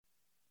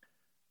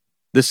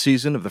This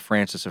season of The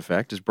Francis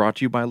Effect is brought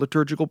to you by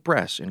Liturgical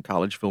Press in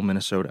Collegeville,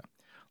 Minnesota.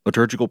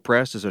 Liturgical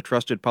Press is a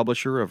trusted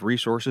publisher of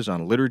resources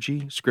on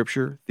liturgy,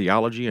 scripture,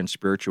 theology, and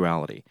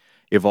spirituality,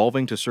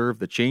 evolving to serve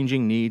the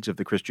changing needs of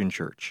the Christian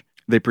church.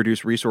 They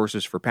produce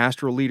resources for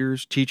pastoral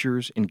leaders,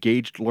 teachers,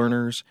 engaged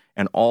learners,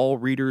 and all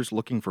readers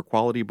looking for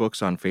quality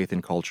books on faith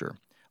and culture.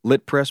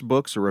 Lit Press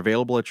books are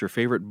available at your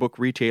favorite book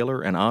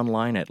retailer and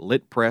online at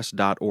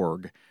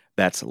litpress.org.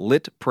 That's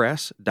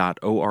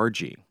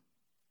litpress.org.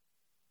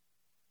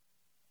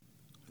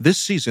 This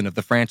season of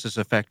The Francis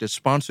Effect is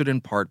sponsored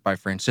in part by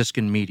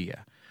Franciscan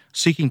Media,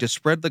 seeking to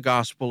spread the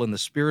gospel in the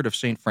spirit of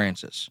St.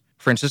 Francis.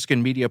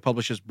 Franciscan Media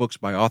publishes books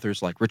by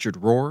authors like Richard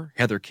Rohr,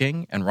 Heather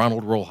King, and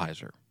Ronald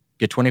Rolheiser.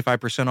 Get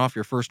 25% off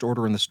your first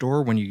order in the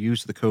store when you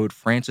use the code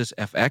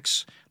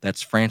FrancisFX,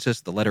 that's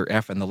Francis, the letter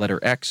F and the letter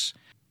X,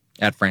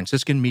 at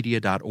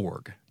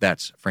franciscanmedia.org.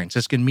 That's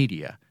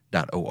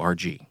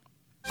franciscanmedia.org.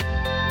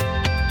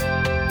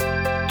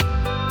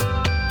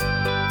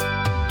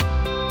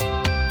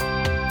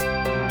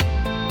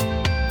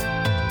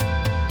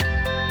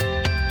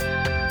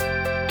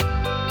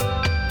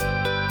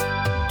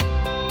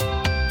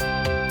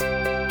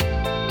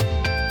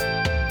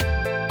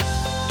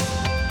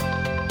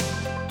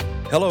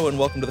 Hello and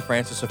welcome to the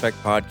Francis Effect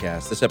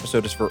Podcast. This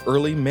episode is for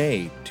early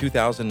May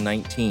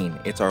 2019.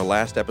 It's our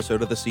last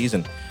episode of the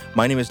season.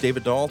 My name is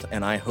David Dalt,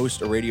 and I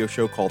host a radio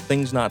show called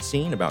Things Not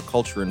Seen about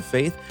culture and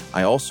faith.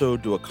 I also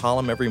do a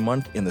column every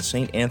month in the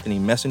St. Anthony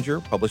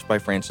Messenger, published by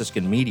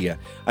Franciscan Media.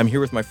 I'm here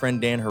with my friend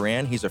Dan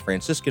Horan. He's a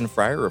Franciscan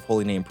friar of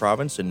Holy Name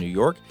Province in New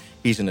York.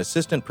 He's an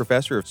assistant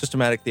professor of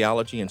systematic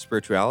theology and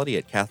spirituality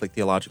at Catholic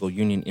Theological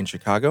Union in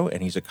Chicago,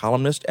 and he's a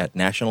columnist at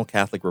National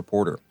Catholic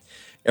Reporter.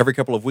 Every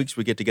couple of weeks,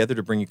 we get together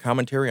to bring you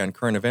commentary on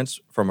current events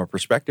from a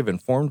perspective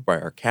informed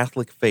by our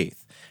Catholic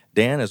faith.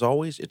 Dan, as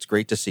always, it's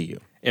great to see you.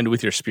 And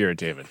with your spirit,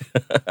 David.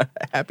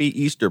 Happy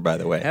Easter, by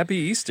the way. Happy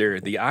Easter.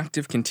 The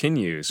octave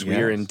continues. Yes. We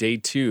are in day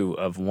 2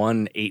 of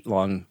one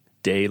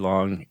 8-day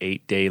long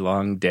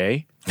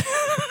day.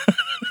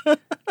 I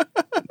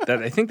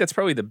think that's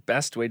probably the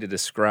best way to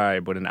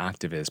describe what an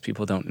octave is.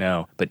 People don't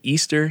know. But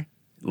Easter,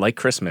 like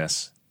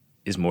Christmas,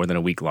 is more than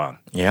a week long.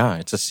 Yeah,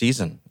 it's a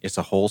season. It's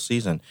a whole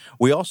season.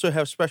 We also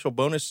have special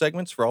bonus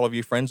segments for all of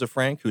you friends of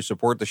Frank who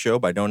support the show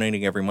by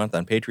donating every month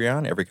on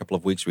Patreon. Every couple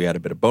of weeks we add a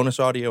bit of bonus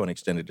audio, an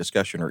extended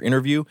discussion or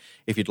interview.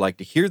 If you'd like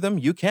to hear them,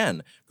 you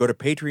can. Go to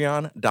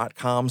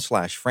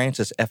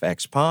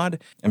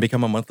patreon.com/FrancisFXPod and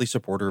become a monthly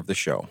supporter of the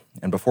show.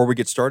 And before we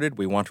get started,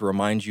 we want to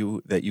remind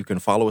you that you can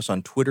follow us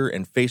on Twitter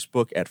and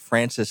Facebook at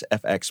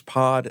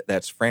FrancisFXPod.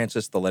 That's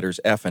Francis, the letters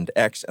F and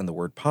X, and the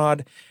word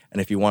pod. And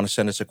if you want to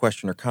send us a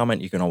question or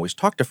comment, you can always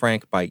talk to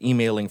Frank by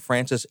emailing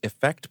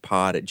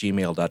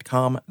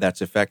franciseffectpod@gmail.com.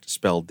 That's effect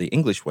spelled the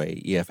English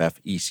way,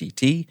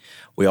 EFFECT.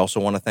 We also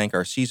want to thank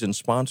our season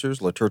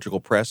sponsors, Liturgical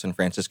Press and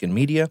Franciscan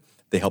Media.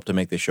 They help to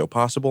make this show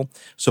possible.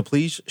 So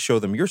please show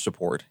them your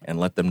support and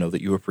let them know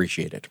that you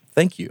appreciate it.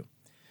 Thank you.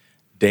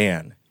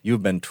 Dan,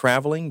 you've been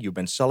traveling. You've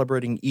been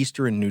celebrating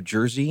Easter in New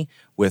Jersey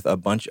with a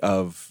bunch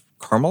of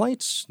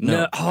Carmelites?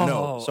 No.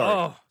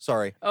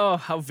 Sorry. Oh,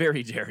 how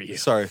very dare you.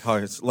 Sorry.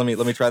 Let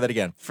me try that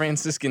again.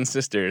 Franciscan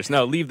sisters.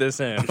 No, leave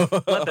this in.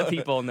 Let the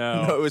people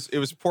know. No, it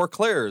was Poor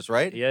Clares,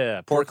 right?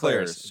 Yeah, Poor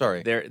Clares.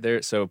 Sorry.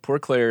 So Poor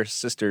Clare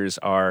sisters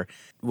are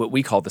what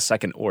we call the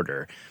second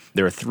order.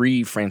 There are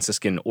 3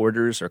 Franciscan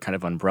orders or kind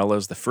of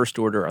umbrellas. The first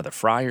order are the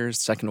friars,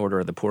 second order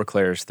are the Poor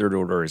Clares, third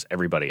order is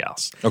everybody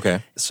else.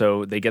 Okay.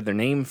 So they get their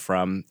name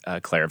from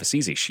Clare of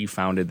Assisi. She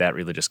founded that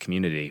religious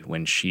community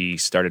when she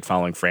started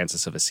following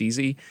Francis of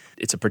Assisi.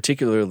 It's a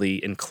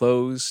particularly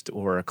enclosed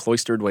or a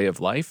cloistered way of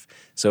life.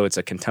 So it's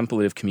a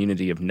contemplative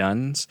community of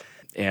nuns.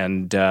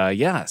 And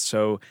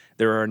so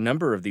there are a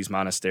number of these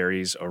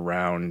monasteries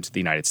around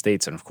the United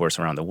States and, of course,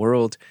 around the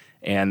world.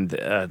 And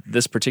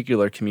this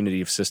particular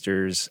community of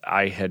sisters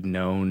I had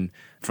known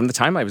from the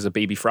time I was a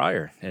baby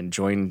friar and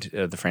joined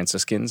the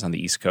Franciscans on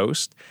the East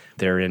Coast.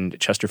 They're in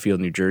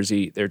Chesterfield, New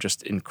Jersey. They're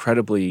just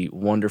incredibly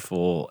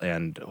wonderful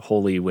and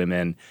holy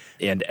women.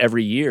 And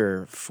every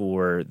year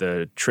for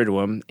the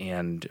Triduum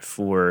and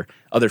for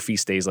other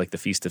feast days like the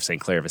Feast of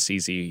St. Clare of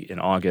Assisi in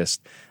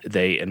August,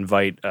 they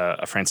invite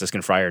a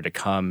Franciscan friar to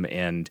come,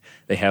 and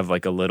they have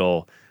like a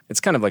little... It's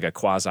kind of like a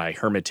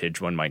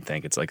quasi-hermitage, one might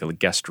think. It's like a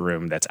guest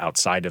room that's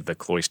outside of the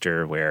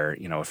cloister where,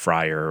 a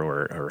friar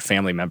or a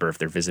family member, if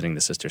they're visiting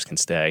the sisters, can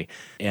stay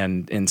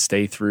and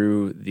stay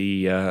through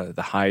the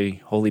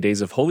high holy days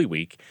of Holy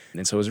Week.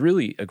 And so it was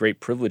really a great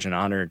privilege and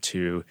honor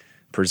to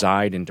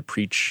preside and to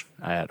preach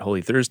at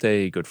Holy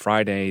Thursday, Good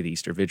Friday, the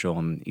Easter Vigil,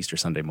 and Easter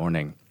Sunday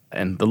morning.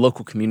 And the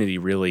local community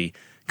really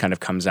kind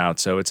of comes out.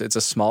 So it's a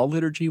small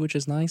liturgy, which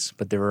is nice,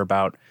 but there are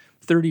about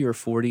 30 or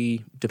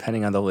 40,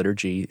 depending on the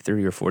liturgy,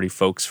 30 or 40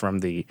 folks from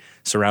the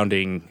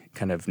surrounding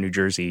kind of New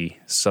Jersey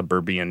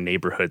suburban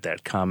neighborhood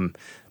that come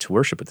to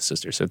worship with the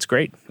sisters. So it's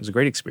great. It was a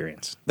great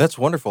experience. That's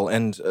wonderful.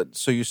 And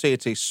so you say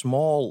it's a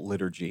small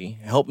liturgy.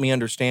 Help me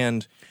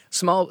understand.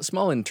 Small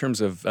in terms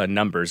of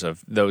numbers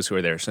of those who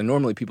are there. So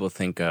normally people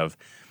think of,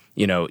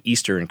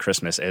 Easter and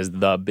Christmas as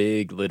the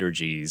big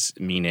liturgies,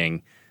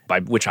 meaning by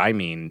which I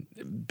mean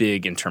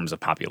big in terms of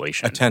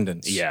population.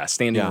 Attendance. Yeah,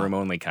 standing room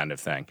only kind of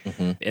thing.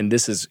 And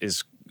this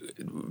is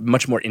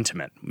much more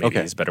intimate, maybe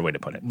is a better way to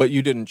put it. But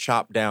you didn't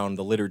chop down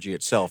the liturgy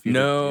itself.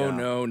 No.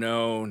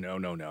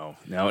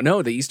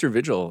 The Easter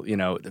Vigil,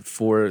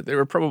 there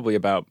were probably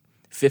about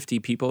 50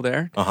 people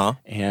there.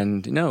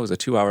 And it was a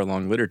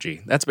 2-hour-long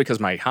liturgy. That's because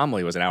my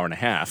homily was an hour and a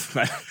half.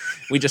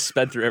 We just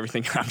sped through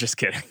everything. I'm just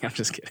kidding.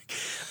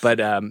 But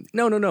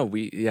no.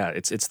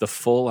 It's the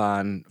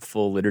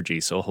full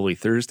liturgy. So Holy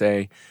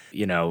Thursday,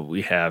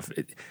 we have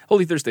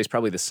Holy Thursday is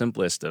probably the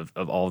simplest of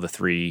all the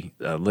three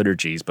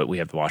liturgies, but we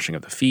have the washing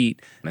of the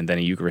feet and then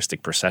a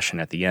Eucharistic procession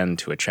at the end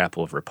to a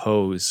chapel of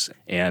repose.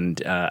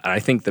 And I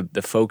think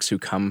the folks who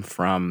come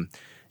from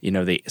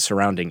the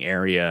surrounding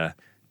area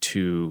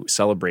to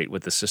celebrate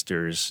with the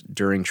sisters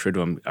during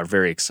Triduum are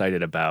very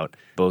excited about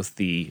both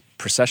the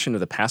procession of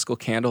the Paschal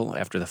Candle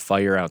after the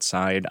fire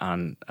outside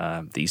on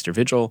the Easter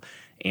Vigil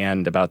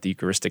and about the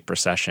Eucharistic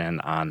procession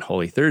on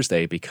Holy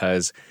Thursday,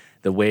 because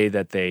the way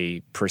that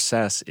they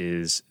process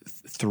is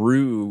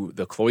through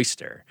the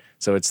cloister.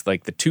 So it's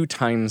like the 2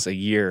 times a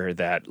year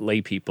that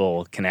lay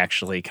people can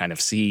actually kind of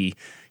see,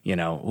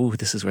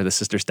 this is where the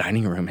sisters'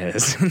 dining room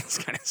is, and this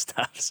kind of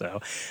stuff. So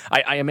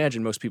I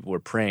imagine most people were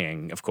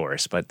praying, of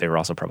course, but they were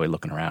also probably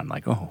looking around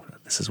like, oh,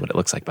 this is what it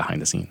looks like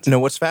behind the scenes.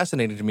 What's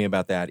fascinating to me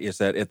about that is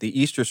that at the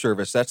Easter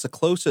service, that's the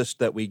closest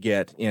that we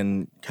get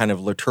in kind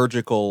of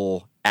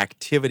liturgical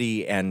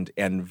activity and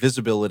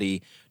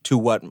visibility to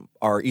what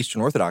our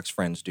Eastern Orthodox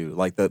friends do.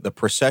 Like the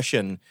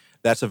procession,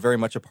 that's very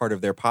much a part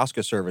of their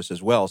Pascha service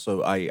as well.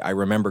 So I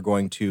remember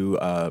going to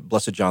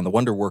Blessed John the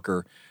Wonder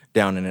Worker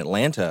down in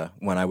Atlanta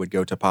when I would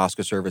go to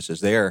Pascha services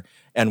there,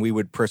 and we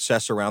would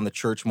process around the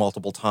church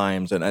multiple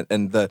times.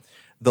 And the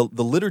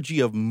liturgy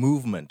of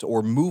movement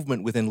or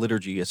movement within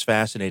liturgy is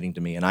fascinating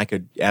to me, and I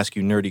could ask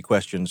you nerdy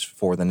questions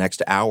for the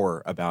next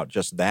hour about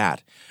just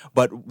that.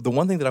 But the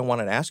one thing that I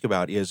wanted to ask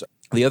about is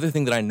the other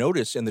thing that I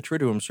notice in the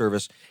Triduum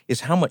service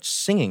is how much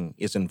singing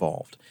is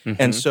involved.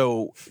 And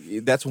so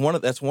that's one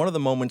of the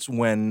moments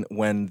when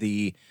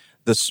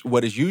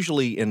what is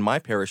usually in my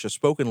parish a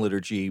spoken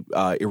liturgy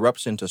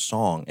erupts into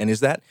song. And is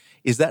that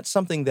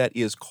something that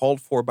is called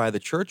for by the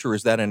church, or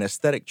is that an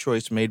aesthetic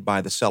choice made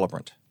by the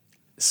celebrant?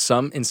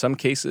 In some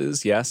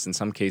cases, yes. In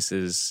some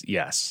cases,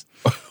 yes.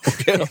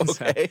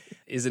 Okay.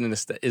 Is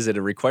it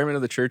a requirement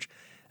of the church?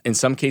 In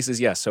some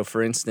cases, yes. So,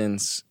 for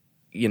instance,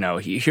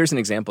 here's an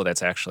example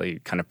that's actually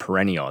kind of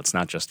perennial. It's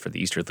not just for the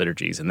Easter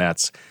liturgies, and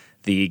that's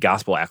the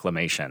gospel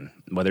acclamation,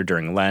 whether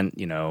during Lent,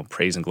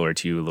 praise and glory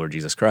to you, Lord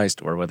Jesus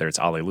Christ, or whether it's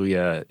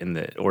Alleluia in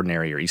the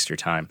ordinary or Easter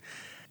time.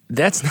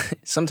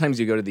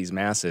 Sometimes you go to these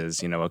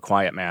masses, a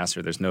quiet mass,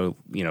 or there's no,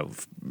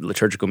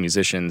 liturgical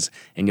musicians,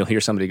 and you'll hear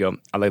somebody go,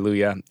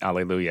 Alleluia,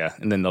 Alleluia,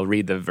 and then they'll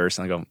read the verse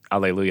and they'll go,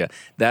 Alleluia.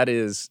 That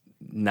is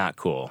not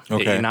cool.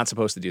 Okay. You're not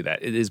supposed to do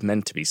that. It is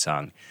meant to be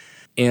sung.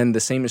 And the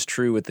same is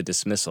true with the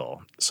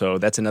dismissal. So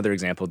that's another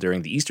example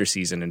during the Easter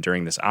season and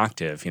during this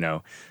octave.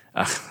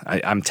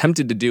 I'm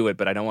tempted to do it,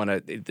 but I don't want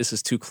to. This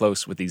is too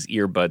close with these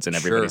earbuds in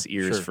everybody's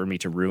ears for me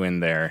to ruin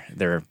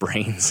their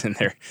brains and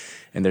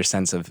their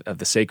sense of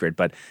the sacred.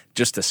 But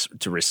just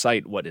to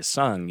recite what is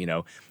sung,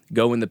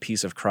 go in the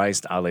peace of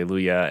Christ,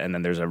 Alleluia, and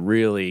then there's a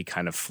really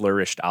kind of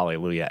flourished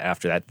Alleluia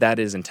after that. That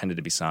is intended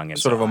to be sung in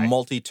sort of a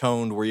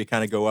multi-toned where you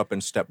kind of go up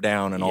and step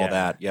down and all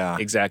that. Yeah,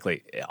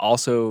 exactly.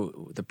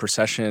 Also, the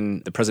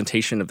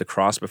presentation of the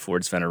cross before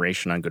its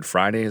veneration on Good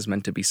Friday is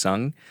meant to be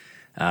sung.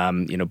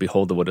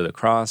 Behold the wood of the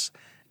cross.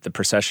 The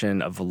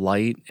procession of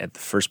light at the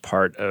first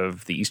part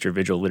of the Easter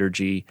Vigil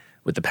liturgy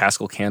with the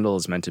Paschal Candle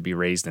is meant to be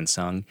raised and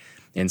sung.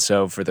 And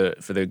so for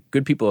the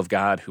good people of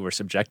God who were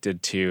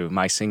subjected to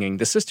my singing,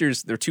 the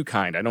sisters, they're too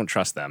kind. I don't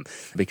trust them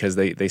because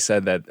they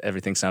said that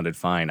everything sounded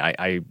fine.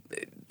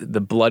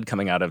 The blood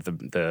coming out of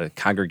the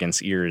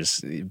congregants'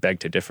 ears beg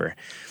to differ.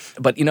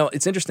 But,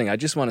 it's interesting. I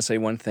just want to say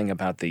one thing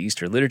about the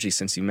Easter liturgy,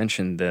 since you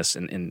mentioned this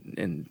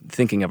and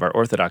thinking of our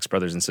Orthodox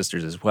brothers and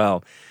sisters as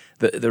well.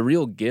 The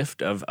real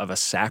gift of a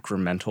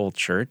sacramental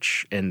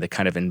church and the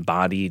kind of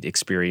embodied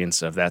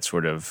experience of that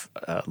sort of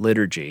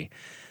liturgy.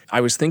 I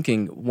was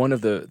thinking one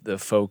of the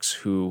folks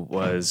who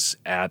was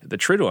at the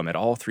Triduum at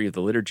all three of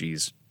the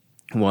liturgies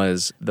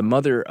was the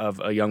mother of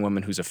a young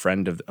woman who's a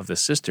friend of the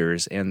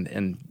sisters,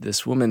 and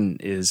this woman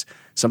is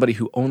somebody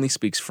who only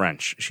speaks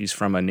French. She's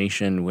from a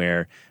nation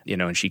where,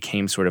 and she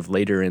came sort of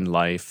later in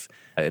life,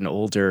 an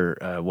older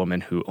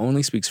woman who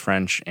only speaks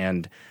French,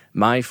 and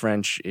my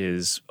French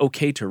is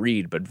okay to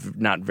read, but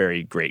not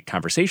very great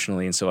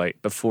conversationally. And so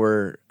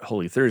before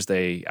Holy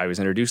Thursday, I was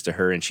introduced to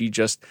her, and she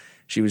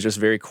was just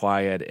very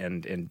quiet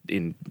and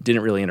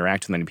didn't really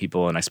interact with many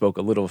people. And I spoke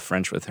a little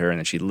French with her, and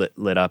then she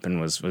lit up and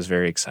was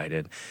very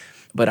excited.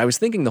 But I was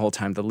thinking the whole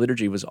time the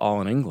liturgy was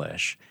all in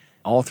English,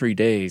 all 3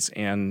 days.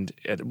 And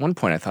at one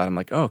point I thought, I'm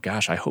like, oh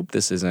gosh, I hope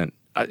this isn't,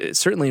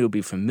 certainly it will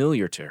be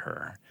familiar to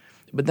her.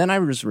 But then I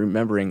was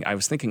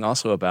thinking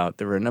also about,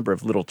 there were a number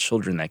of little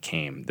children that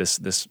came.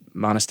 This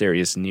monastery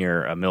is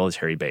near a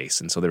military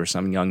base. And so there were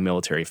some young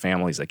military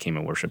families that came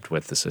and worshiped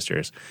with the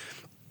sisters.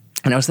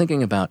 And I was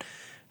thinking about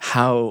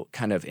how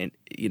kind of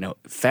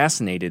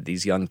fascinated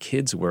these young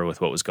kids were with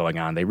what was going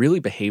on. They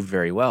really behaved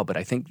very well, but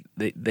I think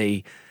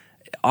they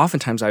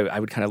oftentimes I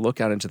would kind of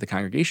look out into the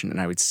congregation and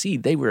I would see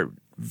they were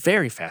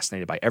very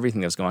fascinated by everything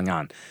that was going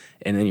on.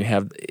 And then you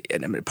have,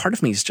 and part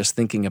of me is just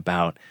thinking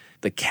about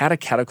the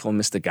catechetical,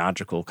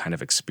 mystagogical kind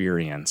of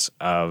experience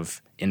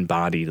of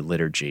embodied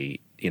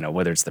liturgy,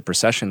 whether it's the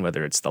procession,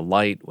 whether it's the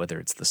light, whether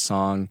it's the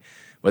song,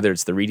 whether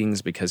it's the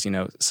readings, because,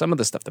 some of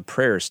the stuff, the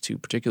prayers too,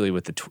 particularly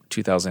with the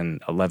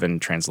 2011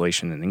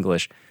 translation in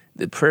English,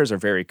 the prayers are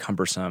very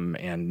cumbersome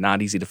and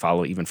not easy to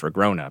follow even for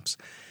grown-ups.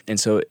 And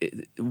so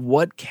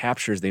what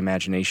captures the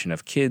imagination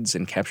of kids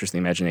and captures the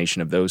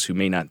imagination of those who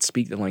may not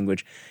speak the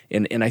language?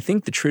 And I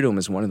think the Triduum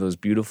is one of those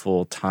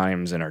beautiful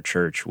times in our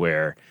church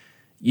where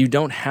you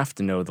don't have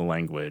to know the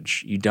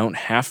language. You don't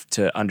have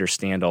to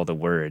understand all the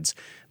words,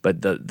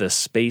 but the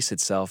space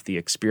itself, the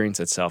experience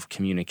itself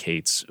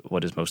communicates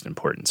what is most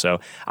important. So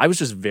I was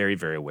just very,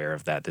 very aware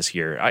of that this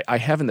year. I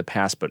have in the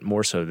past, but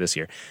more so this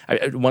year.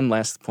 One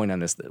last point on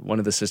this. One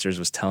of the sisters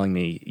was telling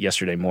me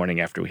yesterday morning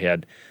after we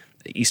had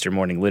Easter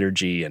morning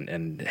liturgy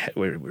and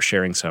we were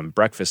sharing some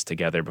breakfast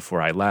together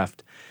before I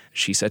left.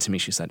 She said to me,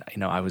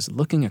 I was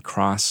looking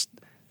across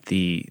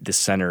the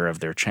center of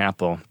their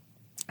chapel,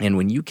 and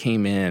when you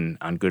came in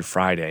on Good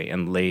Friday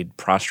and laid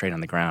prostrate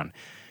on the ground,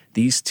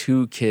 these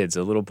two kids,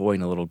 a little boy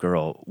and a little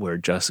girl, were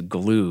just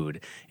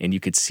glued. And you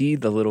could see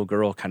the little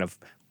girl kind of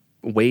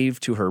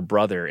wave to her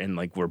brother and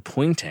were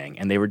pointing,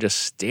 and they were just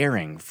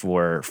staring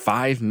for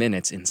 5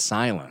 minutes in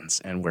silence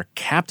and were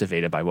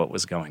captivated by what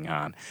was going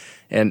on.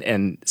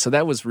 And so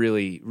that was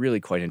really,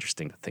 really quite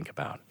interesting to think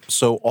about.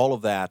 So all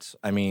of that,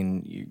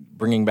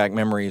 bringing back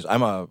memories.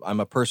 I'm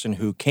a person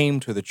who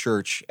came to the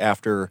church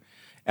after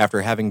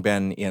having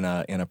been in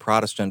a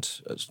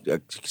Protestant,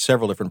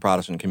 several different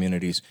Protestant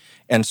communities.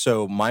 And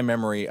so my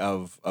memory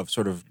of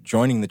sort of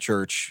joining the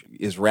church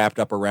is wrapped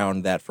up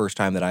around that first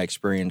time that I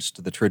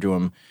experienced the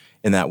Triduum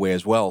in that way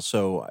as well.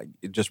 So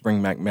it just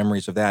brings back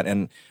memories of that.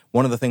 And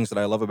one of the things that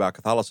I love about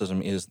Catholicism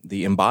is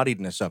the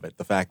embodiedness of it,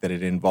 the fact that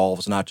it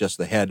involves not just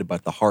the head,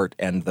 but the heart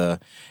and the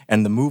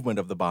movement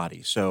of the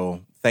body.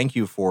 So thank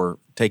you for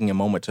taking a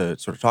moment to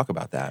sort of talk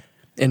about that.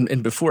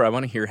 And before, I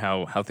want to hear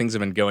how things have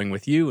been going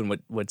with you and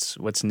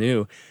what's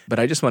new. But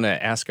I just want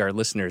to ask our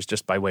listeners,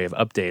 just by way of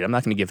update, I'm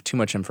not going to give too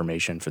much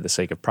information for the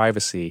sake of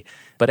privacy,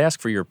 but ask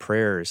for your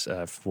prayers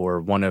for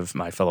one of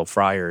my fellow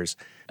friars,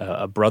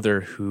 a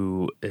brother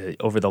who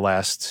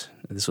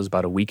this was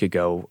about a week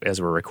ago as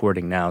we're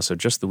recording now, so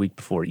just the week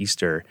before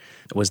Easter,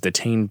 was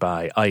detained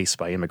by ICE,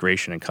 by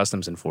Immigration and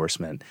Customs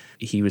Enforcement.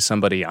 He was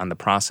somebody on the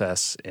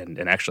process and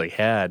actually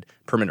had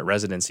permanent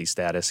residency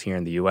status here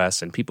in the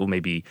U.S., and people may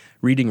be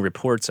reading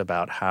reports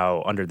about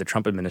how, under the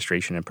Trump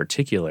administration in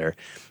particular,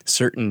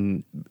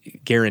 certain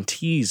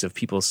guarantees of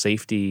people's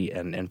safety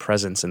and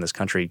presence in this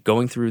country,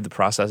 going through the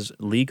process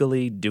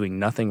legally, doing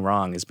nothing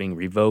wrong, is being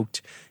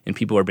revoked, and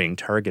people are being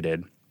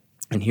targeted.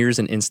 And here's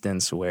an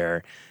instance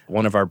where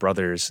one of our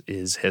brothers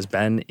has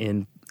been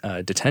in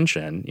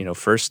detention,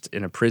 first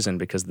in a prison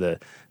because the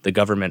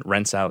government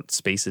rents out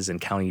spaces in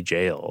county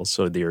jails.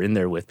 So they're in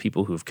there with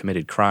people who've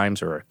committed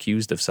crimes or are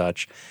accused of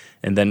such,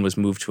 and then was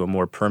moved to a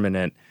more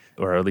permanent,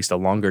 or at least a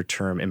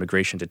longer-term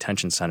immigration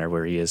detention center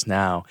where he is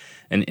now.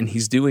 And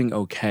he's doing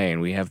okay,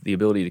 and we have the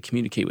ability to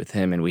communicate with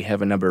him, and we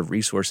have a number of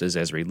resources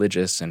as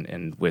religious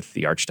and with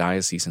the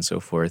Archdiocese and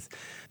so forth.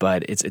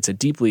 But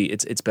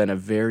it's been a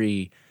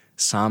very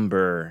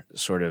somber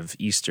sort of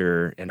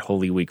Easter and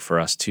Holy Week for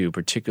us too,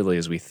 particularly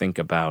as we think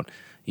about,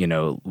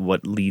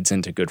 what leads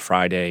into Good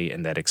Friday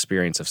and that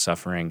experience of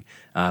suffering.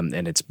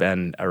 And it's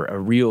been a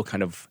real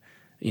kind of,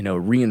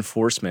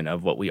 reinforcement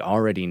of what we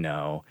already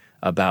know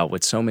about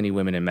what so many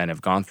women and men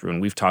have gone through.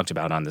 And we've talked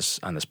about on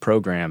this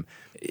program.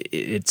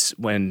 It's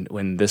when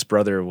this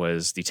brother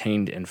was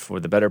detained, and for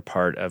the better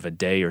part of a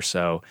day or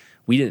so,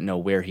 we didn't know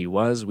where he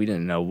was. We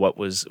didn't know what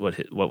was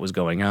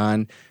going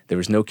on. There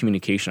was no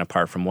communication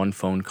apart from one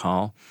phone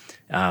call,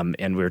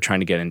 and we were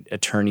trying to get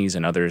attorneys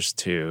and others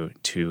to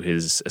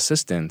his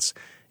assistance.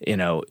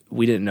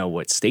 We didn't know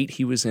what state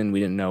he was in. We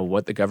didn't know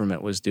what the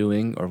government was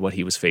doing or what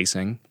he was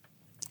facing,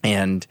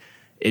 and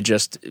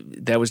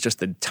that was just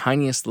the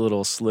tiniest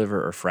little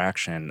sliver or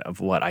fraction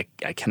of what I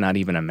cannot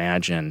even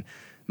imagine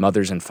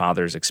mothers and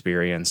fathers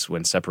experience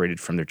when separated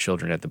from their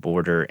children at the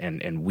border,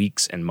 and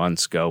weeks and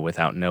months go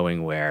without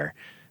knowing where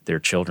their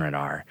children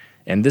are.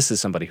 And this is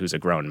somebody who's a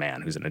grown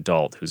man, who's an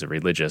adult, who's a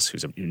religious,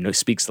 who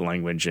speaks the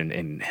language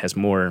and has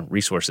more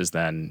resources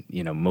than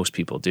most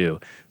people do.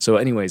 So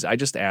anyways, I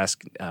just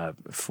ask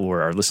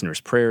for our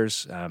listeners'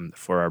 prayers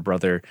for our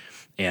brother,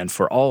 and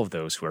for all of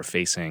those who are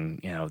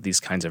facing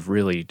these kinds of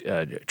really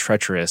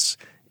treacherous,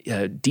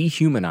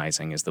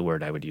 dehumanizing is the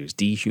word I would use,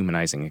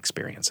 dehumanizing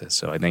experiences.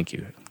 So I thank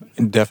you.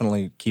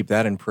 Definitely keep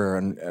that in prayer.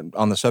 And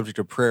on the subject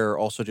of prayer,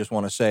 also just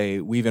want to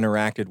say we've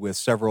interacted with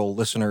several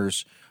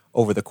listeners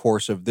over the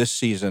course of this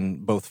season,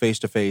 both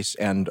face-to-face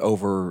and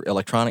over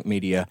electronic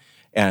media,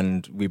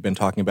 and we've been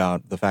talking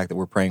about the fact that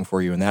we're praying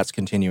for you, and that's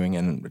continuing.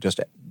 And just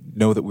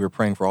know that we're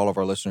praying for all of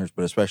our listeners,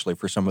 but especially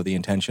for some of the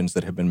intentions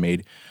that have been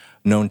made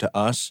known to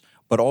us.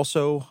 but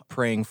also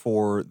praying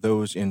for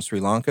those in Sri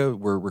Lanka.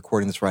 We're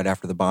recording this right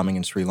after the bombing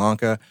in Sri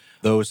Lanka,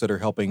 those that are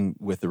helping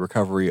with the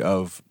recovery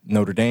of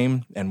Notre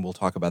Dame, and we'll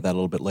talk about that a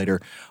little bit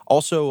later.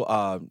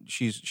 Also,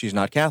 she's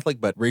not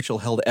Catholic, but Rachel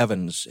Held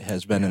Evans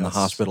has been in the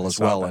hospital as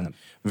well, and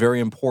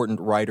very important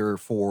writer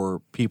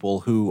for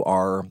people who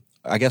are,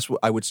 I guess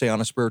I would say,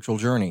 on a spiritual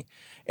journey.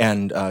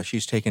 And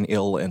she's taken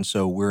ill, and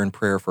so we're in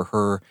prayer for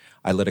her.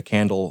 I lit a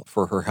candle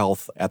for her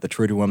health at the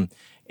Triduum,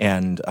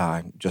 and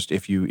just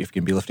if you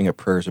can be lifting up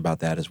prayers about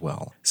that as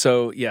well.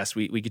 So, yes,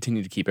 we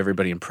continue to keep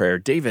everybody in prayer.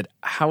 David,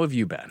 how have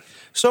you been?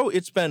 So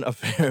it's been a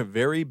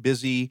very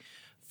busy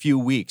few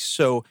weeks.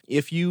 So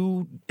if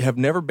you have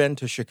never been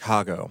to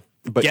Chicago,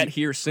 but Get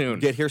here soon.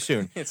 Get here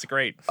soon. It's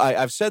great.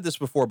 I've said this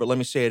before, but let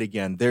me say it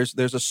again. There's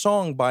a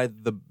song by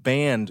the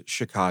band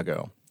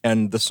Chicago.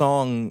 And the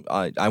song,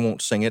 I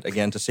won't sing it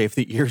again to save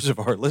the ears of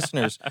our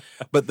listeners,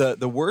 but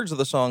the words of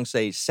the song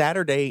say,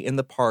 Saturday in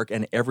the park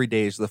and every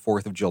day is the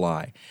 4th of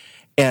July.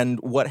 And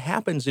what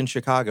happens in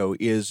Chicago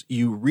is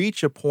you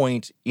reach a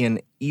point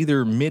in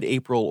either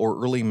mid-April or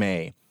early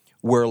May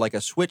where like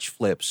a switch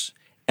flips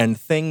and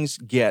things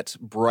get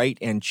bright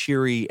and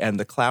cheery and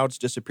the clouds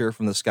disappear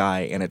from the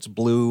sky and it's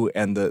blue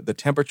and the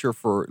temperature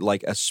for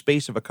like a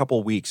space of a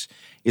couple weeks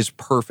is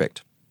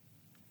perfect.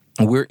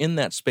 We're in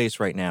that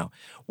space right now.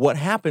 What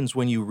happens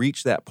when you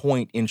reach that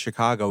point in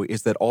Chicago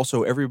is that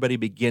also everybody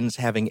begins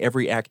having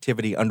every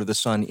activity under the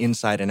sun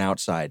inside and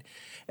outside.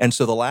 And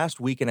so the last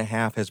week and a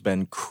half has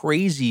been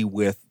crazy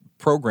with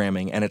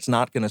programming, and it's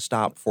not going to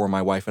stop for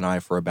my wife and I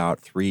for about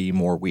 3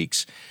 more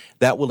weeks.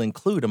 That will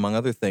include, among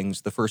other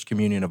things, the First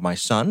Communion of my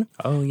son.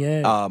 Oh,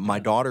 yeah. My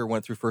daughter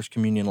went through First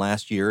Communion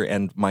last year,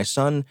 and my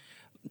son...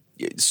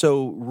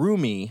 So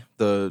Rumi,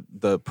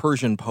 the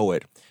Persian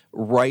poet,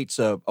 writes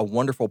a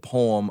wonderful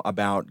poem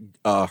about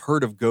a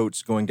herd of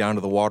goats going down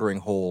to the watering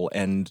hole,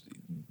 and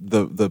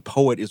the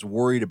poet is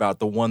worried about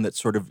the one that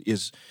sort of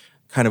is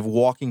kind of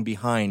walking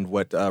behind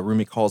what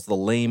Rumi calls the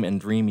lame and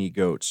dreamy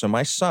goat. So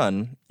my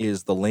son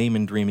is the lame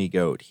and dreamy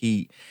goat.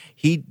 He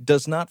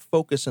does not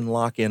focus and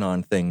lock in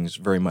on things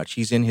very much.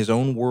 He's in his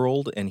own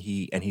world, and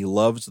he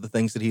loves the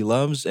things that he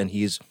loves, and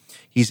he's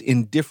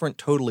indifferent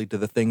totally to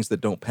the things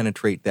that don't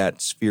penetrate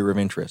that sphere of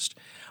interest.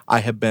 I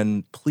have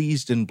been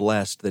pleased and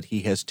blessed that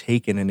he has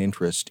taken an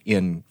interest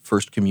in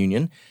First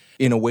Communion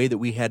in a way that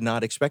we had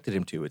not expected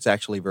him to. It's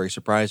actually very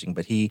surprising,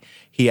 but he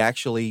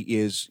actually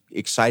is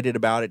excited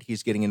about it.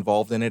 He's getting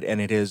involved in it, and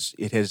it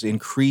has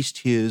increased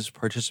his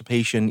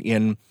participation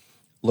in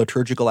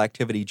liturgical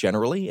activity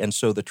generally. And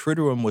so the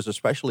Triduum was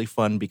especially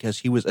fun because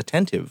he was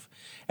attentive,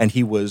 and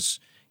he was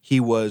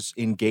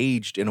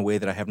engaged in a way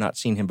that I have not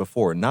seen him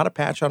before. Not a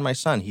patch on my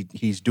son.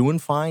 He's doing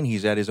fine.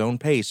 He's at his own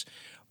pace.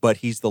 But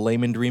he's the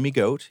lame and dreamy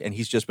goat, and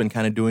he's just been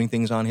kind of doing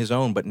things on his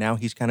own, but now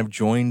he's kind of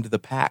joined the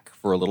pack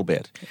for a little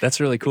bit. That's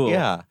really cool.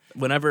 Yeah.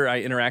 Whenever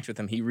I interact with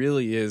him, he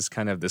really is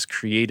kind of this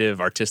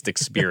creative, artistic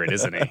spirit,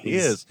 isn't he? He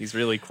is. He's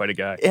really quite a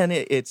guy. And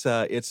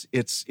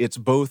it's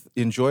both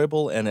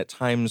enjoyable and at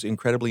times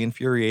incredibly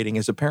infuriating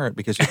as a parent,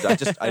 because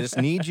I just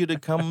need you to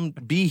come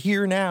be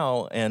here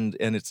now, and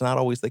it's not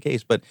always the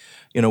case. But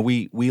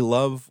we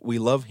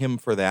love him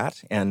for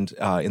that, and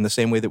in the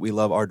same way that we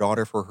love our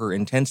daughter for her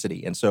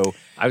intensity. And so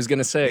I was going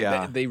to say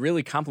they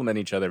really complement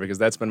each other, because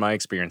that's been my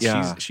experience.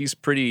 Yeah. She's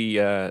pretty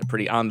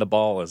on the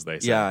ball, as they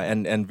say. Yeah,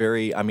 and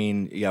very. I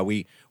mean, yeah.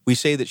 We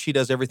say that she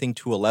does everything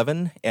to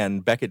 11,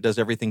 and Beckett does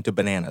everything to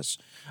bananas,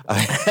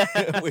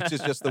 which is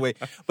just the way.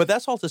 But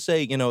that's all to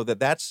say,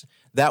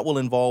 that will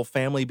involve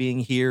family being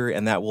here,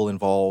 and that will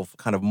involve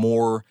kind of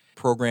more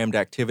programmed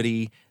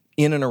activity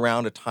in and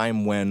around a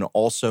time when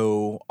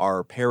also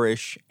our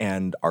parish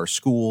and our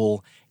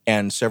school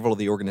and several of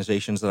the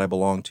organizations that I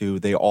belong to,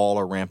 they all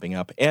are ramping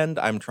up. And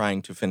I'm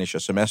trying to finish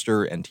a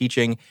semester and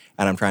teaching,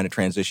 and I'm trying to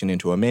transition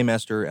into a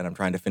Maymester, and I'm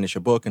trying to finish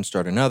a book and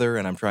start another,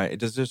 and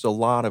there's a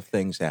lot of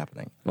things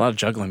happening. A lot of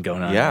juggling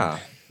going on. Yeah.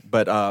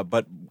 But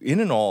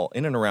in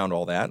and around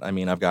all that, I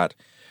mean, I've got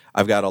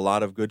a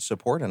lot of good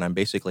support, and I'm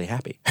basically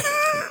happy.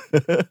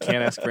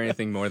 Can't ask for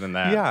anything more than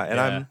that. Yeah,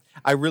 and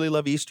I really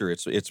love Easter.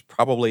 It's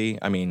probably,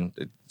 I mean,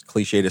 it's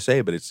cliche to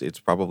say, but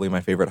it's probably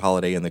my favorite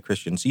holiday in the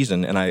Christian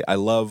season, and I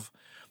love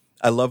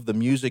the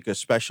music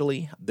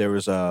especially. There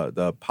was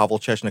the Pavel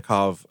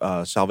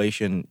Chechnikov,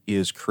 Salvation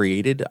is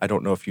Created. I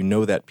don't know if you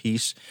know that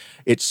piece.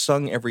 It's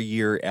sung every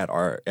year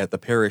at the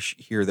parish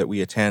here that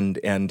we attend,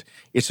 and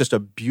it's just a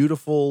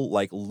beautiful,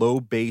 like, low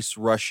bass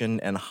Russian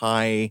and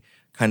high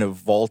kind of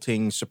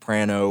vaulting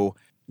soprano,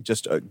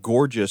 just a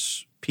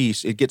gorgeous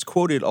piece. It gets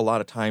quoted a lot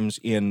of times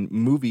in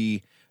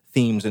movie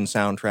themes and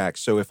soundtracks.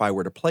 So if I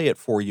were to play it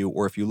for you,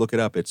 or if you look it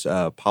up, it's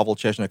Pavel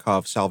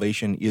Chechnikov,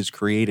 Salvation is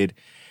Created.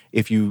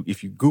 If you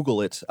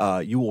Google it,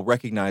 you will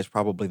recognize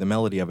probably the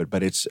melody of it,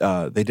 but it's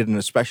they did an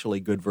especially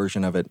good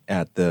version of it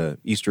at the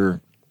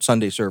Easter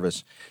Sunday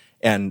service,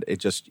 and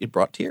it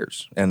brought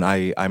tears. And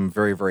I'm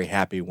very, very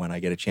happy when I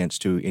get a chance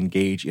to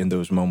engage in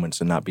those moments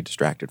and not be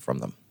distracted from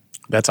them.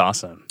 That's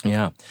awesome.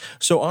 Yeah.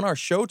 So on our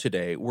show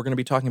today, we're going to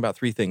be talking about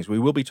three things. We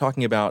will be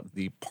talking about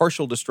the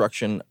partial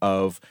destruction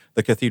of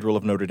the Cathedral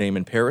of Notre Dame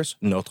in Paris,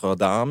 Notre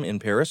Dame in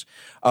Paris.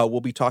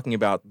 We'll be talking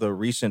about the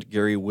recent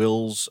Gary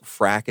Wills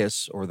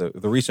fracas, or the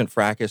recent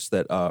fracas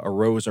that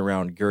arose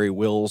around Gary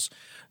Wills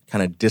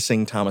kind of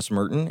dissing Thomas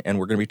Merton, and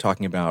we're going to be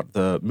talking about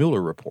the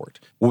Mueller report.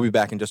 We'll be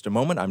back in just a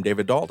moment. I'm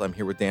David Dault. I'm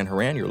here with Dan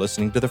Horan. You're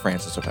listening to The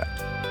Francis Effect.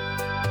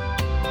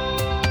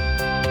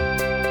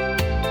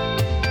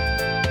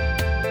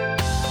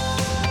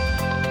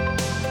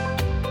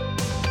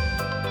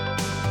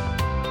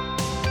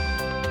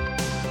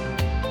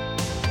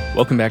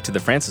 Welcome back to The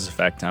Francis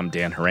Effect. I'm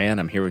Dan Horan.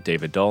 I'm here with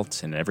David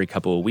Dault, and every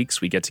couple of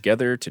weeks we get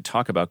together to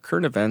talk about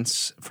current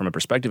events from a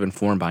perspective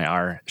informed by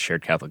our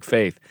shared Catholic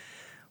faith.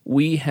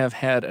 We have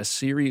had a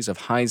series of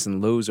highs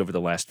and lows over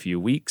the last few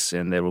weeks,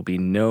 and there will be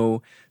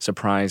no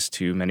surprise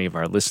to many of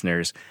our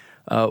listeners.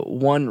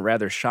 One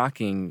rather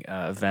shocking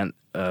event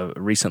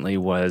recently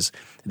was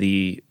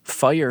the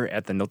fire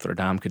at the Notre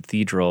Dame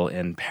Cathedral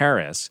in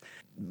Paris.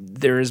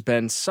 There has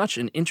been such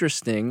an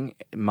interesting,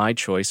 my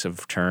choice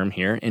of term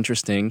here,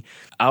 interesting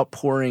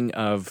outpouring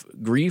of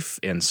grief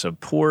and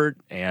support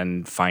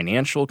and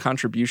financial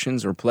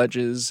contributions or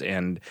pledges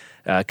and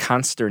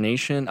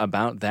consternation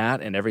about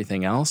that and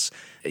everything else.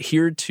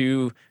 Here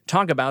to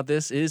talk about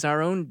this is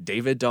our own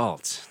David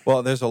Dault.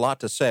 Well, there's a lot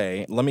to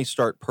say. Let me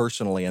start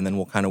personally, and then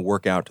we'll kind of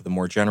work out to the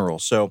more general.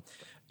 So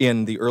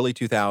in the early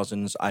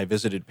 2000s, I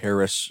visited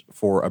Paris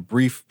for a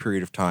brief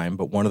period of time,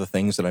 but one of the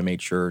things that I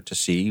made sure to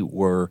see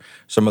were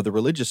some of the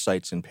religious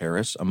sites in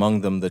Paris,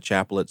 among them the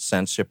chapel at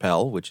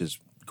Sainte-Chapelle, which is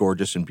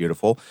gorgeous and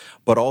beautiful,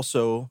 but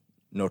also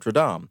Notre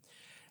Dame.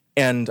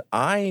 And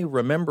I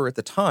remember at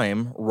the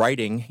time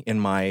writing in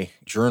my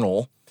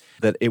journal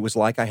that it was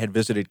like I had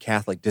visited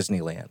Catholic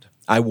Disneyland.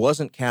 I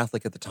wasn't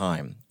Catholic at the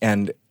time,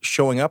 and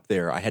showing up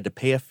there, I had to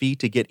pay a fee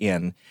to get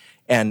in,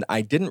 and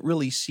I didn't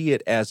really see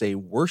it as a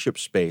worship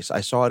space. I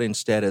saw it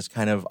instead as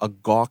kind of a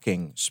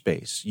gawking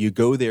space. You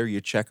go there,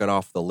 you check it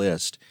off the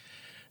list.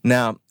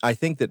 Now, I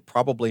think that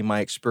probably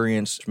my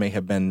experience may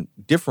have been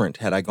different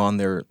had I gone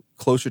there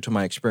closer to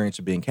my experience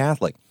of being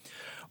Catholic.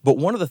 But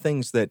one of the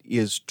things that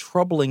is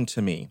troubling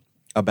to me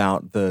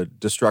about the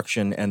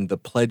destruction and the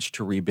pledge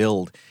to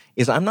rebuild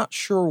is I'm not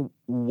sure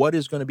what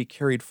is going to be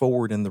carried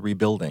forward in the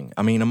rebuilding.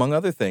 I mean, among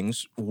other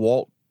things,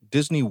 Walt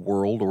Disney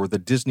World, or the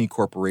Disney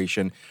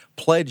Corporation,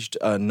 pledged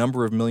a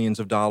number of millions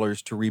of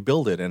dollars to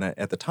rebuild it. And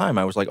at the time,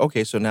 I was like,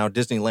 okay, so now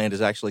Disneyland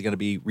is actually going to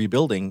be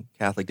rebuilding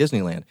Catholic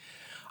Disneyland.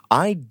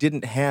 I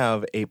didn't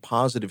have a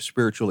positive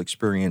spiritual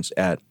experience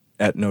at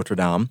Notre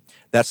Dame.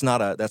 That's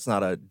not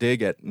a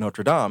dig at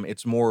Notre Dame.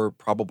 It's more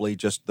probably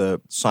just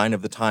the sign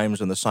of the times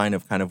and the sign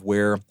of kind of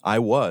where I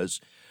was.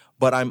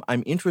 But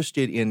I'm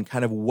interested in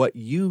kind of what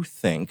you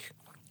think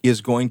is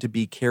going to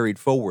be carried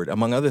forward.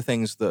 Among other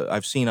things,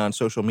 I've seen on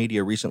social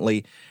media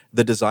recently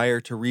the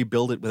desire to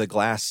rebuild it with a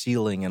glass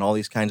ceiling and all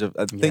these kinds of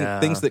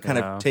things that kind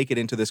of take it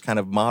into this kind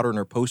of modern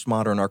or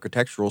postmodern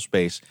architectural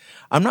space.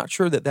 I'm not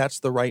sure that that's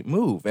the right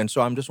move. And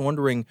so I'm just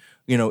wondering,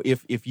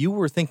 if you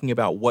were thinking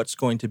about what's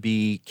going to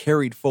be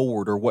carried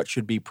forward or what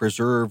should be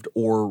preserved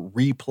or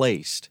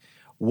replaced,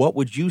 what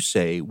would you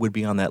say would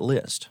be on that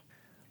list?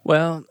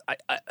 Well,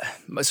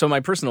 so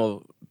my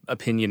personal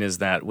opinion is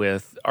that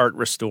with art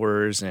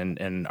restorers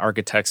and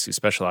architects who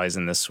specialize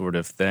in this sort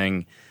of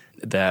thing,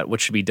 that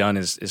what should be done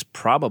is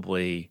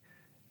probably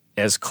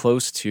as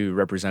close to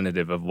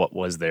representative of what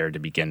was there to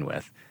begin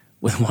with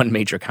one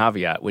major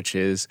caveat, which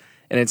is,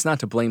 and it's not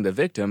to blame the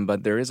victim,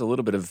 but there is a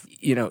little bit of,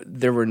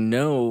 there were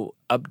no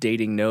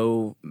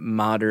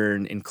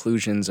modern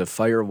inclusions of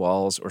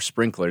firewalls or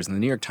sprinklers. And the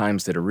New York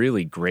Times did a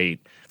really great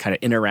kind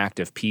of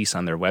interactive piece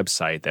on their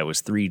website that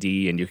was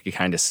 3D, and you could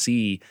kind of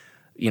see,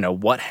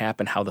 what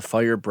happened, how the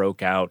fire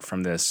broke out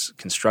from this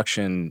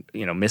construction,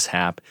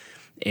 mishap,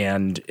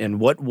 and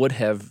what would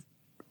have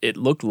it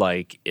looked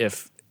like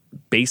if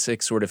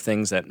basic sort of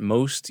things that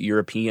most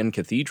European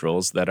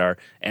cathedrals that are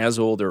as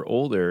old or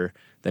older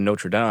than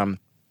Notre Dame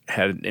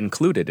had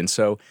included. And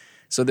so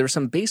there are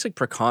some basic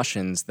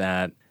precautions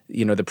that,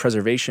 the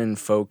preservation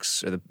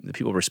folks or the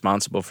people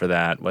responsible for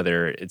that,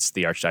 whether it's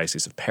the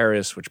Archdiocese of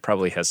Paris, which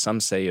probably has some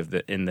say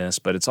in this,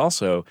 but it's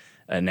also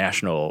a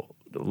national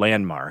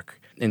landmark.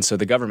 And so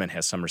the government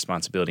has some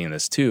responsibility in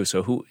this too.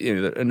 So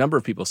a number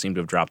of people seem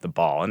to have dropped the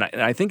ball. And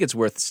I think it's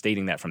worth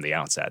stating that from the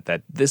outset,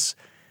 that this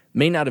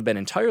may not have been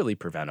entirely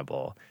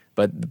preventable,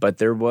 but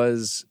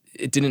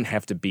it didn't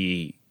have to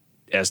be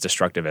as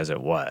destructive as it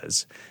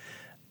was.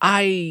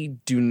 I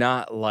do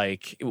not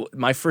like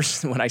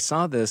when I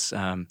saw this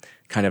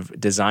kind of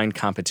design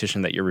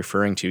competition that you're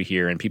referring to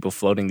here and people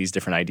floating these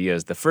different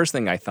ideas, the first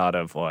thing I thought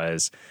of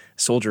was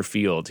Soldier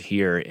Field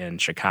here in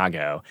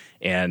Chicago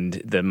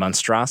and the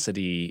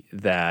monstrosity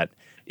that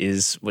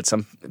is what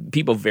some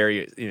people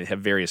have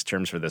various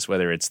terms for this,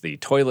 whether it's the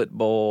toilet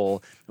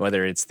bowl,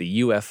 whether it's the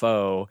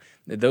UFO.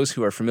 Those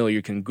who are familiar,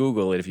 you can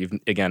Google it if you've,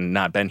 again,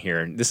 not been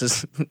here. This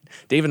is,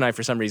 Dave and I,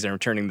 for some reason, are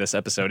turning this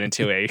episode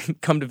into a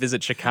come to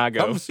visit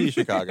Chicago. Come see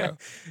Chicago.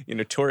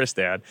 Tourist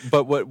ad.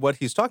 But what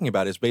he's talking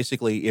about is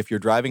basically if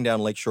you're driving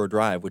down Lakeshore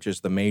Drive, which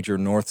is the major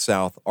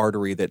north-south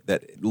artery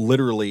that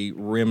literally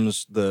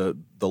rims the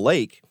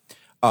lake,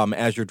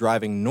 as you're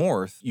driving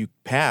north, you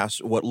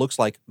pass what looks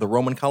like the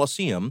Roman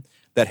Colosseum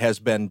that has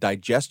been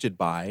digested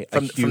by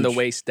from the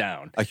waist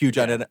down. A huge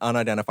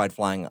unidentified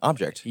flying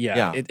object.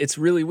 Yeah. It's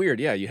really weird.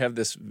 Yeah, you have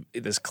this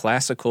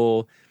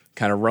classical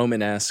kind of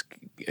Romanesque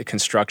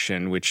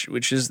construction,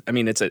 which is, I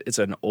mean, it's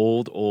an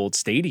old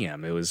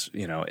stadium. It was,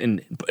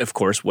 and of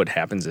course what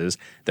happens is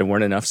there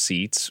weren't enough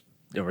seats,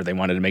 or they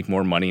wanted to make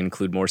more money,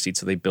 include more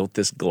seats, so they built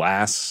this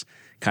glass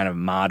kind of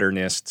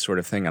modernist sort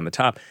of thing on the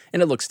top,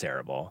 and it looks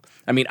terrible.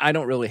 I mean, I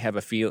don't really have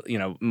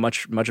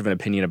much of an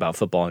opinion about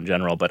football in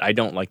general, but I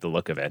don't like the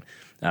look of it,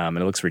 and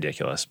it looks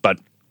ridiculous. But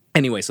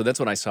anyway, so that's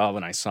what I saw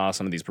when I saw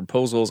some of these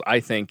proposals. I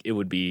think it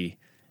would be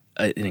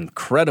an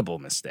incredible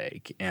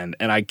mistake, and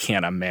I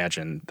can't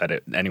imagine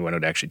that anyone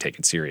would actually take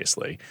it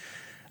seriously.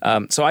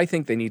 So I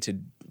think they need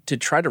to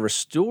try to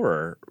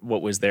restore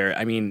what was there,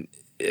 I mean,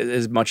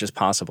 as much as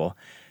possible.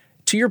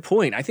 To your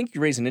point, I think you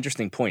raise an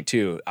interesting point,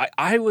 too.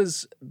 I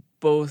was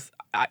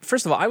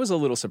first of all, I was a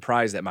little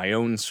surprised at my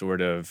own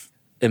sort of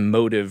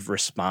emotive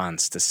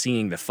response to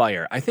seeing the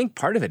fire. I think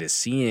part of it is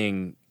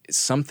seeing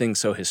something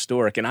so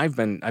historic, and I've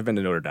been to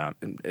Notre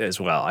Dame as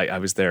well. I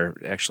was there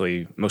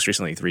actually most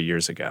recently 3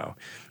 years ago,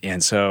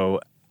 and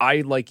so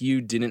I, like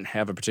you, didn't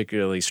have a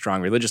particularly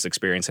strong religious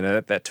experience, and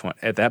at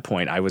that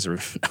point, I was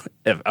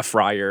a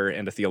friar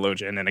and a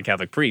theologian and a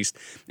Catholic priest,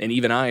 and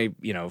even I,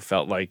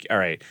 felt like, all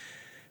right.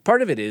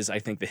 Part of it is, I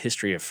think, the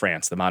history of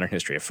France, the modern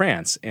history of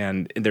France.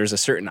 And there's a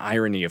certain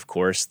irony, of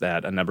course,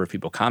 that a number of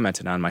people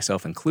commented on,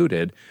 myself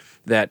included,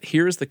 that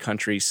here's the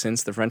country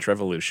since the French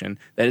Revolution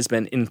that has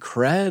been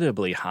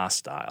incredibly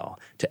hostile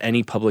to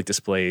any public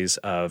displays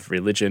of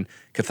religion,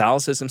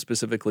 Catholicism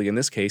specifically in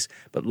this case.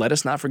 But let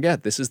us not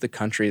forget, this is the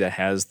country that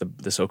has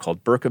the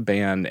so-called burqa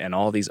ban and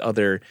all these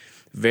other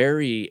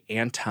very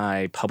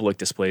anti-public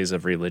displays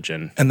of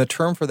religion. And the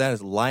term for that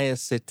is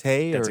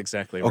laïcité? That's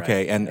exactly right.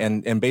 Okay,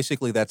 and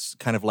basically that's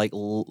kind of like,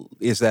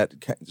 is that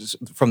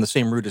from the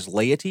same root as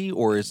laity,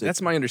 or is it?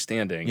 That's my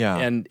understanding. Yeah.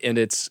 And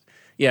it's,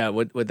 yeah,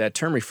 what that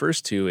term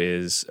refers to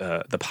is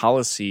the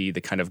policy, the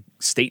kind of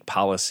state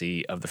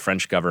policy of the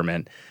French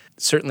government,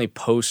 certainly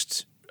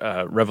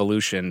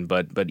post-revolution,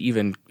 but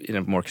even in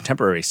a more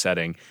contemporary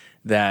setting,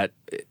 that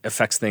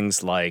affects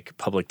things like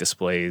public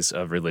displays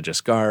of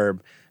religious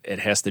garb. It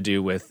has to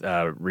do with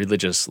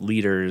religious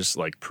leaders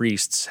like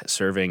priests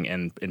serving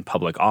in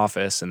public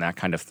office and that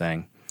kind of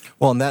thing.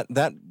 Well, and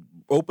that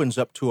opens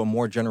up to a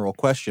more general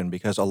question,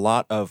 because a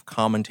lot of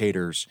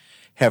commentators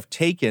have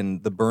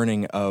taken the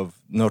burning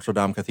of Notre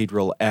Dame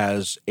Cathedral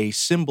as a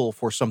symbol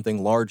for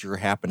something larger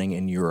happening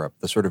in Europe,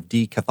 the sort of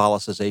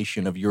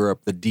de-Catholicization of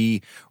Europe, the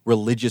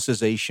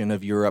de-religiousization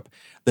of Europe,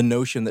 the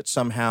notion that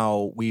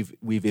somehow we've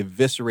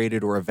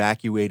eviscerated or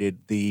evacuated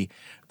the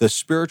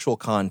spiritual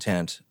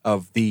content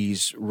of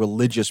these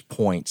religious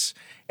points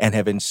and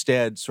have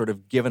instead sort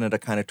of given it a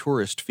kind of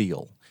tourist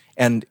feel.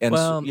 And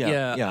well, so,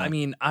 yeah. I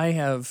mean,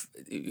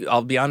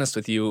 I'll be honest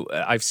with you,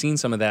 I've seen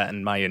some of that,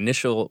 and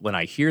when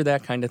I hear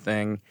that kind of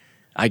thing,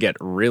 I get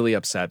really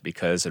upset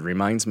because it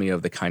reminds me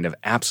of the kind of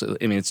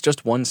it's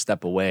just one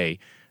step away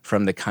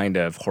from the kind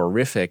of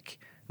horrific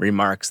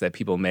remarks that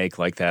people make,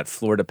 like that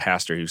Florida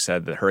pastor who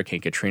said that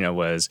Hurricane Katrina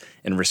was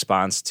in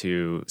response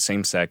to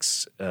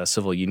same-sex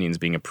civil unions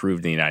being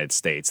approved in the United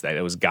States, that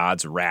it was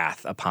God's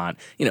wrath upon,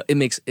 it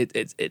makes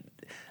it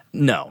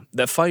no,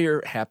 the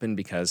fire happened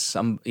because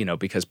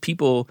because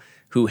people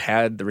who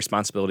had the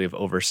responsibility of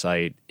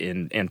oversight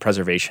and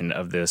preservation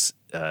of this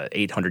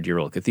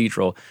 800-year-old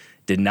cathedral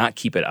did not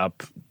keep it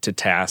up to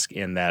task,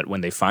 in that when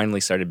they finally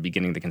started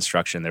beginning the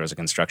construction, there was a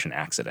construction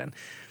accident.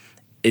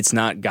 It's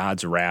not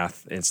God's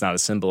wrath. It's not a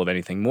symbol of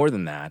anything more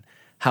than that.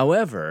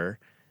 However,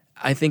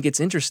 I think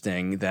it's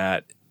interesting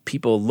that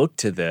people look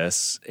to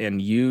this and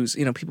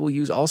people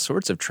use all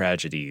sorts of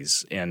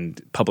tragedies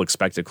and public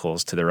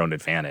spectacles to their own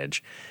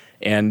advantage.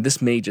 And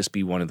this may just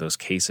be one of those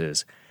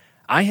cases.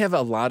 I have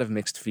a lot of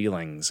mixed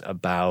feelings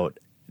about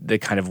the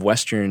kind of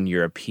Western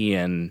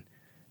European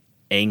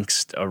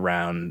angst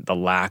around the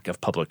lack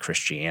of public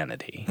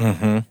Christianity.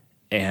 Mm-hmm.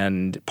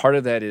 And part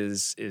of that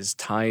is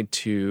tied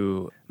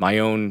to my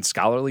own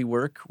scholarly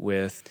work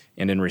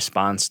and in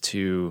response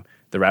to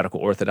the radical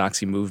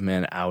orthodoxy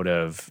movement out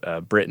of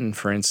Britain,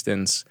 for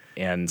instance,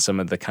 and some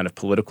of the kind of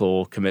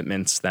political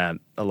commitments that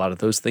a lot of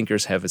those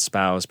thinkers have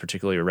espoused,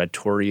 particularly Red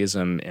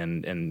Toryism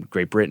in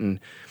Great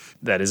Britain,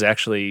 that is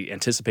actually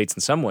anticipates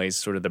in some ways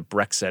sort of the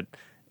Brexit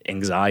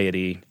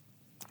anxiety.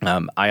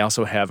 I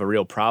also have a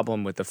real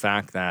problem with the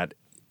fact that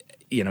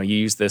you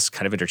used this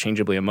kind of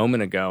interchangeably a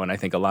moment ago, and I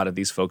think a lot of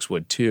these folks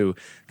would too,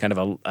 kind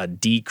of a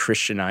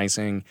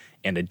de-Christianizing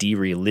and a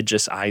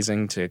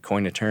de-religiousizing, to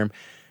coin a term.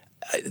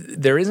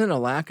 there isn't a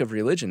lack of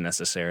religion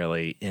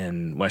necessarily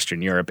in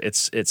Western Europe.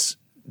 It's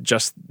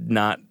just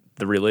not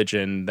the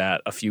religion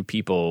that a few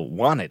people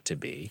want it to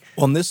be.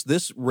 Well, and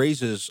this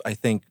raises, I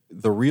think,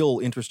 the real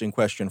interesting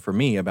question for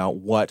me about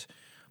what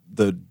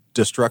the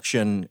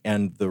destruction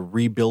and the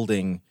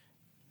rebuilding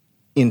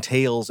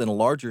entails in a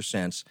larger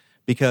sense,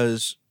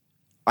 because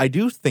I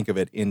do think of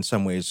it in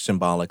some ways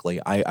symbolically.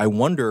 I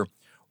wonder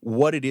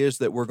what it is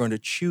that we're going to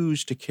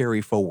choose to carry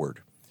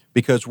forward,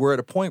 because we're at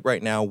a point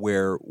right now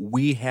where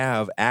we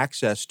have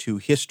access to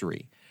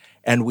history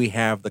and we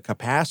have the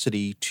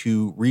capacity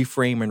to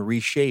reframe and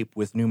reshape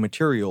with new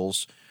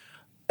materials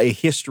a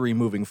history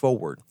moving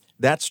forward.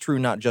 That's true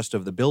not just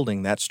of the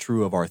building, that's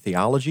true of our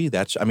theology.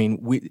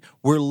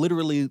 We're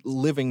literally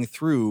living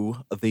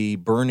through the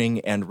burning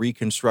and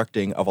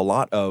reconstructing of a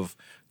lot of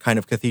kind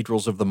of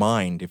cathedrals of the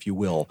mind, if you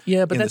will.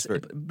 Yeah,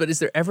 but is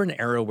there ever an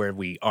era where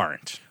we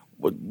aren't?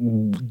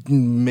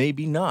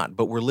 Maybe not,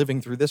 but we're living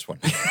through this one.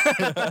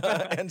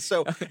 and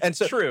so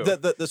True.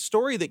 The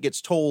story that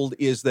gets told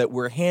is that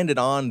we're handed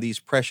on these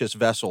precious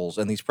vessels,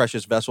 and these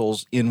precious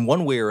vessels in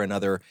one way or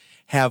another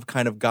have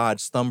kind of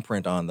God's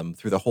thumbprint on them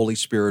through the Holy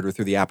Spirit or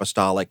through the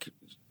apostolic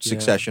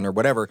succession or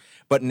whatever.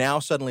 But now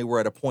suddenly we're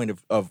at a point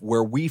of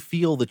where we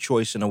feel the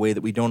choice in a way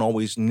that we don't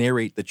always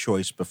narrate the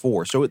choice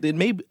before. So it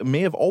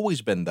may have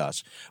always been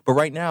thus. But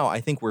right now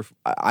I think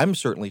I'm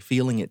certainly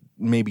feeling it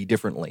maybe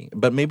differently.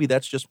 But maybe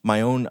that's just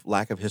my own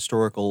lack of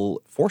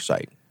historical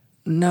foresight.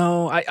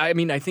 No, I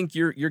mean, I think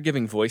you're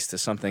giving voice to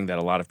something that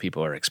a lot of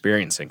people are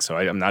experiencing. So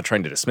I'm not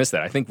trying to dismiss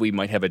that. I think we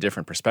might have a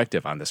different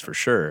perspective on this for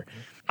sure.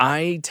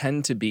 I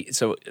tend to be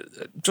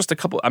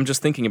I'm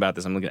just thinking about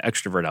this. I'm going to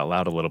extrovert out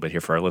loud a little bit here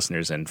for our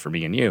listeners and for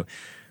me and you.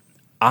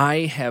 I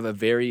have a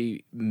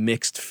very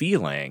mixed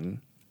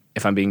feeling,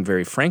 if I'm being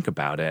very frank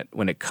about it,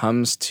 when it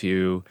comes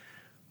to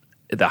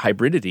the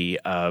hybridity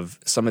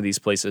of some of these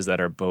places that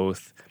are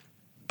both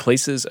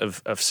places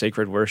of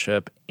sacred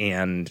worship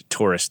and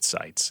tourist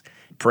sites.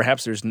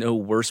 Perhaps there's no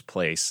worse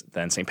place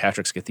than St.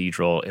 Patrick's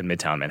Cathedral in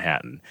Midtown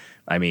Manhattan.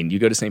 I mean, you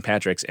go to St.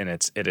 Patrick's and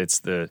it's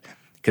the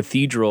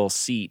cathedral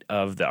seat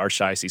of the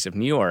Archdiocese of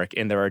New York,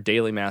 and there are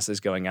daily masses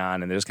going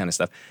on and there's kind of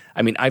stuff.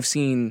 I mean, I've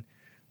seen,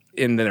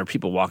 and then there are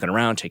people walking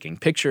around taking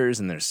pictures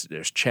and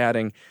there's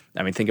chatting.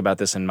 I mean, think about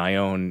this in my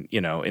own,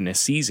 in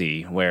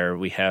Assisi, where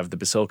we have the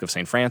Basilica of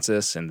St.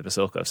 Francis and the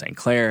Basilica of St.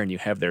 Clare, and you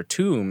have their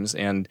tombs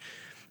and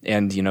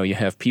you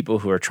have people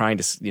who are trying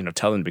to,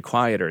 tell them to be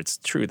quiet, or it's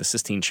true, the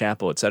Sistine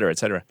Chapel, et cetera, et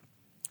cetera.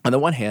 On the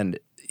one hand,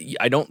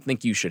 I don't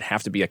think you should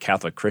have to be a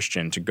Catholic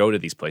Christian to go to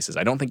these places.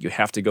 I don't think you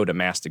have to go to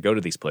Mass to go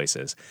to these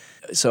places.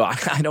 So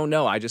I don't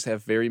know. I just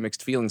have very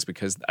mixed feelings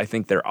because I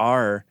think there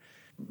are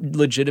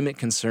legitimate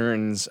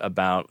concerns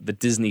about the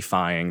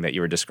Disney-fying that you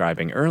were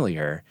describing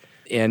earlier.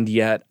 And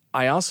yet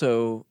I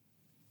also,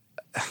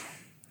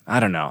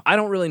 I don't know. I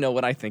don't really know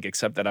what I think,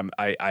 except that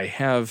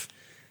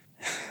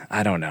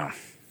I don't know.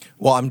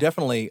 Well, I'm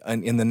definitely,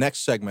 in the next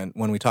segment,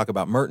 when we talk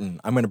about Merton,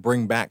 I'm going to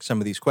bring back some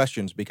of these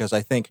questions because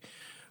I think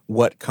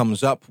what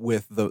comes up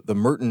with the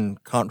Merton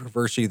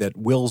controversy that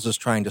Wills is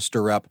trying to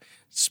stir up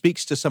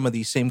speaks to some of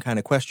these same kind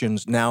of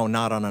questions now,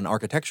 not on an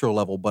architectural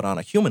level, but on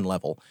a human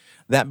level.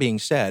 That being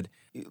said,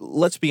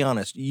 let's be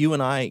honest, you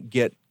and I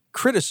get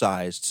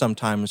criticized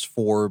sometimes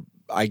for,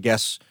 I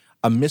guess,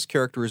 a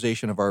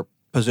mischaracterization of our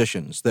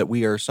positions, that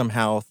we are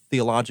somehow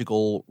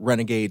theological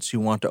renegades who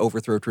want to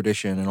overthrow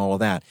tradition and all of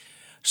that.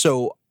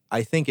 So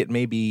I think it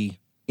may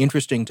be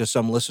interesting to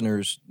some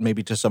listeners,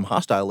 maybe to some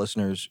hostile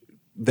listeners,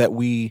 that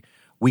we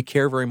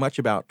care very much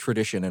about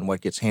tradition and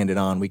what gets handed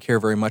on. We care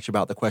very much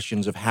about the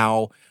questions of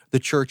how the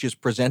church is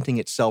presenting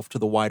itself to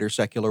the wider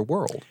secular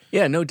world.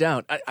 Yeah, no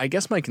doubt. I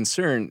guess my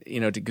concern,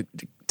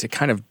 to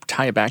kind of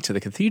tie it back to the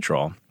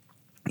cathedral,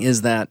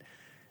 is that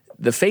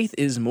the faith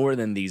is more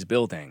than these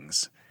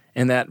buildings,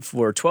 and that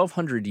for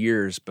 1,200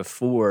 years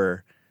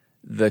before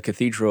the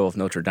Cathedral of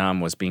Notre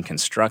Dame was being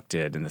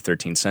constructed in the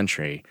 13th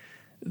century,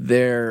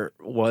 there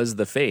was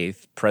the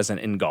faith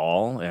present in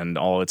Gaul and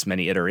all its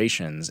many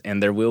iterations,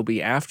 and there will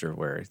be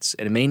afterwards.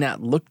 And it may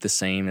not look the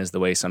same as the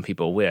way some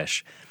people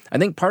wish. I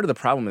think part of the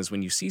problem is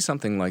when you see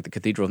something like the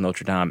Cathedral of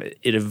Notre Dame,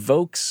 it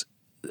evokes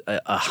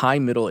a high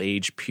Middle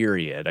Age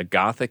period, a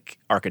Gothic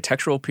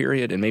architectural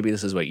period, and maybe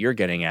this is what you're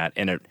getting at,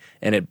 and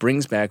it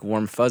brings back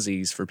warm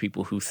fuzzies for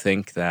people who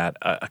think that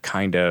a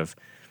kind of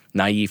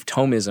naive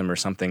Thomism or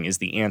something is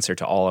the answer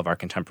to all of our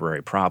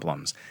contemporary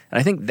problems. And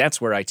I think that's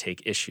where I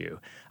take issue.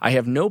 I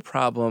have no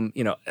problem,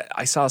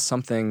 I saw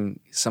some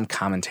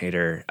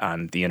commentator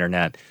on the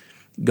internet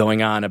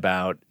going on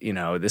about,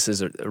 this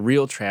is a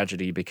real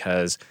tragedy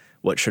because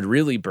what should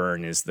really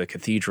burn is the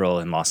cathedral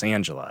in Los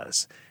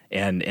Angeles.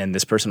 And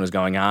this person was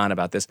going on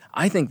about this.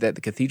 I think that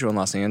the cathedral in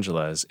Los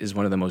Angeles is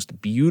one of the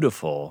most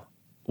beautiful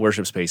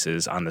worship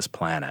spaces on this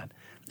planet.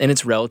 And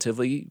it's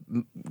relatively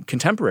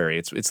contemporary.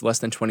 It's less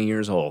than 20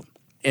 years old.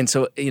 And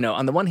so,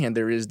 on the one hand,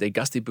 there is de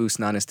gustibus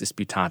non est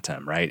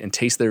disputatum, right? In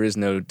taste, there is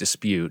no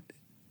dispute,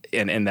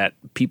 and that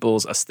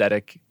people's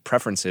aesthetic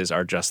preferences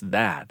are just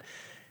that.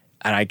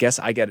 And I guess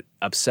I get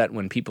upset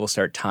when people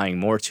start tying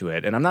more to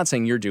it. And I'm not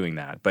saying you're doing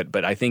that,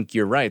 but I think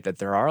you're right that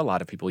there are a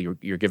lot of people,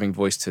 you're giving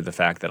voice to the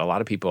fact that a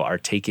lot of people are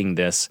taking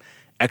this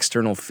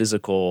external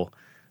physical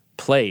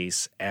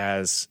place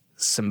as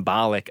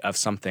symbolic of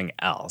something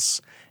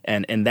else.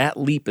 And that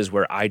leap is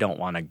where I don't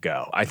want to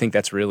go. I think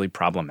that's really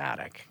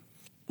problematic.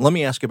 Let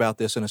me ask about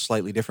this in a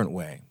slightly different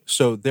way.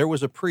 So there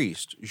was a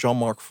priest,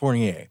 Jean-Marc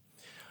Fournier,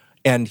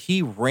 and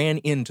he ran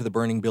into the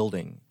burning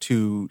building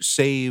to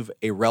save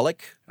a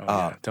relic.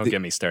 Don't get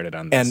me started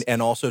on this.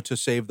 And also to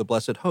save the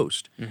Blessed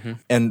Host. Mm-hmm.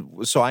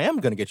 And so I am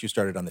going to get you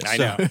started on this. I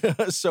know.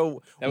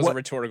 So that was a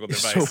rhetorical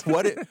device.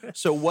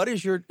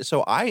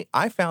 So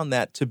I found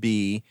that to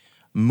be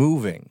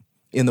moving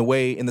in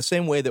the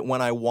same way that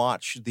when I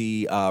watch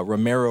the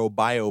Romero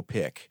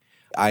biopic,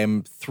 I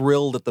am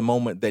thrilled at the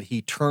moment that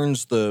he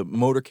turns the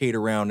motorcade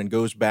around and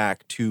goes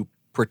back to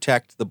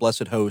protect the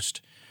Blessed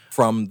Host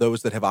from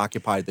those that have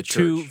occupied the church.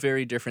 Two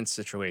very different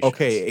situations.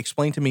 Okay,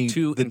 explain to me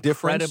Two the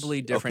difference.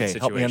 Incredibly different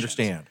situations. Help me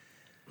understand.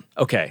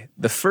 Okay,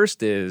 the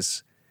first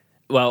is,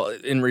 well,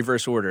 in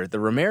reverse order. The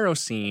Romero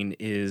scene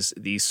is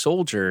the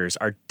soldiers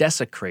are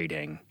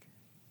desecrating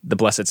the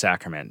Blessed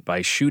Sacrament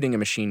by shooting a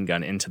machine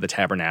gun into the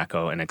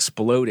tabernacle and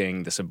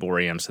exploding the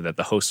ciborium so that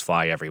the hosts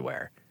fly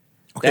everywhere.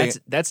 Okay.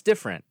 That's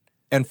different.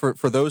 And for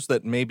those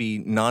that may be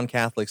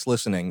non-Catholics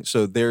listening,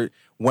 so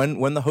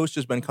when the host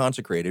has been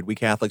consecrated, we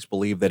Catholics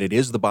believe that it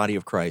is the body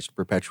of Christ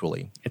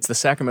perpetually. It's the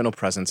sacramental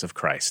presence of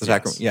Christ. The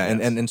sacrament, yeah,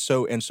 yes.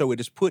 And so it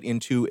is put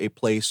into a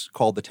place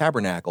called the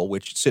tabernacle,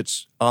 which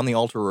sits on the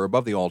altar or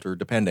above the altar,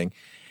 depending.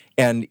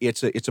 And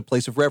it's a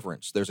place of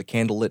reverence. There's a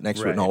candle lit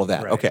next to it and all of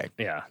that. Right. Okay.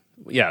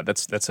 Yeah,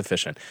 that's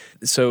sufficient.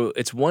 So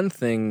it's one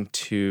thing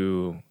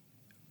to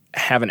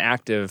have an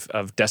act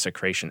of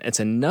desecration. It's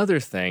another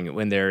thing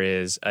when there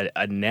is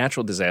a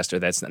natural disaster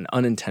that's an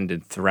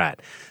unintended threat.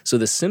 So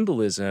the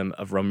symbolism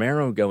of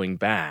Romero going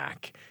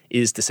back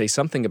is to say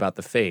something about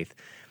the faith.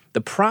 The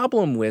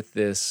problem with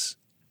this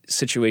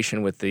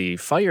situation with the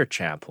fire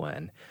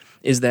chaplain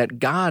is that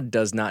God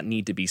does not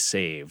need to be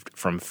saved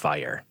from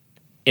fire.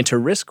 And to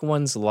risk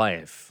one's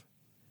life,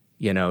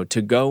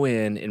 to go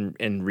in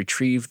and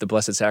retrieve the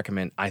Blessed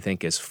Sacrament, I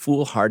think is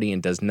foolhardy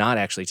and does not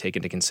actually take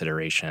into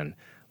consideration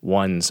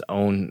one's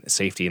own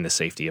safety and the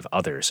safety of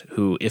others,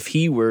 who, if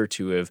he were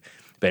to have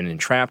been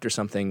entrapped or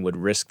something, would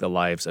risk the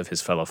lives of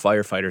his fellow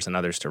firefighters and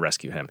others to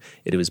rescue him.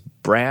 It was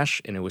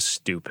brash and it was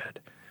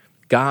stupid.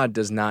 God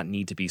does not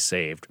need to be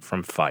saved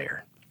from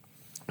fire.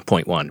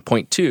 Point one.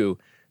 Point two,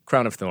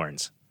 crown of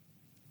thorns.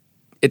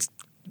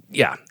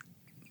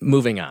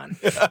 Moving on.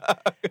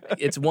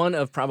 It's one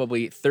of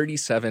probably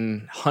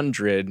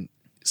 3,700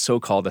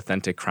 so-called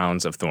authentic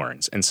crowns of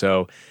thorns. And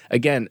so,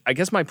 again, I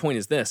guess my point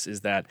is this,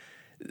 is that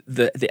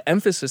the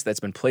emphasis that's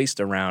been placed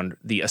around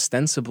the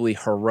ostensibly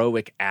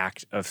heroic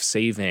act of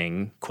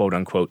saving,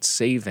 quote-unquote,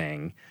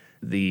 saving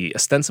the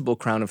ostensible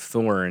crown of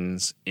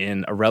thorns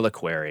in a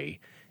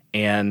reliquary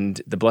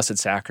and the Blessed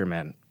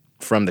Sacrament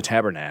from the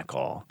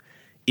tabernacle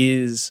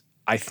is,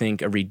 I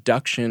think, a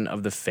reduction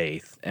of the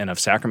faith and of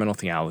sacramental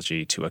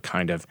theology to a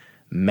kind of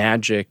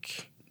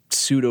magic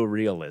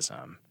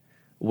pseudo-realism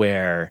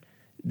where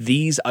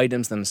these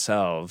items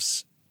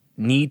themselves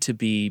need to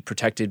be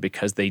protected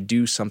because they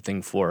do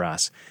something for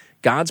us.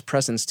 God's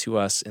presence to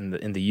us in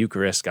the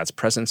Eucharist, God's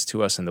presence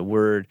to us in the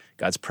Word,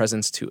 God's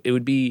presence it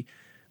would be,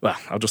 well,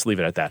 I'll just leave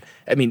it at that.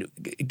 I mean,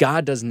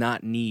 God does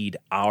not need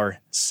our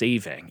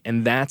saving,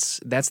 and that's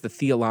the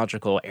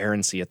theological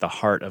errancy at the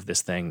heart of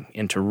this thing.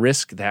 And to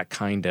risk that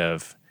kind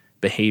of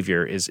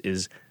behavior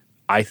is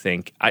I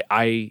think,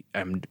 I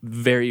am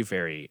very,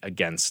 very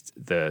against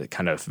the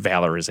kind of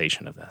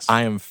valorization of this.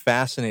 I am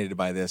fascinated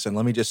by this, and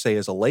let me just say,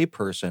 as a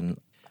layperson,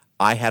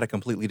 I had a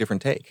completely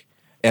different take,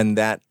 and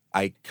that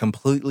I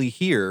completely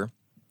hear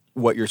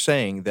what you're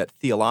saying, that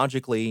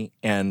theologically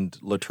and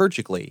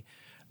liturgically,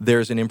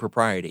 there's an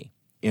impropriety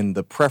in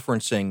the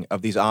preferencing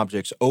of these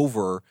objects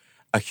over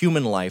a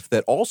human life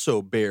that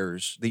also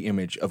bears the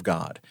image of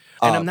God.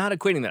 And I'm not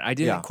equating that. I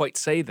didn't quite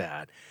say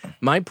that.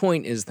 My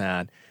point is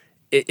that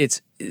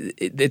it's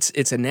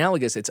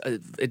analogous.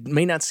 It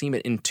may not seem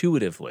it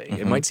intuitively.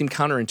 Mm-hmm. It might seem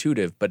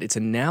counterintuitive, but it's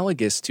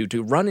analogous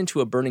to run into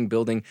a burning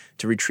building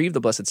to retrieve the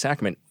Blessed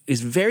Sacrament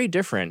is very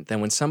different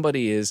than when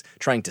somebody is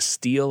trying to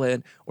steal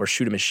it or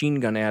shoot a machine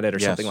gun at it or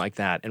something like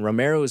that. And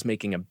Romero is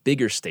making a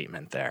bigger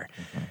statement there.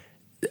 Mm-hmm.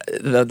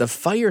 The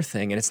fire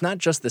thing, and it's not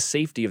just the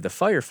safety of the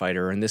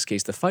firefighter, or in this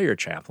case, the fire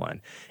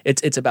chaplain.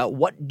 It's about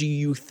what do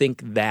you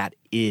think that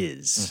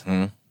is.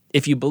 Mm-hmm.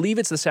 If you believe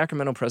it's the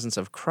sacramental presence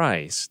of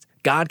Christ,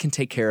 God can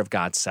take care of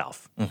God's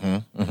self.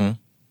 Mm-hmm. Mm-hmm.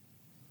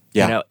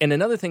 Yeah. And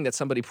another thing that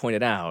somebody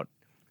pointed out,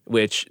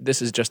 which this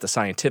is just a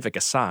scientific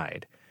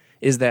aside,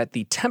 is that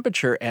the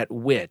temperature at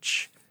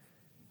which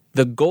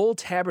the gold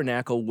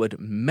tabernacle would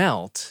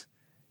melt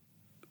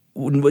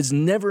was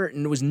nowhere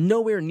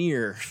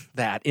near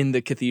that in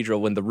the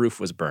cathedral when the roof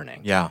was burning.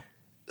 Yeah.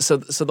 So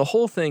the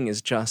whole thing is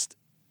just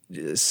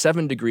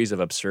 7 degrees of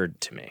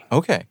absurd to me.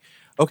 Okay.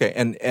 Okay,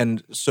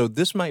 and so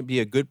this might be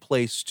a good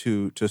place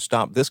to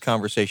stop this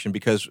conversation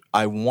because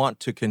I want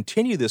to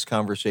continue this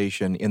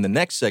conversation in the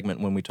next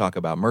segment when we talk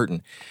about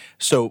Merton.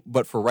 So,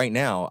 but for right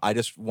now, I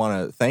just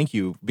want to thank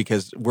you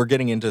because we're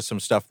getting into some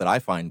stuff that I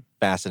find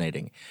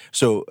fascinating.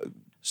 So,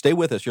 stay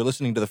with us. You're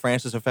listening to The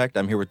Francis Effect.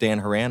 I'm here with Dan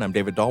Horan. I'm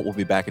David Dault. We'll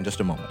be back in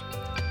just a moment.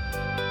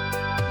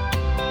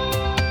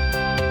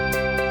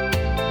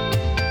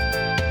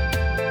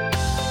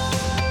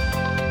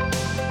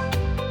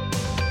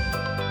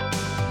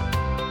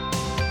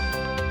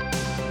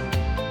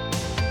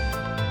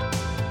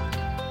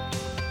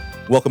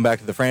 Welcome back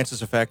to The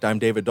Francis Effect. I'm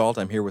David Dault.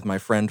 I'm here with my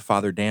friend,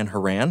 Father Dan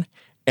Horan.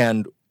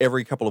 And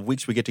every couple of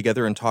weeks we get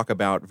together and talk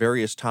about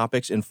various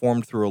topics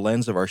informed through a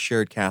lens of our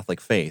shared Catholic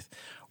faith.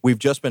 We've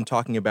just been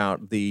talking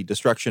about the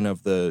destruction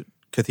of the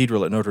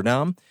cathedral at Notre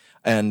Dame,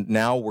 and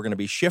now we're going to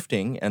be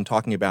shifting and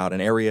talking about an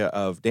area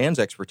of Dan's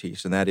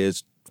expertise, and that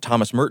is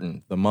Thomas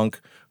Merton, the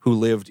monk who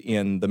lived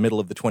in the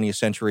middle of the 20th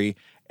century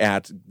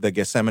at the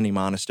Gethsemani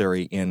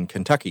Monastery in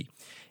Kentucky.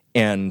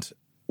 And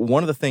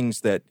one of the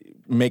things that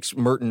makes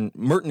Merton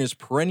is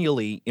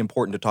perennially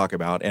important to talk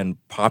about and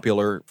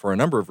popular for a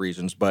number of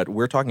reasons, but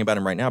we're talking about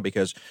him right now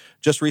because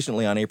just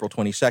recently on April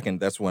 22nd,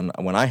 that's when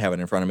I have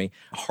it in front of me,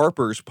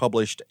 Harper's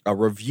published a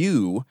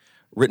review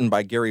written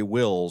by Gary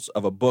Wills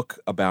of a book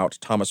about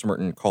Thomas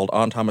Merton called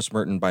On Thomas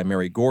Merton by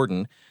Mary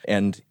Gordon,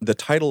 and the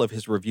title of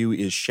his review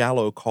is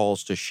Shallow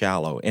Calls to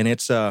Shallow, and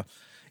it's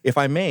if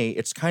I may,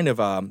 it's kind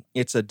of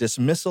it's a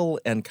dismissal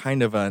and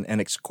kind of an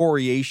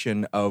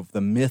excoriation of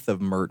the myth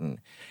of Merton.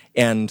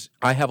 And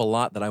I have a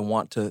lot that I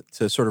want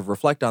to sort of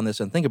reflect on this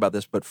and think about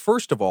this. But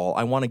first of all,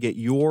 I want to get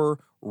your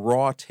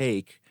raw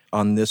take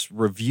on this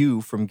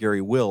review from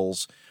Gary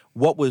Wills.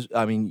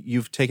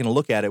 You've taken a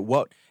look at it.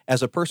 What,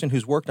 as a person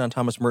who's worked on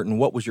Thomas Merton,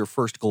 what was your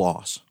first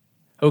gloss?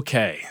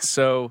 Okay,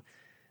 so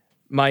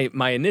my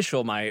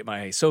initial,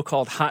 my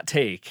so-called hot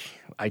take,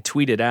 I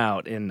tweeted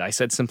out, and I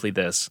said simply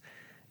this: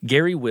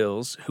 Gary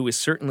Wills, who is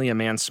certainly a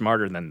man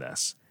smarter than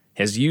this,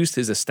 has used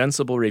his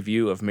ostensible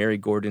review of Mary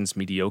Gordon's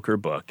mediocre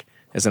book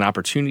as an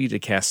opportunity to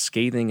cast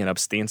scathing and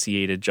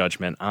substantiated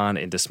judgment on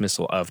and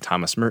dismissal of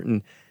Thomas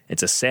Merton.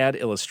 It's a sad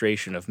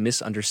illustration of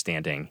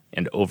misunderstanding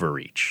and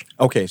overreach.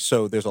 Okay,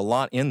 so there's a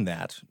lot in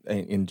that,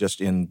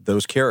 in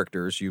those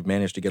characters. You've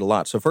managed to get a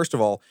lot. So first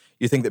of all,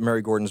 you think that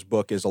Mary Gordon's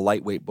book is a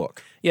lightweight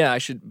book? Yeah, I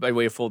should, by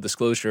way of full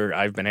disclosure,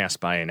 I've been asked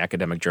by an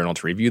academic journal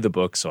to review the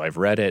book, so I've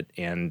read it,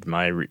 and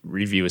my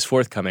review is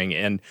forthcoming.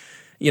 And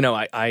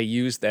I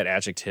use that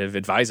adjective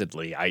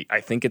advisedly.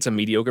 I think it's a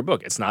mediocre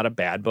book. It's not a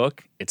bad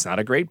book. It's not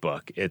a great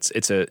book.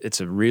 It's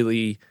a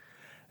really,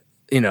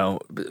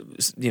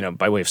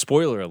 by way of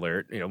spoiler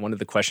alert, one of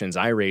the questions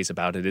I raise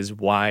about it is,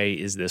 why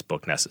is this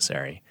book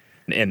necessary?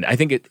 And I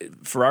think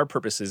for our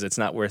purposes, it's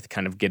not worth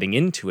kind of getting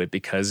into it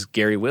because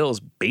Gary Wills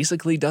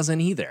basically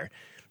doesn't either.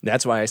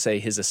 That's why I say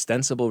his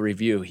ostensible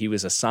review, he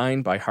was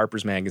assigned by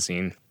Harper's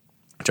Magazine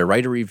to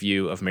write a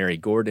review of Mary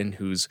Gordon,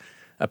 who's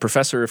a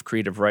professor of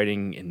creative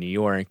writing in New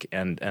York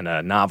and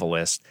a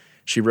novelist.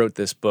 She wrote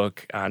this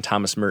book on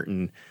Thomas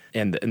Merton,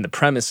 and the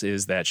premise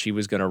is that she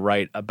was going to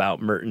write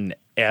about Merton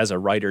as a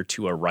writer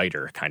to a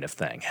writer kind of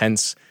thing.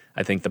 Hence,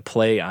 I think the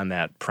play on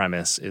that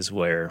premise is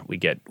where we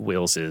get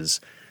Wills's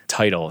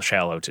title,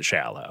 Shallow to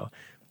Shallow.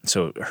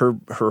 So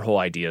her whole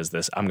idea is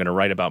this: I'm going to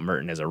write about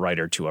Merton as a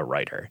writer to a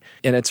writer.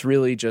 And it's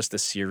really just a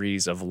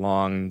series of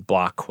long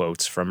block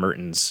quotes from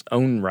Merton's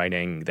own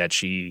writing that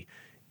she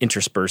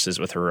intersperses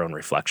with her own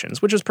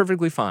reflections, which is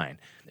perfectly fine.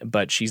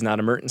 But she's not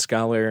a Merton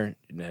scholar.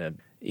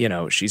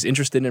 She's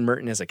interested in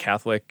Merton as a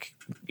Catholic,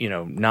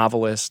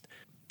 novelist.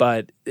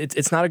 But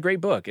it's not a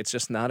great book. It's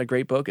just not a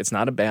great book. It's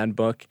not a bad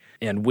book.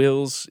 And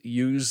Wills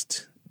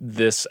used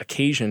this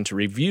occasion to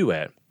review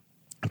it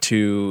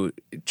to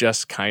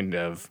just kind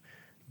of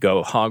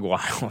go hog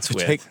wild to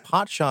take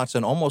pot shots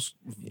and almost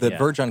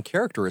verge on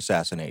character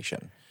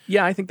assassination.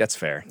 Yeah, I think that's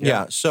fair.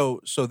 Yeah.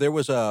 So there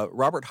was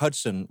Robert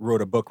Hudson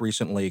wrote a book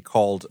recently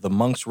called The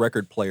Monk's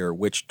Record Player,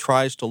 which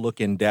tries to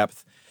look in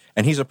depth,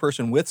 and he's a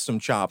person with some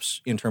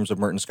chops in terms of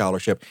Merton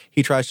scholarship.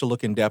 He tries to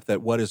look in depth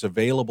at what is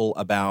available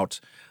about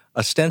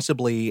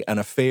ostensibly an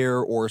affair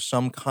or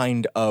some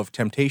kind of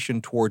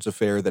temptation towards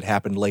affair that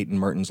happened late in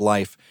Merton's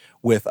life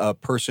with a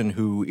person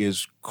who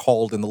is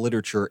called in the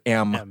literature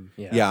M.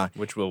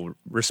 Which we'll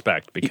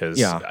respect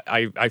because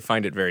I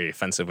find it very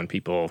offensive when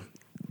people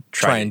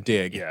try and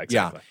dig. Yeah,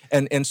 exactly.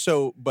 Yeah. And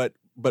so, but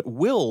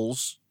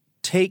Wills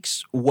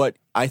takes what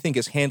I think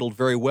is handled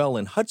very well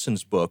in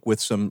Hudson's book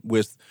with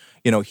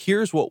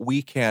here's what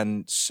we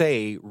can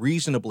say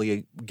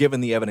reasonably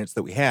given the evidence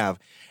that we have.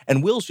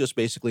 And Wills just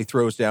basically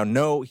throws down,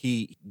 no,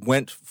 he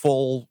went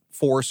full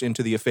force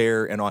into the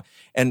affair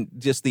and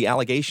just the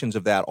allegations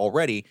of that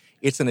already.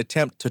 It's an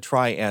attempt to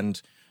try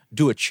and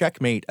do a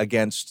checkmate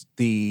against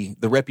the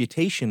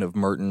reputation of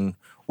Merton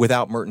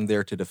without Merton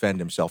there to defend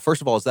himself.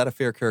 First of all, is that a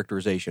fair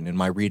characterization in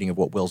my reading of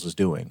what Wills is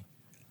doing?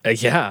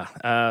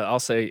 I'll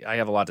say I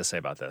have a lot to say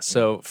about this.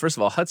 So, first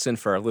of all, Hudson,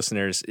 for our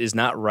listeners, is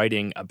not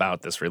writing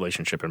about this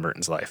relationship in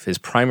Merton's life. His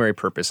primary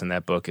purpose in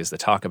that book is to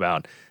talk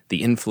about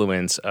the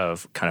influence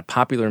of kind of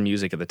popular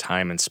music at the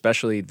time, and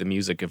especially the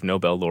music of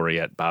Nobel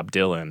laureate Bob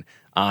Dylan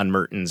on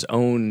Merton's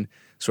own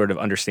sort of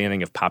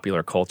understanding of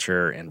popular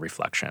culture and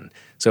reflection.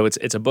 So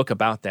it's a book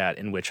about that,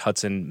 in which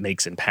Hudson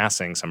makes in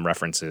passing some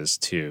references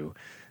to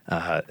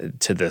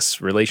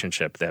this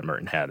relationship that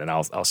Merton had. And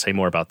I'll say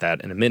more about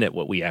that in a minute,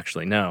 what we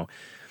actually know.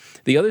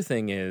 The other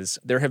thing is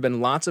there have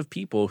been lots of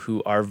people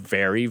who are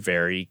very,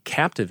 very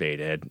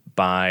captivated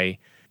by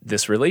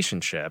this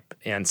relationship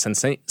and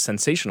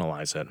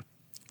sensationalize it.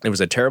 There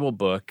was a terrible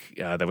book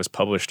that was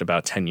published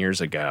about 10 years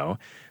ago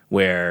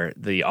where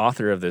the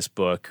author of this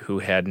book, who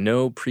had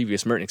no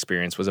previous Merton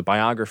experience, was a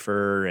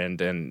biographer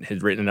and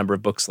had written a number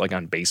of books like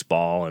on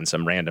baseball and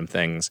some random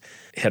things,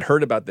 had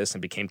heard about this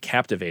and became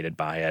captivated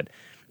by it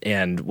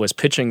and was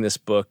pitching this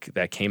book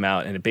that came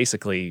out, and it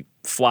basically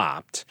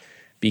flopped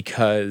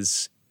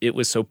because it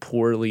was so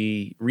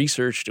poorly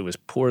researched, it was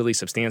poorly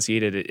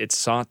substantiated, it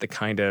sought the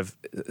kind of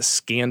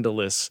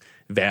scandalous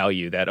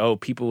value that,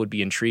 people would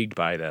be intrigued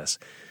by this.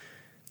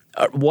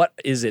 What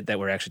is it that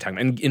we're actually talking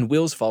about? And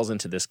Wills falls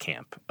into this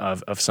camp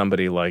of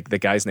somebody like, the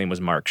guy's name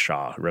was Mark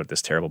Shaw, who wrote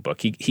this terrible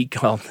book. He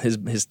called,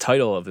 his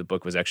title of the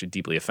book was actually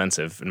deeply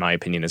offensive, in my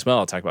opinion as well.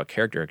 I'll talk about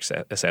character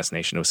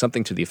assassination. It was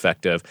something to the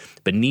effect of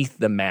Beneath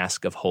the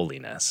Mask of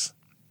Holiness.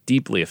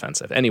 Deeply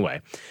offensive.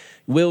 Anyway,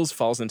 Wills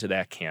falls into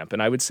that camp,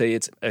 and I would say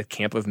it's a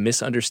camp of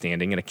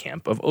misunderstanding and a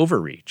camp of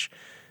overreach.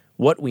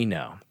 What we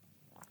know.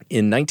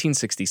 In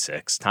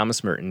 1966,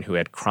 Thomas Merton, who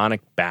had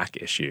chronic back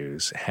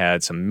issues,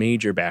 had some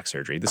major back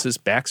surgery. This is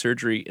back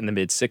surgery in the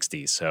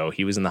mid-60s, so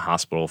he was in the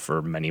hospital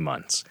for many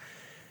months.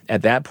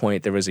 At that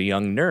point, there was a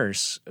young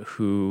nurse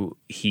who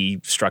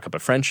he struck up a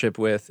friendship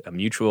with, a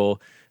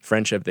mutual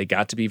friendship. They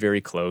got to be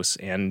very close,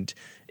 and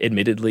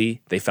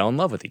admittedly, they fell in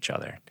love with each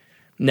other.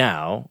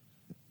 Now,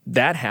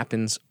 that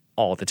happens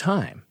all the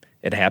time.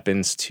 It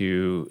happens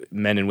to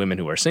men and women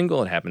who are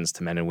single. It happens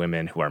to men and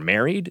women who are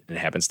married. It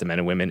happens to men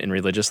and women in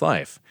religious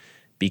life,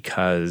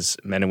 because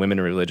men and women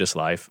in religious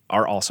life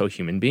are also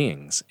human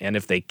beings. And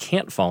if they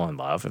can't fall in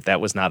love, if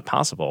that was not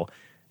possible,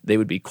 they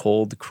would be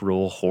cold,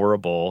 cruel,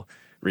 horrible,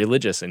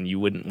 religious, and you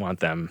wouldn't want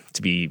them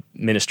to be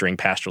ministering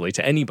pastorally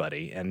to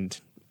anybody. And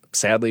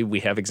sadly,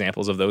 we have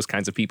examples of those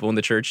kinds of people in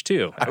the church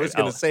too. I was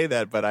going to say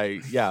that, but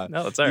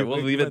No, it's all right.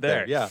 We'll leave it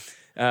there. Yeah.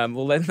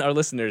 We'll let our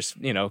listeners,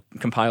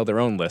 compile their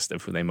own list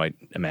of who they might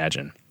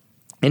imagine.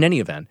 In any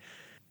event,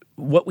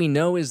 what we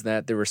know is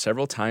that there were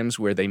several times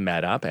where they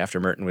met up after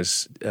Merton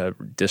was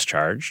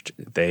discharged.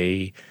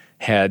 They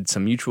had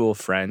some mutual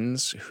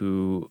friends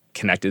who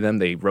connected them.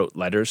 They wrote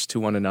letters to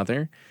one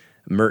another.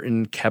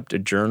 Merton kept a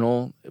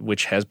journal,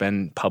 which has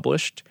been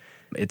published.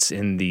 It's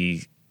in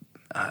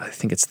I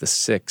think it's the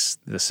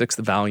sixth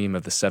volume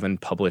of the 7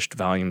 published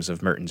volumes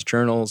of Merton's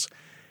journals.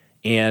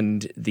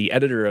 And the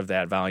editor of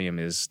that volume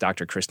is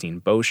Dr. Christine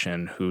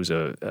Boshin, who's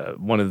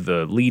one of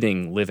the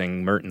leading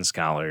living Merton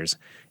scholars.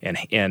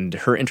 And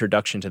her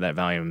introduction to that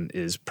volume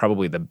is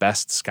probably the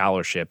best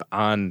scholarship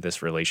on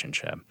this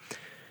relationship.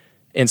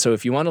 And so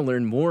if you want to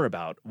learn more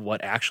about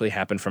what actually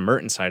happened from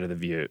Merton's side of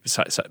the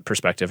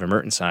perspective, or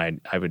Merton's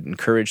side, I would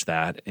encourage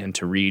that and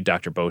to read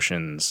Dr.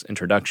 Boshin's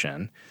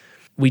introduction.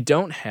 We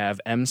don't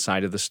have M's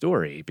side of the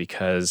story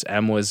because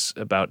M was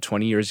about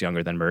 20 years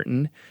younger than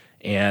Merton.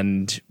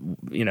 And,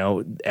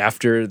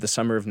 after the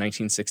summer of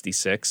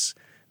 1966,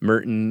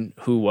 Merton,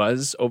 who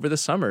was over the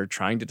summer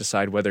trying to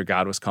decide whether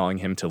God was calling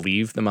him to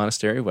leave the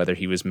monastery, whether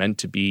he was meant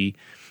to be,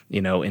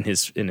 in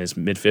his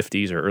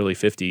mid-50s or early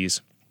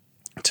 50s,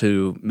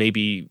 to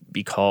maybe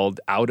be called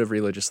out of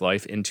religious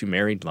life into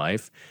married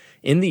life,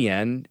 in the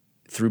end,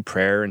 through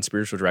prayer and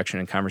spiritual direction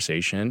and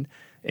conversation,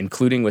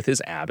 including with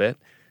his abbot,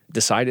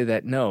 decided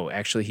that no,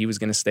 actually he was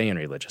going to stay in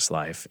religious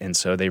life. And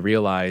so they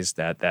realized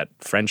that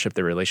friendship,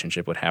 the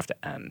relationship would have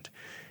to end.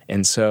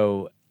 And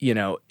so,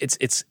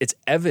 it's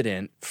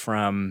evident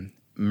from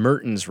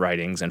Merton's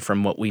writings and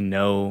from what we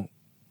know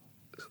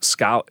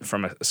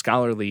from a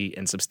scholarly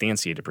and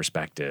substantiated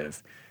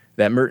perspective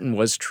that Merton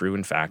was true,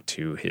 in fact,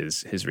 to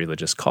his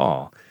religious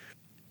call.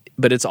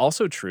 But it's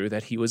also true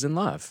that he was in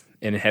love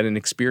and had an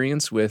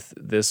experience with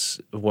this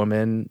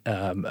woman,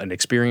 an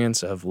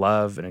experience of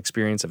love, an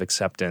experience of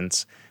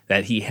acceptance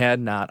that he had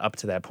not up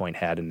to that point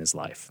had in his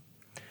life.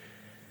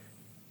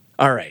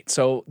 All right,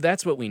 so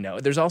that's what we know.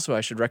 There's also,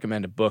 I should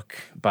recommend a book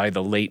by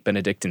the late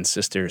Benedictine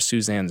sister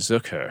Suzanne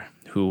Zucker,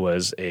 who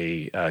was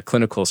a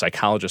clinical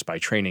psychologist by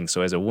training.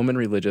 So as a woman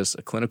religious,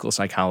 a clinical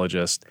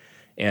psychologist,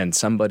 and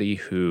somebody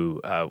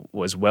who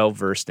was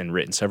well-versed and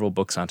written several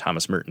books on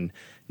Thomas Merton,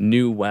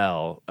 knew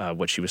well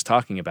what she was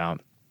talking about,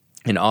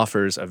 and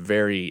offers a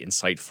very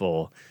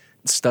insightful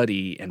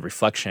study and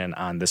reflection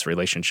on this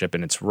relationship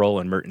and its role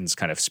in Merton's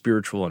kind of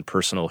spiritual and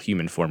personal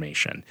human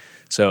formation.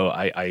 So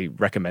I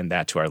recommend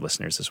that to our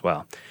listeners as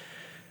well.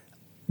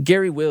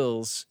 Gary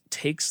Wills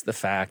takes the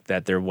fact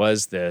that there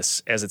was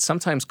this, as it's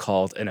sometimes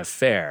called, an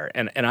affair,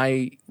 and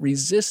I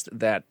resist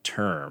that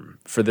term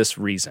for this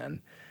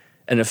reason.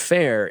 An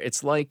affair,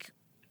 it's like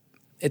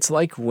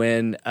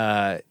when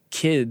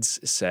kids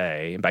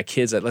say, and by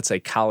kids, let's say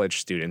college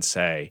students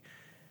say,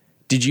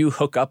 did you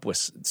hook up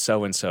with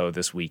so-and-so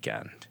this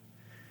weekend?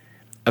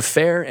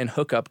 Affair and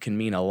hookup can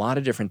mean a lot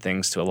of different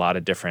things to a lot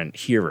of different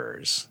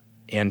hearers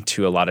and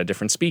to a lot of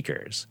different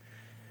speakers.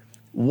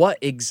 What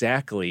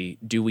exactly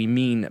do we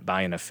mean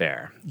by an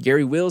affair?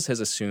 Gary Wills has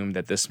assumed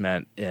that this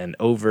meant an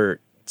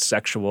overt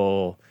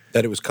sexual...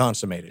 That it was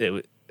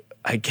consummated.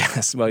 I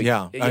guess. Well,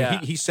 yeah.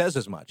 He says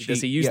as much.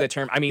 Does he use that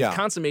term? I mean,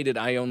 consummated,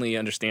 I only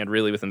understand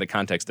really within the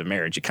context of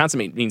marriage.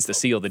 Consummate means to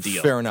seal the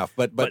deal. Fair enough,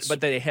 but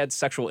they had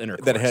sexual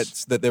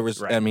intercourse. That there was.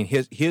 Right. I mean,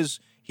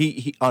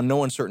 he on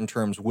no uncertain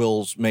terms,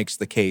 Wills makes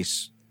the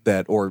case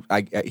that,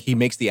 he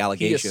makes the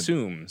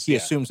allegation. He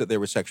assumes that there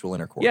was sexual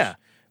intercourse. Yeah.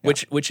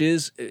 Which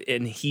is,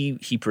 and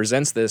he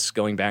presents this,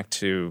 going back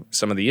to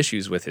some of the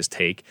issues with his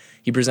take,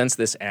 he presents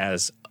this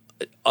as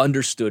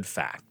understood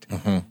fact.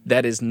 Mm-hmm.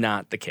 That is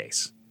not the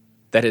case.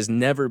 That has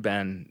never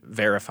been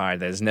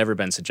verified. That has never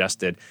been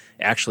suggested.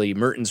 Actually,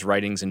 Merton's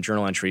writings and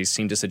journal entries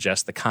seem to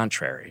suggest the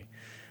contrary.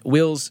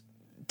 Wills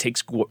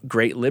takes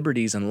great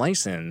liberties and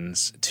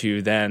license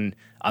to then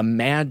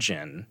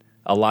imagine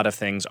a lot of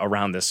things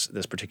around this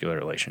particular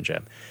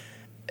relationship.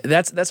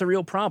 That's a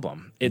real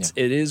problem. It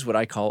is what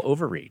I call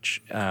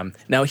overreach.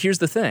 Now, here's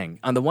the thing.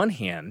 On the one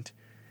hand,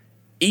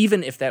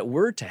 even if that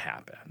were to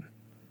happen,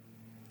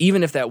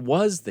 even if that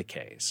was the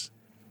case,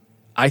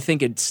 I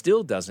think it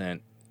still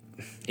doesn't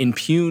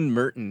impugn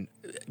Merton,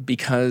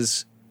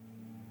 because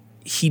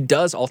he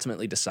does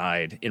ultimately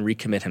decide and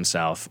recommit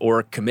himself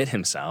or commit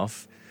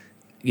himself,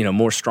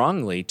 more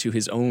strongly to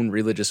his own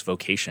religious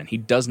vocation. He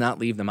does not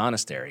leave the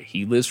monastery.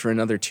 He lives for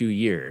another 2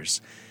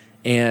 years.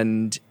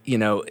 And,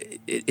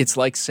 it's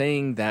like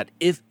saying that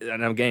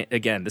and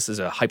again, this is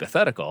a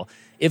hypothetical,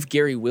 if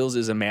Gary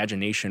Wills's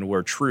imagination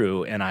were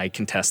true, and I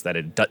contest that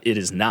it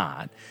is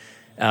not,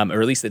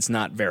 or at least it's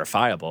not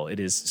verifiable, it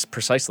is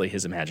precisely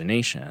his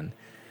imagination,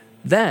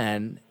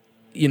 then,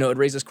 it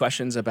raises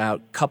questions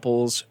about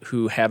couples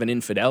who have an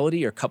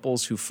infidelity, or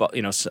couples who,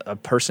 a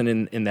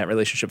person in that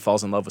relationship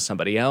falls in love with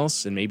somebody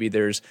else, and maybe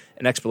there's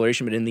an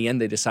exploration, but in the end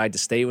they decide to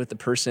stay with the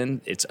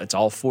person. It's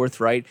all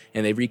forthright,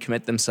 and they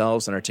recommit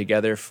themselves and are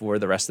together for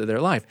the rest of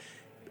their life.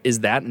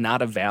 Is that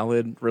not a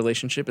valid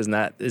relationship? Is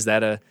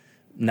that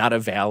not a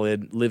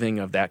valid living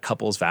of that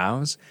couple's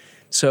vows?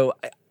 So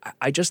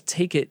I just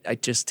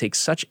take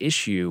such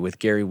issue with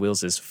Gary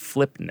Wills's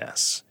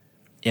flipness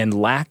and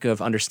lack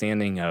of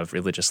understanding of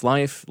religious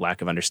life,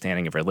 lack of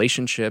understanding of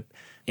relationship,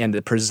 and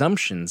the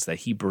presumptions that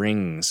he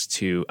brings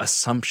to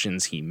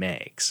assumptions he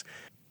makes.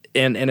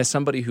 And as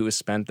somebody who has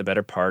spent the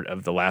better part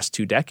of the last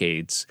 2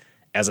 decades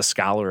as a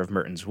scholar of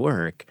Merton's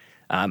work,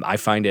 I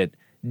find it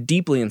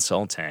deeply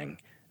insulting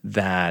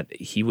that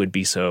he would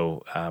be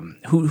so,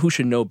 who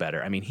should know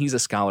better? I mean, he's a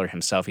scholar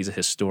himself. He's a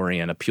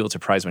historian, a Pulitzer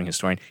Prize-winning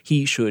historian.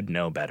 He should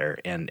know better,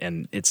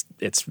 and it's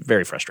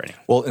very frustrating.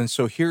 Well, and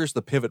so here's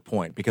the pivot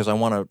point, because I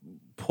want to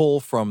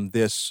pull from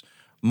this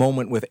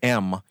moment with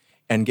M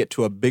and get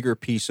to a bigger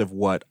piece of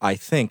what I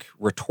think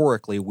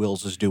rhetorically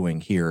Wills is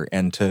doing here,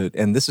 and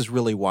this is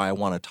really why I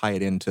want to tie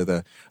it into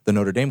the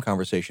Notre Dame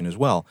conversation as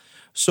well.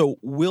 So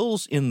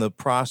Wills, in the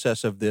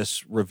process of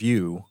this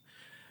review,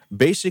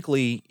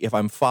 basically, if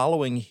I'm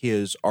following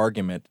his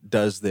argument,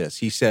 does this.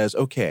 He says,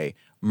 okay,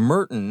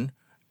 Merton,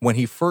 when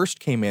he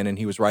first came in and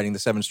he was writing The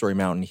Seven-Story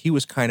Mountain, he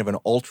was kind of an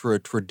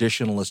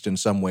ultra-traditionalist in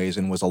some ways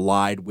and was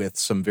allied with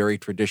some very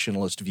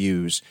traditionalist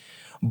views.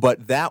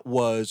 But that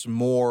was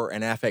more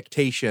an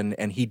affectation,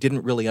 and he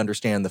didn't really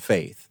understand the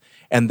faith.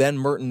 And then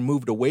Merton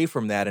moved away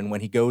from that, and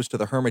when he goes to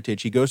the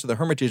Hermitage,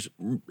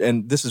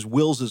 and this is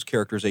Wills's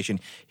characterization,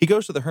 he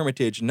goes to the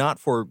Hermitage not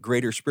for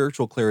greater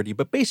spiritual clarity,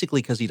 but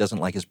basically because he doesn't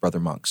like his brother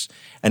monks.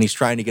 And he's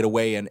trying to get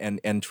away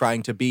and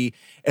trying to be.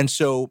 And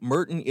so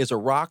Merton is a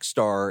rock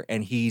star,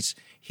 and he's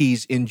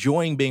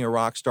enjoying being a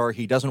rock star.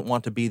 He doesn't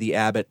want to be the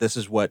abbot. This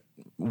is what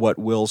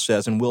Wills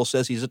says. And Wills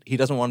says he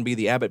doesn't want to be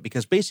the abbot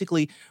because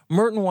basically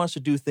Merton wants to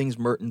do things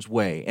Merton's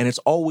way. And it's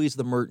always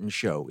the Merton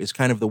show is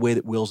kind of the way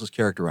that Wills is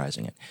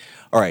characterizing it.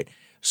 All right.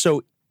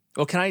 So,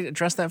 well, can I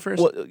address that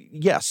first? Well,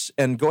 yes,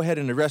 and go ahead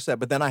and address that.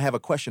 But then I have a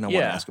question I want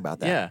to ask about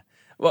that. Yeah.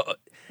 Well,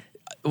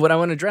 what I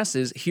want to address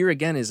is here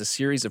again is a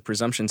series of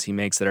presumptions he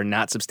makes that are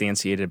not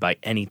substantiated by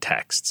any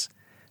texts.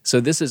 So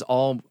this is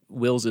all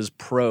Wills's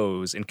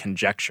prose and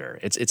conjecture.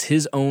 It's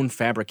his own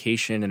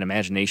fabrication and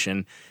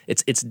imagination.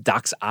 It's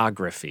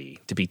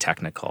doxography, to be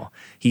technical.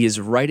 He is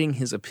writing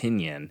his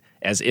opinion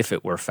as if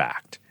it were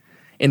fact.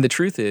 And the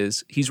truth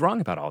is, he's wrong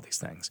about all these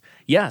things.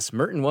 Yes,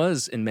 Merton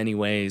was in many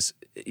ways,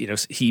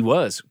 he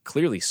was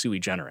clearly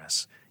sui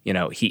generis.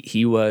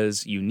 He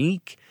was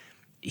unique.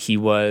 He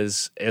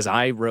was, as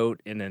I wrote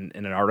in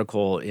an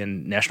article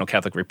in National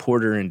Catholic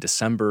Reporter in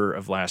December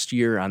of last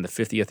year on the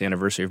 50th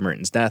anniversary of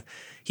Merton's death,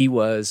 he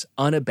was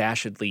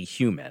unabashedly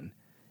human.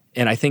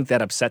 And I think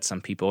that upsets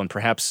some people, and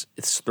perhaps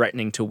it's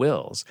threatening to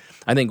Wills.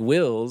 I think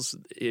Wills,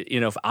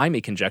 if I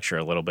may conjecture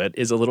a little bit,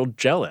 is a little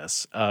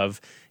jealous of,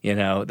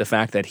 the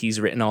fact that he's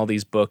written all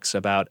these books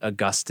about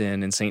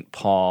Augustine and St.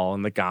 Paul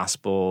and the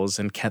Gospels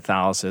and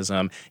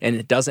Catholicism, and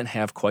it doesn't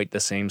have quite the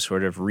same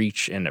sort of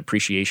reach and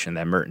appreciation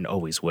that Merton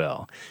always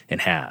will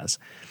and has.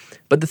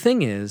 But the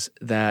thing is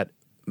that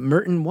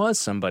Merton was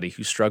somebody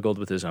who struggled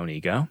with his own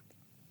ego,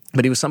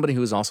 but he was somebody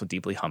who was also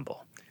deeply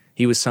humble.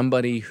 He was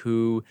somebody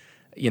who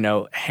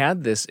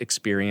had this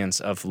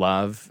experience of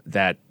love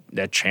that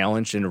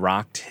challenged and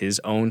rocked his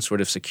own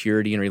sort of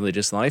security in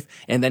religious life,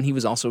 and then he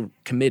was also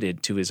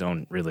committed to his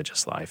own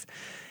religious life.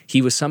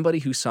 He was somebody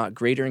who sought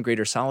greater and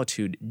greater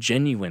solitude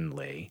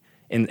genuinely,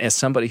 and as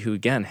somebody who,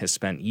 again, has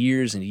spent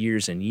years and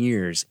years and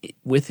years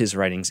with his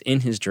writings in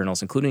his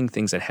journals, including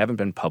things that haven't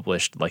been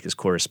published, like his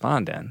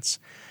correspondence.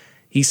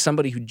 He's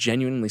somebody who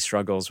genuinely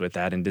struggles with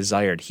that and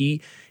desired.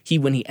 He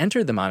when he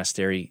entered the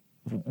monastery,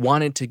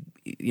 wanted to,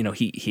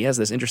 he has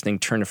this interesting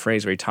turn of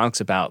phrase where he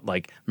talks about,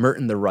 like,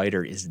 Merton the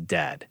writer is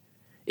dead.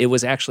 It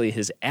was actually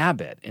his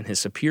abbot and his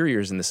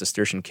superiors in the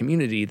Cistercian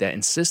community that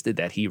insisted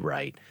that he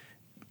write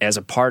as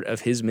a part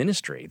of his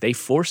ministry. They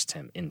forced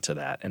him into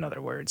that, in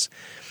other words.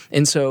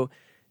 And so,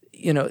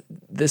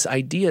 this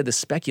idea, the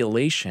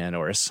speculation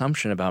or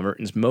assumption about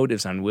Merton's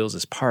motives on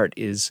Wills's part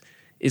is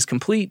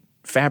complete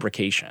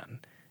fabrication.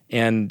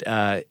 And,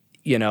 and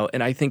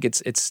I think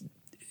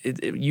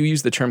you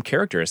use the term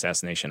character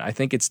assassination. I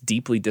think it's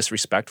deeply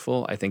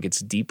disrespectful. I think it's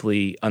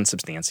deeply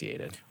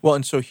unsubstantiated. Well,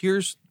 and so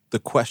here's the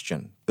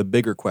question, the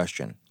bigger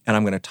question, and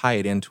I'm going to tie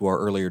it into our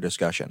earlier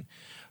discussion.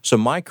 So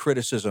my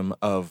criticism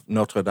of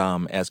Notre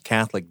Dame as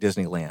Catholic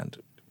Disneyland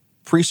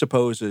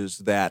presupposes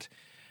that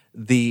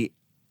the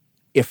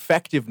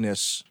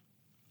effectiveness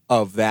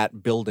of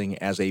that building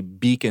as a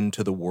beacon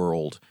to the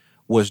world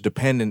was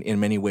dependent in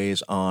many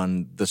ways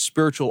on the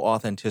spiritual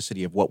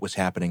authenticity of what was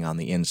happening on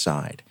the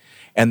inside.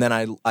 And then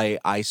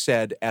I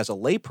said, as a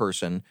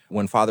layperson,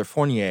 when Father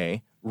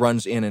Fournier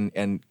runs in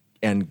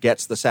and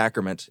gets the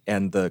sacrament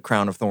and the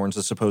crown of thorns,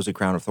 the supposed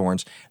crown of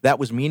thorns, that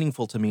was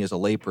meaningful to me as a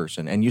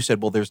layperson. And you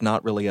said, well, there's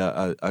not really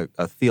a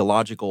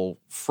theological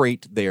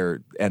freight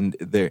there.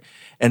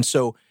 And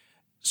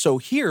so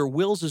here,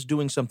 Wills is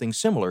doing something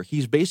similar.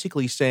 He's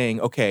basically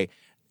saying, okay,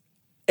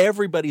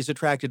 everybody's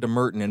attracted to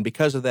Merton, and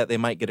because of that, they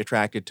might get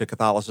attracted to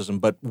Catholicism.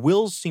 But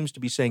Wills seems to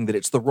be saying that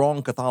it's the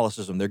wrong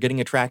Catholicism. They're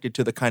getting attracted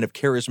to the kind of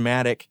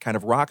charismatic, kind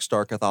of rock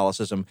star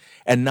Catholicism,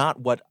 and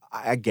not what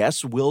I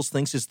guess Wills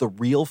thinks is the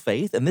real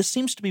faith. And this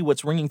seems to be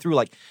what's ringing through,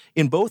 like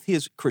in both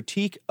his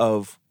critique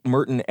of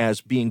Merton as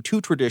being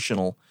too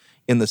traditional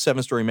in the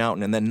Seven Storey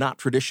Mountain and then not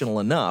traditional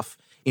enough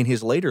in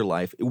his later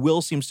life.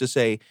 Wills seems to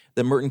say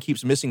that Merton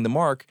keeps missing the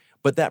mark,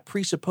 but that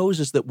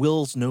presupposes that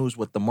Wills knows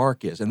what the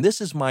mark is. And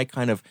this is my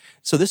kind of,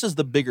 so this is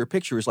the bigger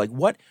picture, is like,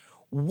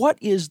 what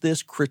is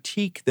this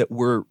critique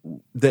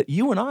that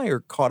you and I are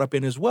caught up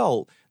in as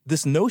well?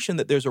 This notion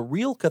that there's a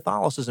real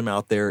Catholicism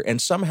out there,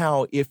 and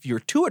somehow if you're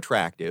too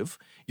attractive,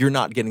 you're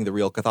not getting the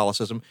real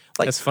Catholicism.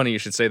 Like, that's funny you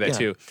should say that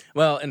too.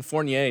 Well, and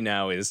Fournier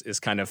now is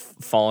kind of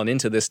fallen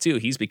into this too.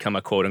 He's become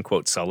a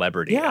quote-unquote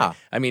celebrity. Yeah.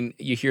 I mean,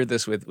 you hear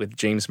this with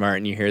James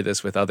Martin, you hear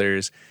this with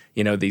others,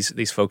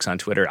 these folks on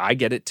Twitter. I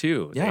get it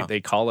too. Yeah.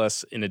 They call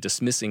us in a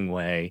dismissing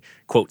way,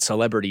 quote,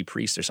 celebrity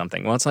priest or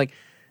something. Well, it's like,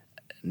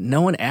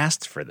 no one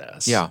asked for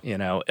this. Yeah.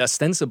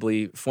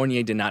 Ostensibly,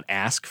 Fournier did not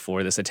ask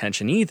for this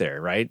attention either,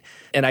 right?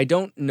 And I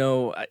don't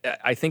know,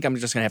 I think I'm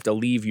just going to have to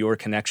leave your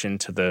connection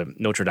to the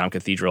Notre Dame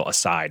Cathedral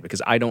aside,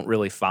 because I don't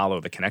really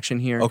follow the connection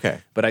here. Okay.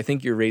 But I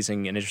think you're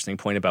raising an interesting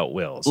point about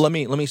Wills. Let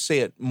me say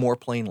it more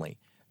plainly.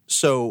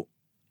 So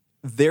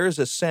there's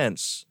a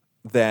sense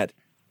that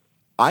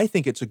I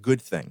think it's a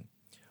good thing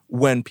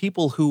when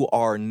people who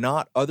are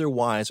not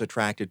otherwise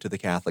attracted to the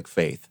Catholic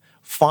faith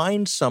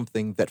find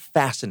something that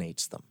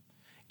fascinates them.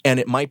 And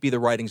it might be the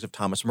writings of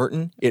Thomas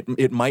Merton.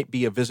 It might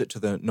be a visit to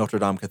the Notre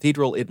Dame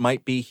Cathedral. It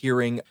might be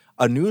hearing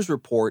a news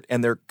report,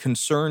 and they're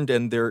concerned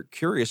and they're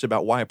curious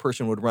about why a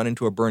person would run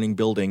into a burning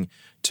building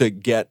to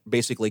get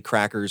basically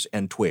crackers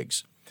and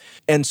twigs.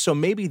 And so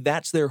maybe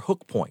that's their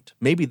hook point.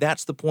 Maybe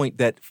that's the point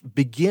that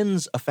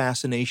begins a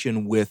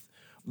fascination with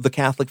the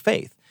Catholic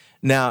faith.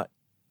 Now,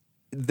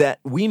 that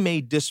we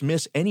may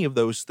dismiss any of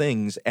those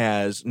things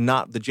as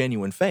not the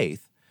genuine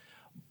faith,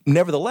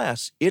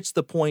 nevertheless, it's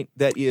the point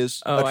that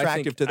is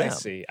attractive to them.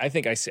 I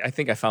think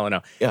I follow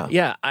now.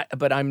 Yeah.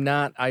 But I'm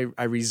not.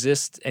 I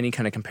resist any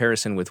kind of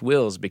comparison with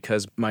Wills,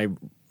 because my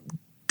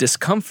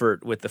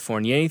discomfort with the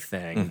Fournier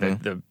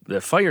thing,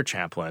 the fire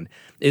chaplain,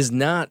 is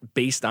not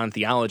based on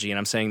theology, and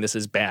I'm saying this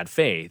is bad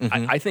faith.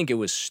 I think it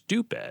was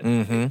stupid,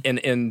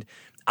 and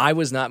I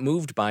was not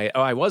moved by it.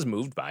 Oh, I was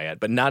moved by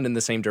it, but not in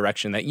the same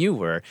direction that you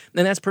were,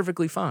 and that's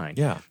perfectly fine.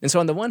 Yeah. And so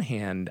on the one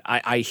hand,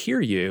 I hear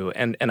you,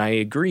 and I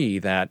agree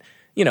that,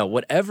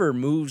 whatever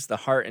moves the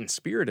heart and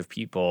spirit of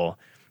people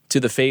to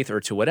the faith or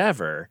to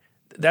whatever,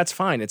 that's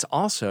fine. It's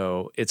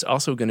also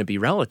going to be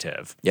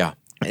relative. Yeah.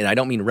 and I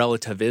don't mean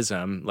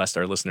relativism, lest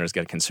our listeners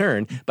get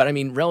concerned, but I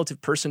mean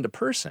relative person to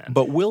person.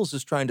 But Wills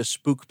is trying to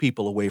spook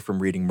people away from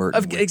reading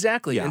Merton.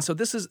 Exactly. Yeah. And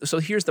so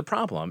here's the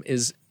problem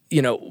is,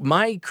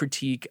 my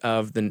critique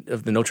of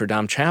the Notre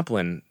Dame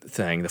chaplain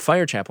thing, the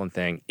fire chaplain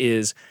thing,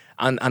 is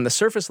on the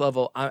surface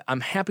level,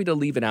 I'm happy to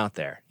leave it out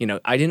there.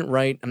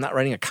 I'm not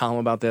writing a column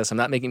about this.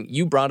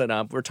 You brought it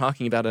up. We're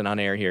talking about it on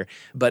air here.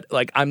 But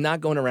I'm not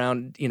going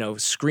around,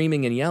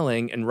 screaming and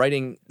yelling and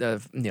writing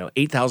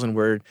 8,000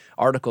 word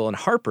article in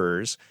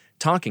Harper's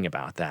talking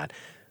about that.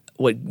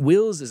 What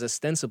Wills is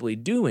ostensibly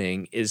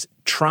doing is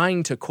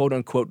trying to quote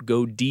unquote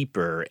go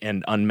deeper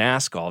and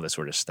unmask all this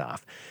sort of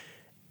stuff.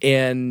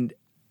 And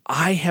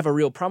I have a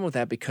real problem with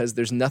that because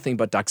there's nothing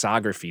but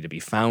doxography to be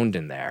found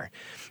in there.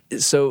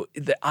 So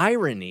the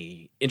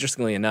irony,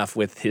 interestingly enough,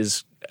 with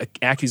his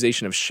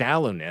accusation of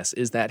shallowness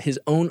is that his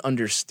own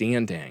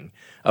understanding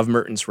of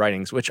Merton's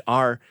writings, which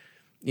are,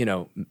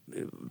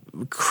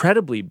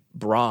 incredibly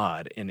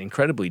broad and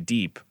incredibly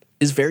deep,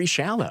 is very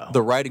shallow.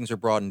 The writings are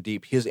broad and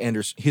deep. His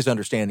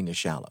understanding is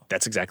shallow.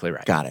 That's exactly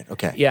right. Got it.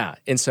 Okay. Yeah.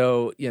 And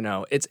so,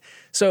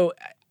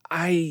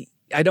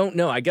 I don't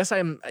know. I guess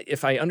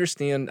if I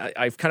understand,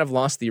 I've kind of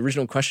lost the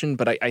original question,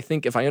 but I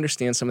think if I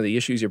understand some of the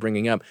issues you're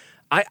bringing up,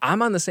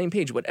 I'm on the same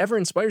page. Whatever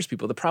inspires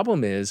people, the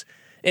problem is,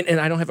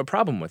 and I don't have a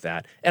problem with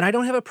that, and I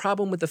don't have a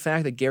problem with the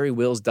fact that Garry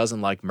Wills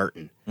doesn't like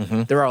Merton.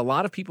 Mm-hmm. There are a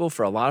lot of people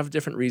for a lot of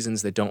different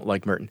reasons that don't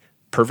like Merton.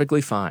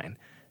 Perfectly fine.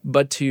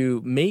 But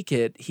to make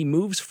it, he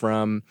moves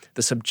from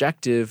the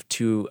subjective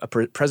to a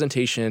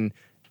presentation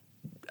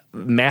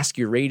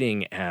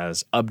masquerading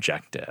as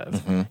objective.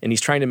 Mm-hmm. And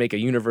he's trying to make a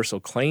universal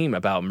claim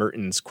about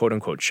Merton's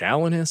quote-unquote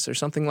shallowness or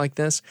something like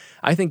this.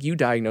 I think you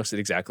diagnosed it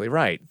exactly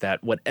right,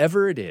 that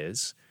whatever it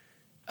is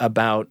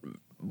about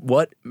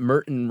what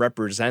Merton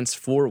represents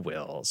for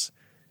Wills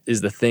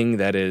is the thing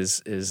that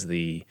is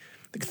the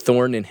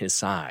thorn in his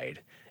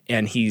side.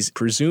 And he's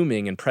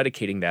presuming and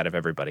predicating that of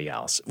everybody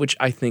else, which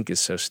I think is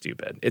so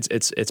stupid.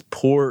 It's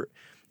poor.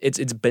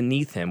 It's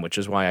beneath him, which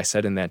is why I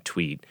said in that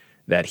tweet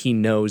that he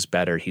knows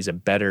better. He's a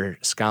better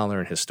scholar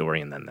and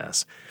historian than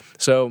this.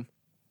 So,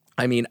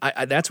 I mean,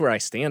 that's where I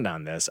stand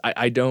on this.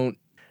 I don't.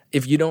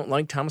 If you don't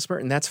like Thomas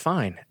Merton, that's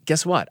fine.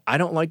 Guess what? I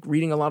don't like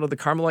reading a lot of the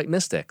Carmelite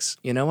mystics.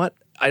 You know what?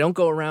 I don't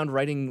go around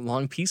writing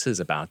long pieces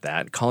about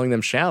that, calling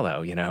them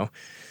shallow.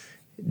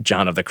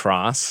 John of the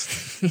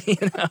Cross.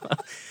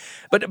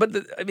 But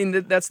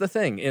that's the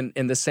thing.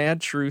 And the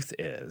sad truth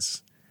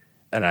is,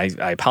 and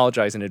I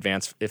apologize in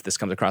advance if this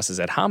comes across as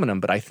ad hominem,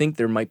 but I think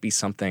there might be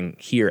something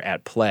here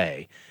at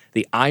play.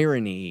 The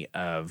irony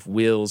of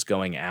Wills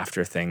going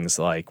after things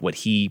like what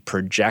he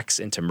projects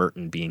into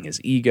Merton being his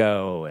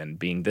ego and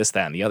being this,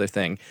 that, and the other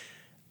thing.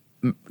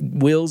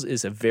 Wills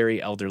is a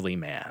very elderly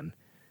man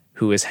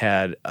who has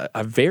had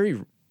a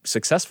very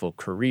successful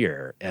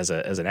career as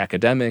an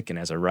academic and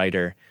as a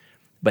writer,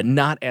 but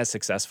not as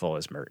successful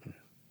as Merton.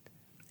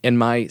 And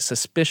my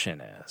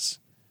suspicion is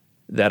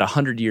that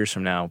 100 years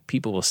from now,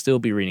 people will still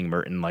be reading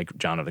Merton like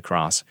John of the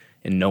Cross,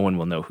 and no one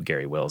will know who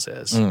Garry Wills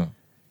is. Mm.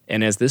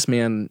 And as this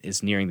man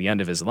is nearing the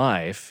end of his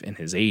life, in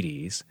his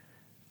 80s,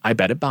 I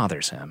bet it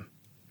bothers him.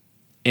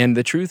 And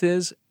the truth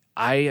is,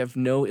 I have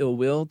no ill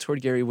will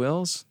toward Garry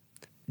Wills,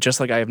 just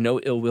like I have no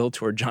ill will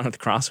toward John of the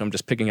Cross, who I'm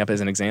just picking up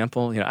as an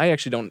example.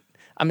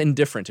 I'm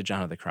indifferent to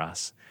John of the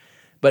Cross.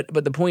 But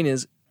the point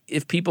is,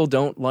 if people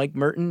don't like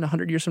Merton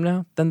 100 years from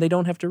now, then they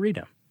don't have to read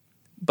him.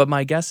 But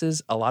my guess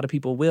is a lot of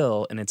people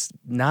will, and it's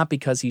not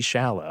because he's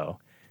shallow.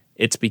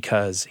 It's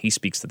because he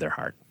speaks to their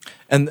heart.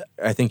 And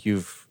I think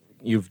you've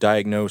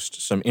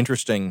diagnosed some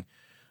interesting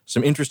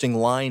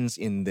lines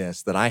in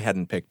this that I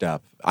hadn't picked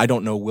up. I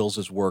don't know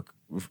Wills's work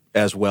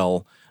as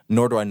well,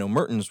 nor do I know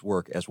Merton's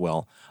work as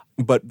well.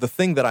 But the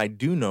thing that I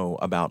do know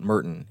about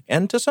Merton,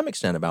 and to some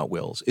extent about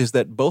Wills, is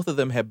that both of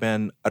them have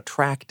been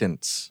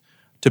attractants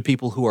to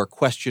people who are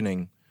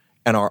questioning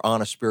and are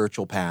on a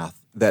spiritual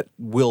path that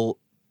will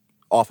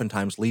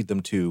oftentimes lead them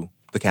to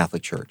the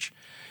Catholic Church.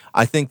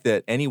 I think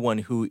that anyone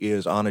who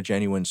is on a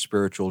genuine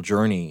spiritual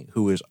journey,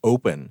 who is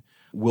open,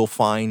 will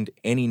find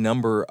any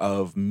number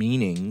of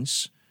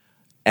meanings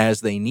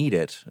as they need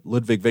it.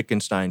 Ludwig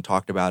Wittgenstein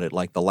talked about it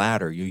like the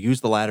ladder. You use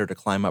the ladder to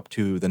climb up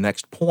to the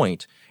next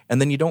point, and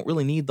then you don't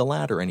really need the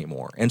ladder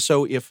anymore. And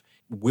so if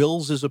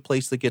Wills is a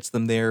place that gets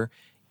them there,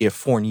 if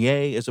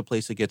Fournier is a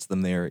place that gets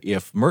them there,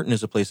 if Merton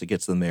is a place that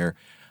gets them there,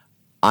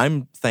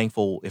 I'm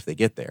thankful if they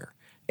get there.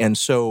 And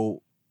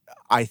so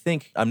I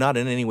think I'm not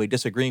in any way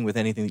disagreeing with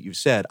anything that you've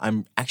said.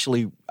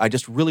 I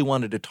just really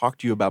wanted to talk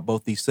to you about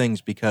both these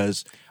things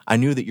because I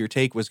knew that your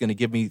take was going to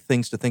give me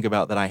things to think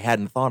about that I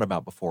hadn't thought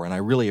about before, and I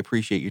really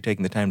appreciate you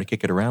taking the time to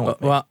kick it around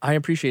with me. Well, I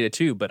appreciate it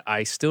too, but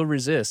I still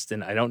resist,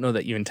 and I don't know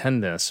that you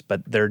intend this,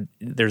 but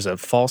there's a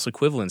false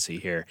equivalency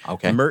here.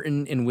 Okay.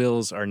 Merton and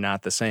Wills are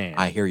not the same.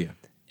 I hear you.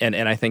 And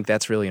I think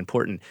that's really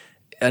important.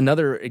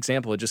 Another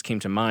example that just came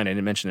to mind, I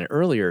didn't mention it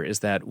earlier, is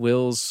that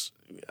Wills,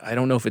 I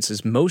don't know if it's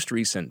his most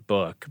recent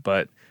book,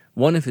 but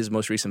one of his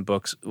most recent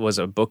books was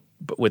a book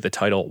with the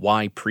title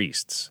Why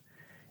Priests?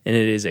 And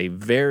it is a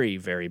very,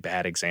 very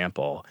bad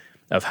example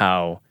of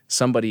how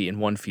somebody in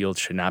one field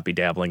should not be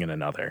dabbling in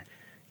another.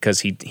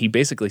 Because he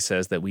basically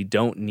says that we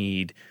don't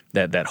need,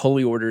 that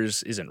holy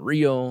orders isn't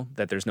real,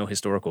 that there's no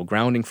historical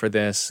grounding for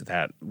this,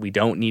 that we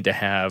don't need to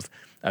have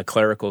a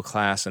clerical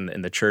class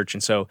in the church.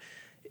 And so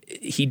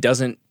he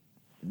doesn't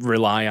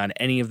rely on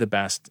any of the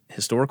best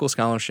historical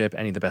scholarship,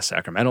 any of the best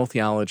sacramental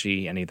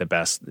theology, any of the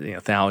best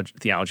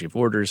theology of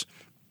orders,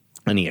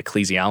 any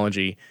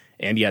ecclesiology.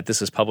 And yet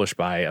this is published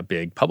by a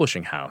big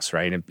publishing house,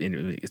 right? And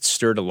it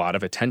stirred a lot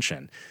of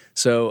attention.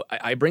 So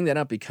I bring that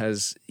up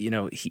because,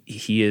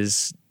 he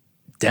is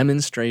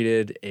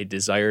demonstrated a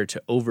desire to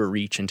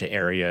overreach into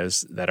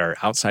areas that are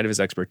outside of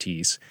his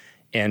expertise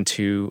and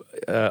to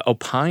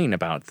opine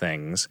about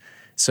things.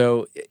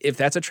 So if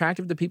that's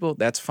attractive to people,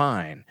 that's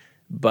fine.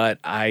 But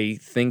I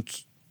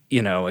think,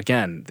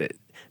 again,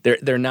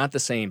 they're not the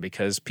same,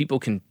 because people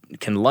can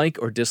like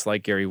or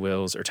dislike Gary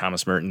Wills or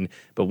Thomas Merton,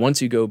 but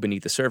once you go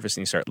beneath the surface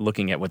and you start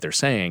looking at what they're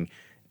saying,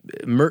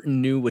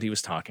 Merton knew what he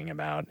was talking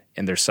about,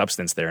 and there's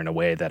substance there in a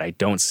way that I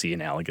don't see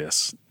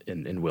analogous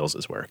in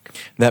Wills's work.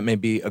 That may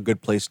be a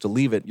good place to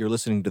leave it. You're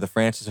listening to The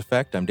Francis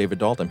Effect. I'm David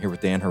Dault. I'm here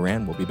with Dan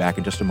Horan. We'll be back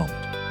in just a moment.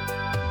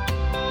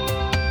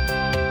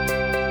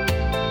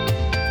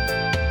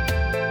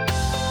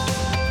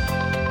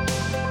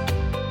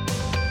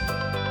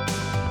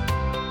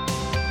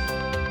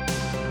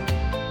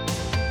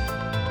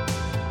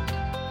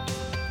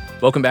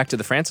 Welcome back to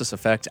The Francis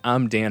Effect.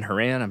 I'm Dan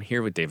Horan. I'm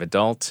here with David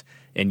Dault,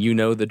 and you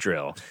know the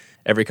drill.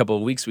 Every couple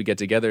of weeks, we get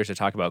together to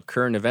talk about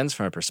current events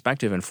from a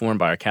perspective informed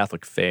by our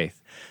Catholic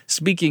faith.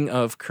 Speaking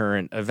of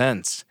current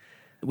events,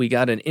 we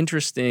got an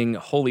interesting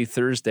Holy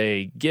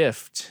Thursday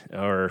gift,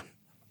 or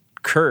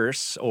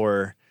curse,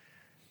 or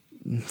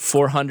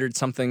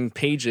 400-something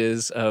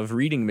pages of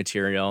reading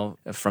material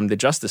from the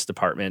Justice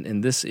Department,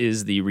 and this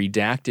is the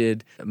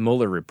redacted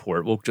Mueller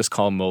report. We'll just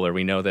call him Mueller.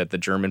 We know that the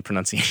German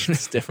pronunciation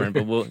is different,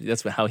 but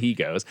that's how he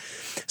goes.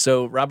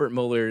 So Robert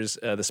Mueller's,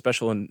 the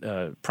special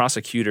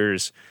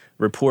prosecutor's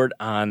report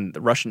on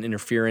the Russian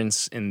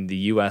interference in the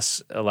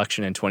U.S.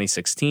 election in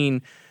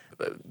 2016.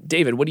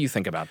 David, what do you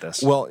think about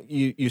this? Well,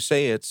 you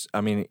say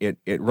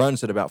it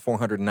runs at about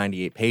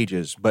 498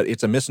 pages, but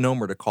it's a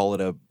misnomer to call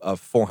it a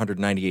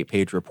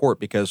 498-page report,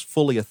 because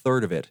fully a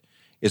third of it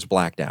is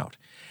blacked out.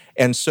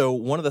 And so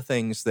one of the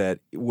things that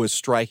was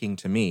striking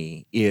to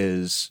me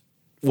is,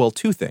 well,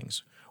 two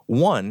things.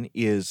 One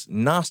is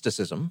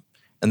Gnosticism,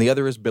 and the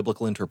other is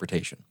biblical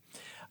interpretation.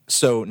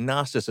 So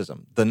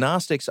Gnosticism. The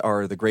Gnostics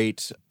are the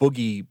great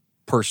boogie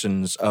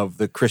persons of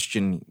the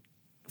Christian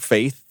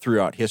faith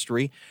throughout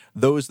history,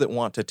 those that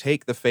want to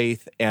take the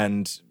faith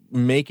and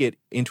make it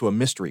into a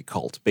mystery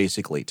cult,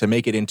 basically, to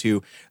make it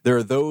into, there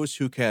are those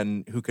who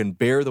can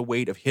bear the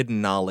weight of hidden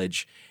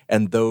knowledge,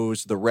 and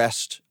the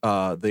rest,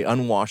 the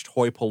unwashed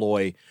hoi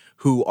polloi,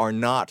 who are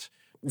not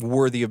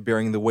worthy of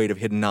bearing the weight of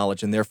hidden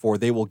knowledge, and therefore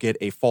they will get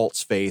a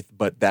false faith,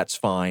 but that's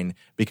fine,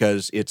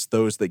 because it's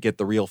those that get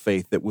the real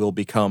faith that will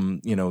become,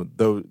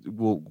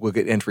 will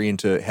get entry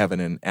into heaven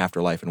and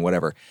afterlife and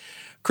whatever.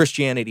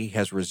 Christianity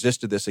has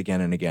resisted this again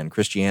and again.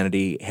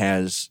 Christianity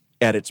has,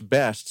 at its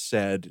best,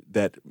 said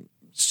that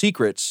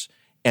secrets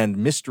and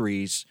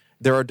mysteries,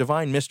 there are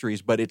divine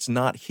mysteries, but it's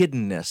not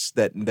hiddenness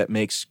that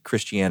makes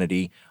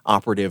Christianity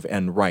operative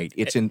and right.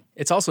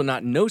 It's also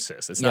not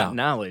gnosis. It's not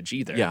knowledge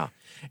either. Yeah.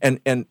 And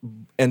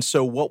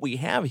so what we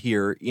have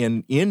here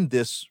in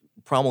this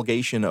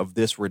promulgation of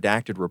this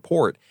redacted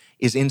report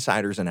is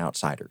insiders and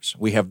outsiders.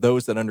 We have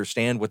those that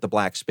understand what the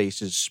black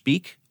spaces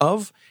speak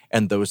of,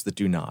 and those that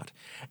do not.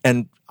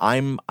 And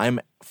I'm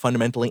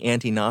fundamentally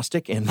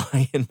anti-Gnostic in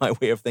my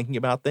way of thinking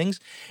about things,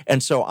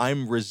 and so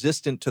I'm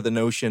resistant to the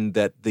notion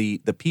that the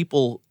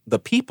people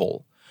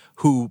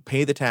who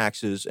pay the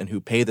taxes and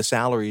who pay the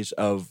salaries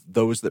of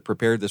those that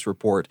prepared this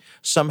report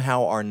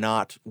somehow are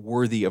not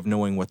worthy of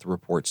knowing what the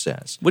report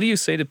says. What do you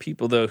say to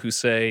people, though, who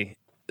say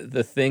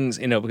the things,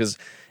 because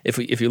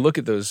if you look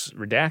at those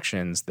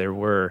redactions, there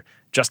were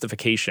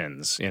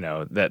justifications,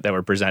 that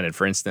were presented.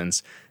 For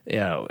instance,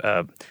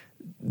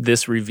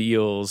 this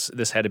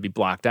had to be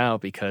blocked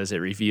out because it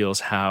reveals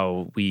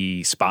how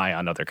we spy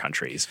on other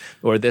countries,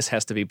 or this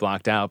has to be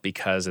blocked out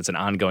because it's an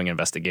ongoing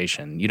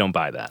investigation. You don't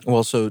buy that.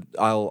 Well, so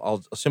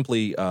I'll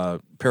simply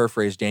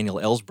paraphrase Daniel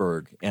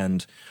Ellsberg,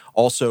 and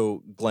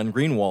also Glenn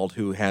Greenwald,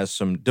 who has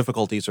some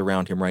difficulties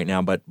around him right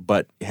now,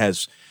 but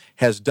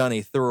has done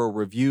a thorough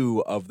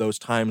review of those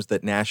times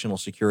that national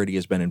security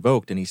has been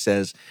invoked. And he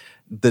says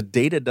the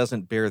data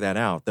doesn't bear that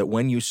out, that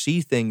when you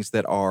see things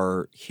that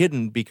are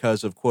hidden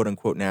because of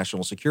quote-unquote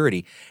national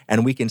security,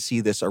 and we can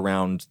see this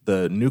around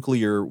the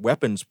nuclear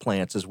weapons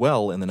plants as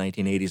well in the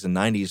 1980s and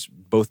 90s,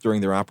 both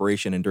during their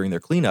operation and during their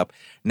cleanup,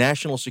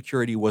 national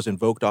security was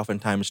invoked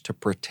oftentimes to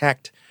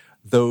protect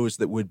those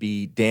that would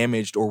be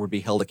damaged or would be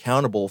held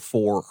accountable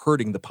for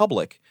hurting the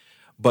public.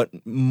 But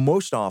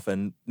most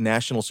often,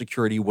 national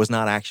security was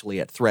not actually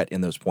at threat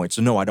in those points.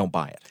 So no, I don't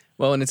buy it.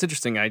 Well, and it's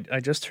interesting. I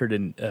just heard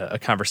a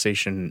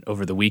conversation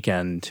over the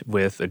weekend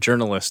with a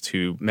journalist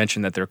who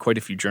mentioned that there are quite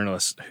a few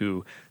journalists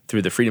who,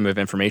 through the Freedom of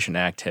Information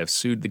Act, have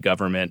sued the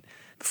government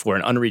for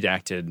an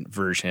unredacted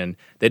version.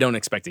 They don't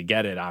expect to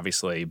get it,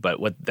 obviously, but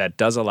what that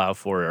does allow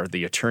for are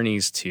the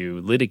attorneys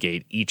to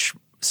litigate each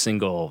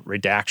single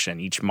redaction,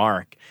 each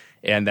mark,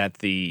 and that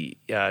the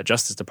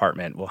Justice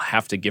Department will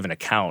have to give an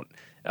account,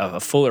 a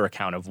fuller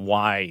account of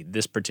why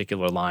this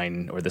particular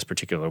line or this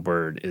particular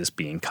word is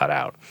being cut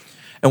out.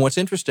 And what's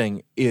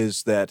interesting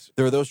is that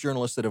there are those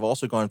journalists that have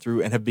also gone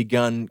through and have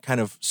begun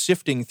kind of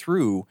sifting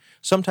through.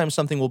 Sometimes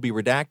something will be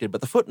redacted, but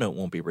the footnote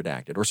won't be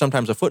redacted, or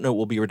sometimes a footnote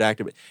will be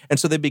redacted. And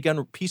so they've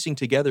begun piecing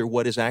together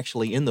what is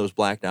actually in those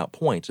blacked out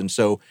points. And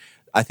so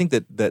I think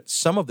that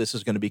some of this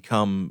is going to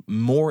become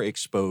more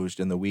exposed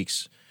in the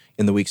weeks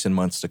and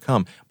months to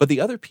come. But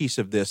the other piece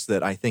of this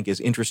that I think is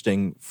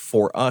interesting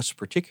for us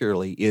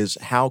particularly is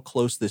how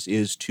close this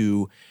is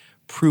to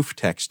proof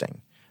texting.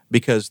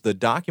 Because the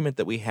document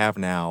that we have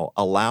now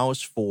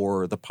allows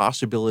for the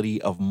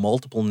possibility of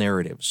multiple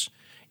narratives.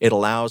 It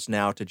allows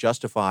now to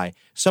justify.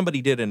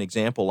 Somebody did an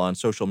example on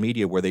social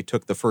media where they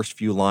took the first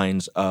few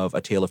lines of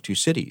A Tale of Two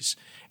Cities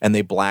and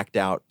they blacked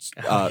out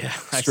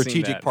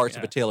strategic parts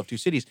of A Tale of Two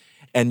Cities.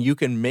 And you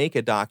can make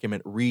a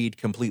document read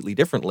completely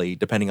differently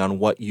depending on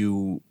what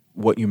you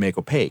make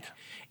opaque.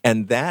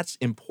 And that's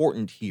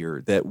important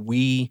here, that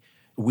we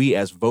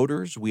as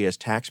voters, we as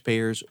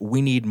taxpayers,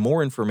 we need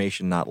more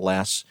information, not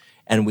less.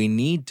 And we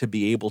need to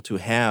be able to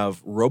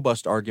have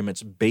robust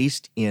arguments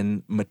based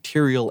in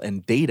material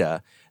and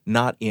data,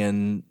 not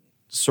in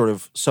sort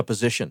of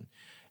supposition.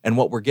 And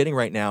what we're getting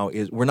right now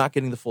is we're not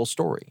getting the full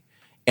story.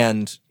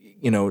 And,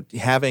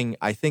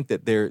 I think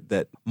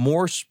that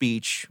more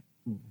speech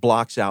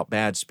blocks out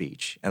bad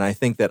speech. And I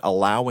think that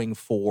allowing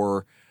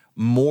for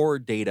more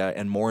data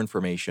and more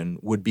information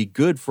would be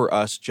good for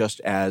us just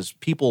as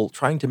people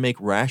trying to make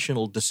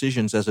rational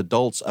decisions as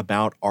adults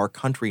about our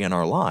country and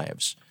our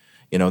lives.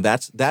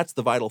 That's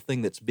the vital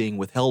thing that's being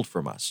withheld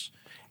from us.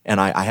 And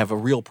I have a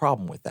real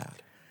problem with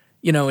that.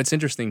 It's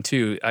interesting,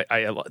 too.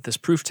 This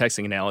proof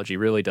texting analogy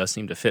really does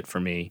seem to fit for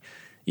me.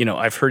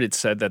 I've heard it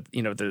said that,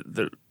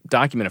 the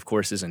document, of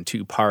course, is in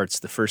two parts.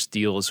 The first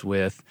deals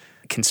with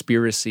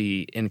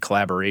conspiracy in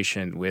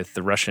collaboration with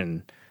the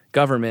Russian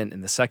government,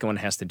 and the second one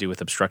has to do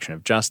with obstruction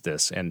of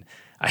justice. And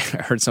I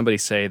heard somebody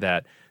say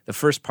that the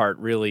first part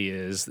really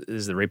is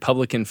the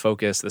Republican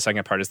focus. The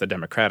second part is the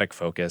Democratic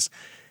focus.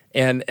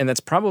 And that's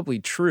probably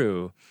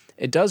true.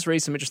 It does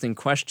raise some interesting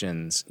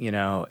questions,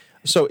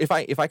 So if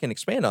I can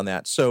expand on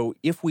that, so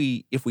if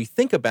we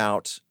think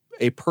about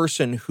a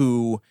person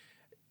who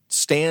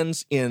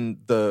stands in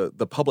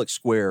the public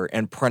square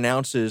and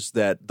pronounces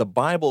that the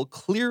Bible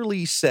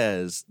clearly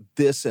says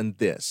this and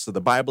this. So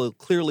the Bible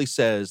clearly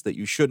says that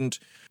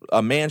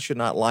a man should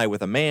not lie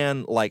with a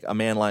man like a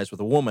man lies with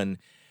a woman,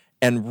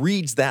 and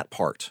reads that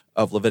part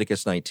of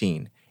Leviticus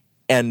 19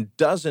 and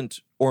doesn't,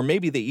 or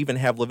maybe they even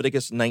have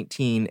Leviticus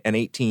 19 and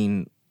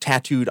 18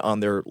 tattooed on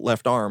their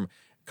left arm,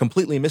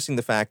 completely missing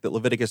the fact that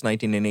Leviticus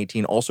 19 and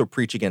 18 also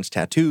preach against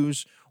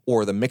tattoos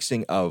or the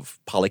mixing of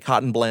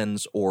polycotton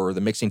blends or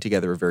the mixing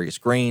together of various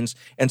grains.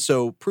 And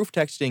so proof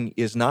texting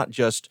is not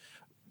just,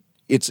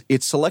 it's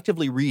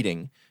selectively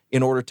reading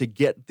in order to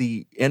get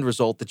the end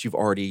result that you've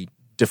already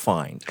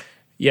defined.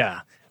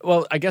 Yeah.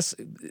 Well, I guess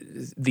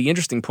the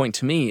interesting point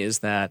to me is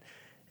that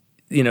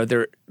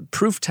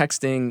proof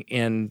texting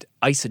and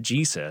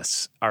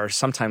eisegesis are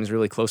sometimes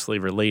really closely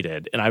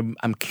related. And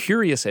I'm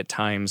curious at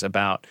times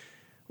about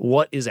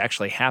what is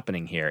actually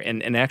happening here.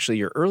 And actually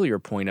your earlier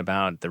point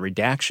about the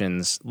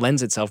redactions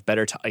lends itself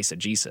better to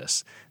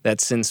eisegesis,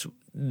 that since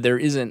there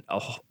isn't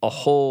a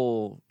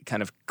whole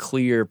kind of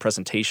clear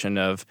presentation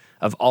of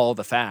all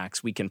the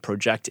facts, we can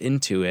project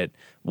into it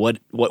what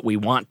we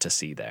want to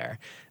see there.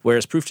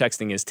 Whereas proof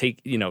texting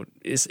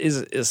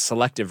is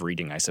selective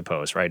reading, I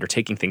suppose, right? Or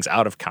taking things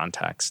out of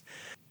context.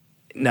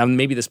 Now,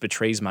 maybe this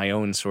betrays my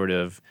own sort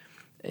of,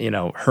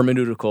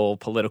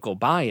 hermeneutical political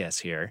bias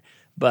here,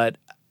 but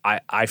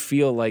I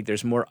feel like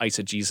there's more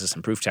eisegesis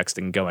and proof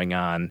texting going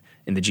on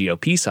in the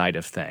GOP side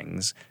of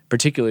things,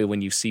 particularly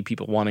when you see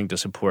people wanting to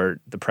support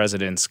the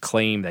president's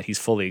claim that he's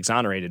fully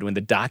exonerated, when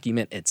the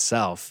document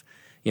itself,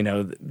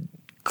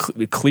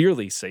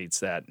 clearly states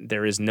that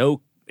there is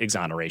no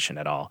exoneration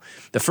at all.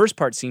 The first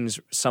part seems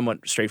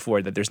somewhat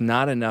straightforward, that there's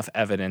not enough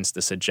evidence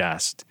to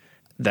suggest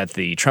that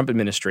the Trump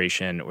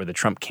administration or the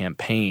Trump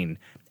campaign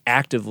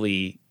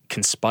actively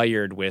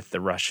conspired with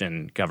the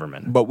Russian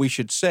government. But we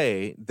should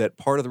say that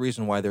part of the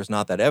reason why there's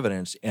not that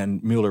evidence,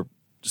 and Mueller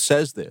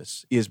says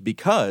this, is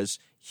because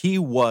he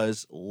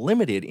was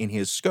limited in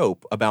his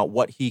scope about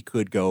what he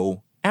could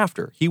go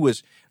after. He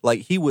was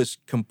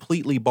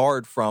completely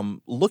barred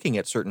from looking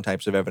at certain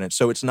types of evidence.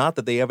 So it's not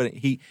that the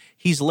evidence,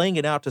 he's laying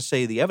it out to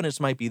say the evidence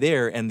might be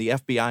there and the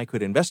FBI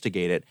could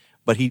investigate it,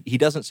 but he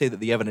doesn't say that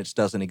the evidence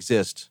doesn't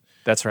exist.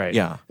 That's right.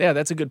 Yeah,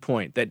 that's a good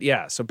point.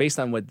 So based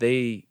on what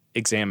they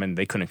examined,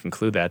 they couldn't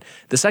conclude that.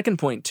 The second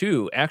point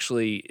too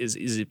actually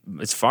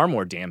is far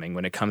more damning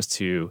when it comes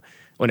to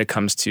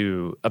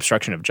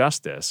obstruction of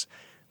justice,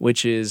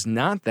 which is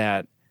not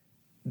that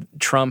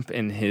Trump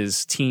and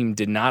his team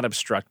did not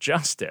obstruct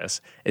justice.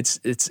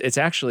 It's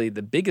actually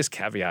the biggest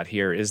caveat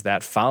here is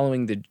that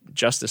following the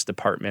Justice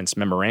Department's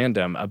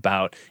memorandum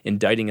about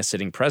indicting a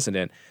sitting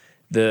president,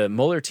 the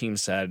Mueller team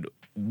said,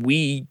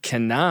 we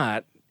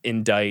cannot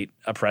indict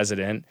a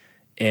president,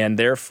 and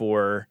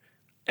therefore,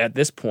 at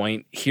this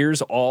point,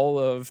 here's all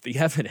of the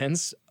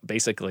evidence,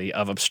 basically,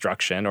 of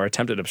obstruction or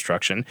attempted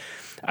obstruction.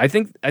 I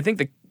think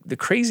the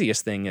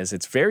craziest thing is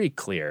it's very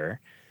clear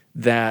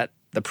that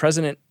the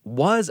president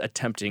was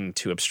attempting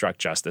to obstruct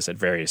justice at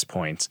various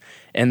points,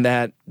 and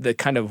that the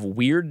kind of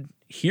weird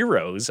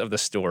heroes of the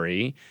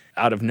story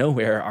out of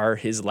nowhere are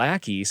his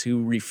lackeys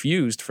who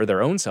refused for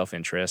their own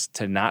self-interest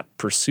to not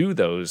pursue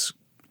those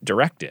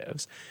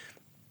directives.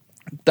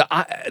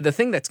 The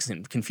thing that's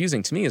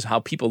confusing to me is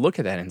how people look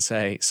at that and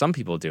say, some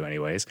people do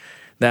anyways,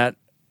 that,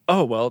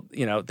 oh, well,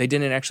 they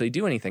didn't actually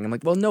do anything. I'm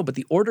like, well, no, but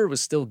the order was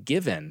still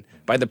given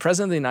by the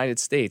president of the United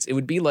States. It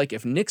would be like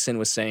if Nixon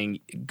was saying,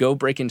 go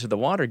break into the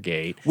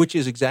Watergate. Which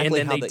is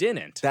exactly and then how they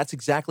didn't. That's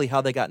exactly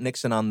how they got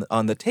Nixon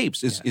on the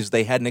tapes, is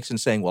they had Nixon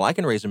saying, well, I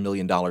can raise $1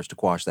 million to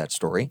quash that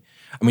story.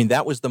 I mean,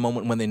 that was the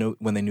moment when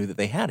they knew that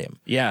they had him.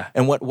 Yeah.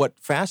 And what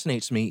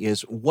fascinates me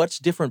is what's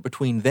different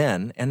between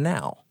then and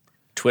now?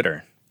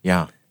 Twitter.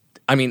 Yeah.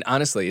 I mean,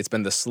 honestly, it's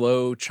been the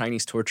slow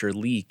Chinese torture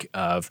leak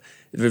of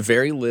there's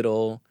very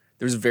little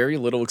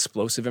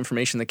explosive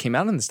information that came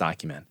out in this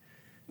document.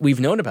 We've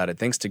known about it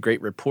thanks to great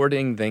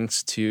reporting,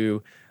 thanks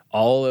to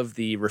all of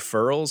the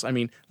referrals. I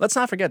mean, let's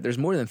not forget there's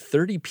more than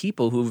 30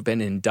 people who've been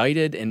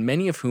indicted and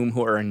many of whom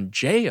who are in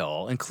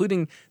jail,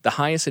 including the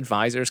highest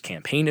advisors,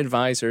 campaign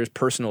advisors,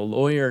 personal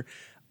lawyer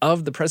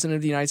of the President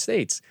of the United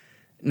States.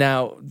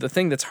 Now, the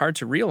thing that's hard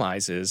to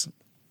realize is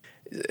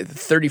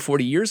 30,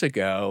 40 years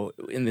ago,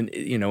 when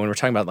we're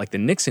talking about like the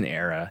Nixon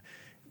era,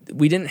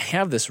 we didn't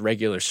have this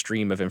regular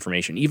stream of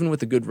information, even with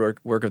the good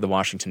work of the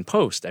Washington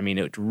Post. I mean,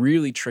 it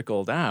really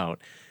trickled out,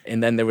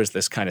 and then there was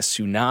this kind of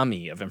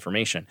tsunami of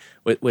information.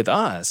 With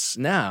us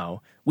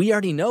now, we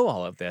already know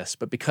all of this,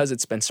 but because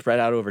it's been spread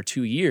out over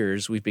 2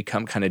 years, we've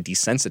become kind of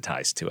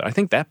desensitized to it. I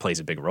think that plays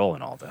a big role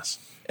in all this.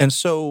 And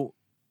so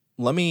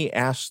let me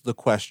ask the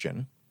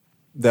question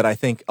that I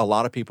think a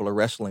lot of people are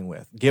wrestling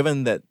with,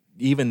 given that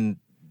even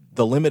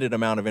the limited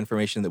amount of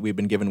information that we've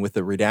been given with the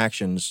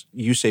redactions,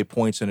 you say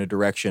points in a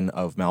direction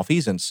of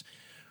malfeasance.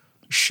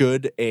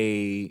 Should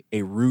a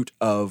route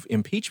of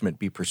impeachment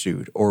be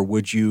pursued, or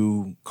would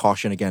you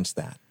caution against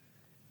that?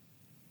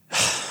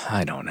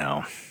 I don't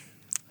know.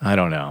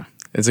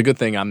 It's a good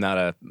thing I'm not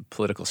a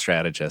political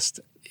strategist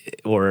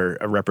or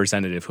a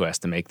representative who has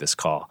to make this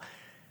call.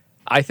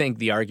 I think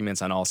the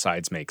arguments on all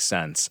sides make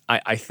sense.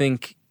 I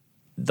think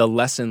the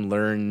lesson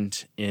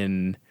learned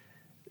in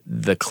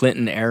the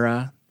Clinton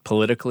era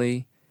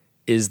politically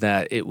is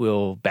that it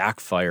will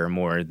backfire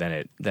more than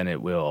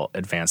it will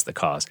advance the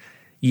cause.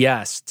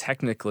 Yes,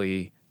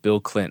 technically, Bill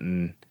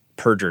Clinton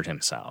perjured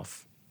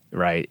himself,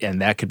 right?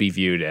 And that could be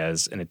viewed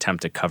as an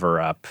attempt to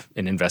cover up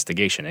an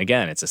investigation.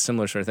 Again, it's a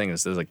similar sort of thing.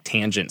 It's like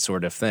tangent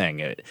sort of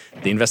thing.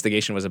 The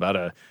investigation was about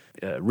a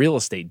real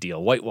estate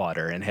deal,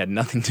 Whitewater, and had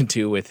nothing to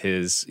do with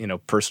his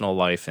personal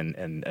life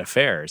and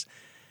affairs.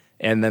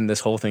 And then this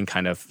whole thing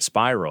kind of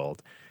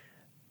spiraled.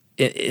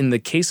 In the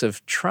case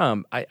of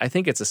Trump, I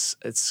think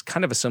it's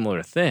kind of a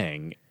similar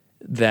thing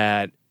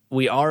that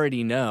we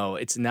already know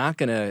it's not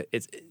going to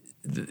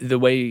 – the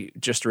way,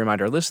 just to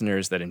remind our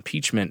listeners, that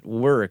impeachment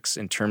works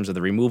in terms of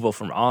the removal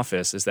from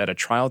office is that a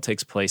trial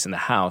takes place in the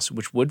House,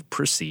 which would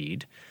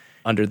proceed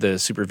under the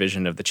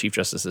supervision of the Chief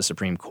Justice of the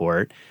Supreme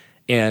Court,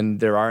 and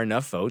there are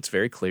enough votes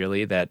very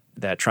clearly that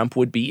Trump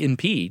would be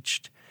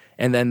impeached,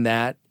 and then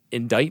that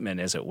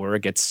indictment, as it were,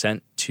 gets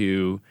sent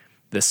to –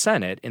 the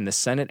Senate, and the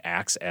Senate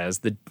acts as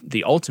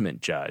the ultimate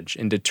judge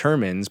and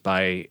determines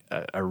by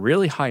a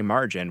really high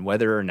margin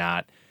whether or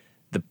not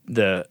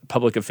the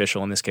public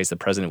official, in this case the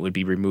president, would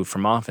be removed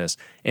from office.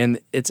 And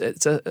it's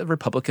a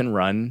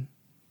Republican-run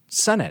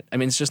Senate. I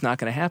mean, it's just not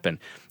going to happen.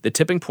 The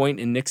tipping point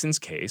in Nixon's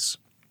case,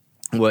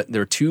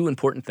 there are two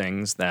important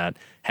things that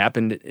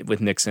happened with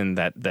Nixon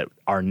that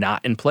are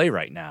not in play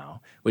right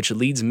now, which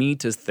leads me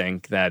to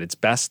think that it's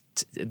best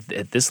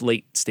at this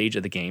late stage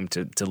of the game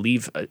to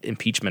leave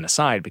impeachment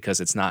aside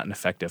because it's not an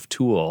effective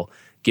tool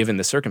given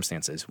the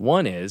circumstances.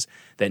 One is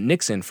that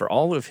Nixon, for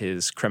all of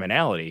his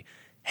criminality,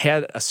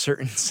 had a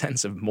certain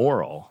sense of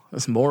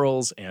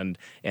morals and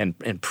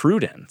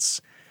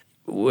prudence,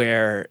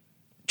 where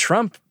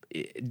Trump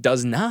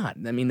does not.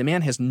 I mean, the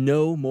man has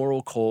no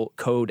moral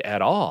code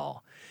at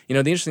all. The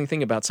interesting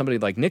thing about somebody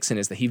like Nixon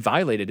is that he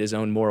violated his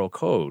own moral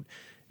code.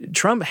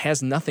 Trump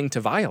has nothing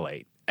to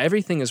violate.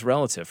 Everything is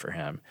relative for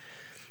him.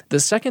 The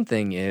second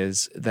thing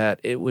is that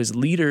it was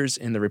leaders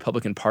in the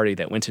Republican Party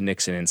that went to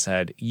Nixon and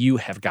said, you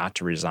have got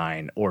to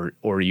resign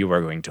or you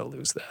are going to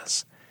lose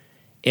this.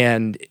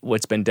 And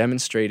what's been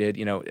demonstrated,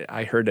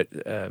 I heard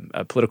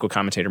a political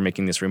commentator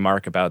making this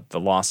remark about the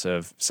loss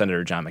of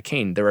Senator John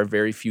McCain. There are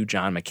very few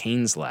John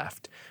McCains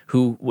left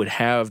who would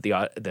have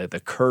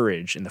the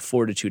courage and the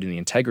fortitude and the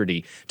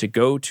integrity to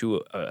go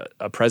to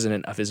a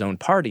president of his own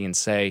party and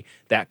say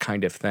that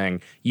kind of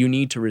thing. You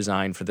need to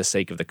resign for the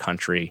sake of the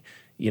country.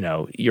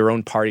 Your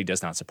own party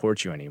does not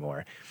support you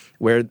anymore.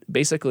 Where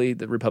basically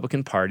the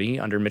Republican Party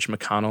under Mitch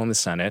McConnell in the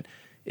Senate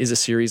is a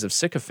series of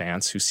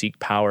sycophants who seek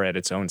power at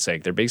its own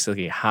sake. They're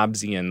basically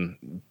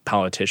Hobbesian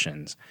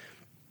politicians.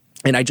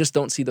 And I just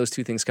don't see those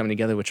two things coming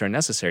together, which are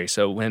necessary.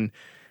 So when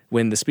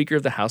the Speaker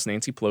of the House,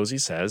 Nancy Pelosi,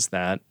 says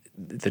that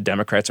the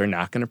Democrats are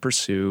not going to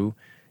pursue,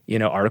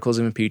 articles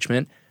of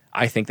impeachment,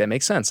 I think that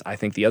makes sense. I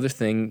think the other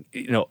thing,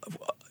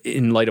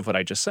 in light of what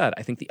I just said,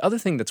 I think the other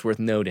thing that's worth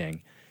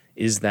noting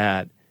is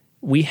that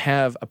we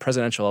have a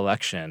presidential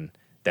election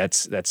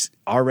that's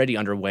already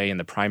underway in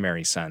the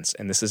primary sense,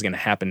 and this is going to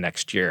happen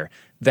next year.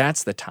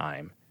 That's the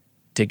time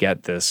to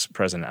get this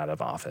president out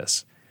of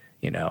office.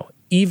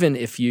 Even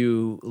if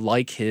you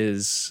like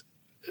his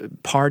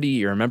party,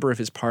 you're a member of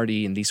his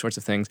party and these sorts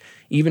of things,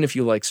 even if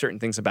you like certain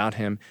things about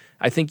him,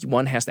 I think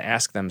one has to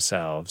ask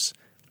themselves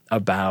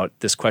about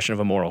this question of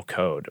a moral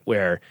code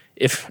where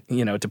if,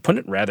 to put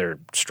it rather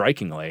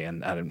strikingly,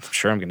 and I'm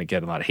sure I'm going to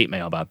get a lot of hate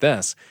mail about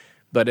this,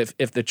 but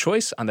if the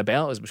choice on the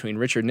ballot is between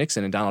Richard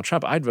Nixon and Donald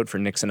Trump, I'd vote for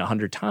Nixon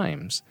 100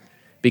 times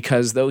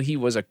because though he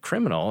was a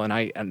criminal,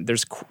 and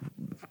there's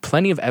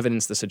plenty of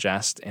evidence to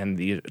suggest, and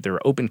there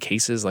are open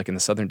cases like in the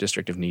Southern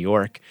District of New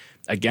York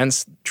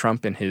against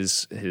Trump and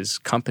his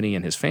company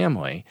and his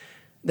family,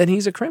 that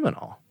he's a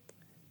criminal.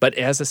 But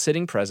as a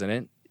sitting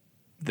president,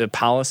 the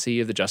policy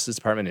of the Justice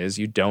Department is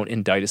you don't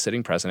indict a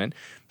sitting president.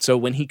 So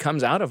when he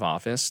comes out of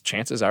office,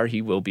 chances are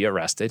he will be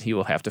arrested. He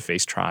will have to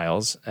face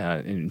trials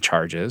and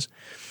charges.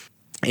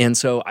 And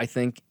so I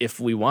think if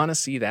we want to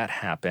see that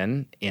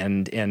happen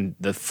and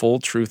the full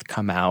truth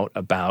come out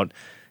about,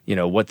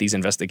 what these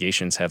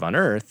investigations have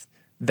unearthed,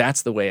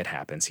 that's the way it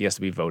happens. He has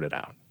to be voted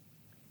out.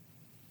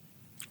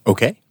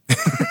 Okay.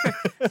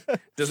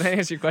 Does that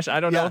answer your question? I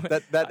don't know.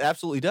 That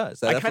absolutely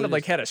does. I kind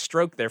of had a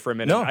stroke there for a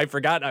minute. No. I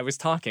forgot I was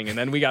talking, and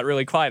then we got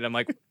really quiet. I'm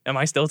like, am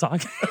I still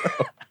talking?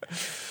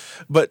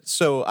 But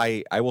so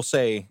I will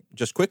say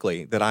just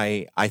quickly that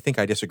I think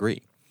I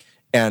disagree.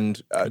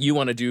 And you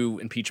want to do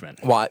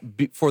impeachment? Well,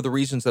 for the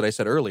reasons that I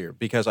said earlier,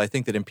 because I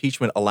think that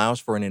impeachment allows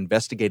for an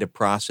investigative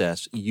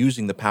process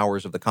using the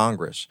powers of the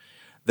Congress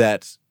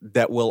that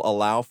will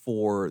allow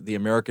for the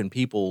American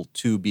people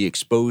to be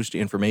exposed to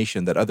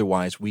information that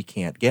otherwise we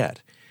can't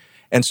get.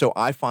 And so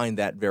I find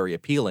that very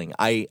appealing.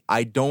 I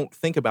don't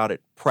think about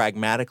it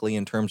pragmatically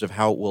in terms of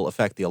how it will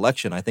affect the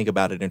election. I think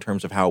about it in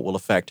terms of how it will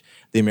affect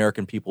the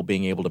American people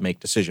being able to make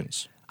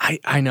decisions.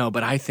 I know,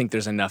 but I think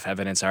there's enough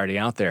evidence already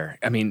out there.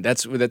 I mean,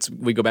 that's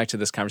we go back to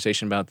this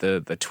conversation about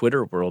the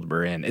Twitter world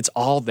we're in. It's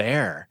all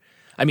there.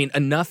 I mean,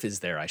 enough is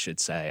there, I should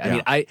say.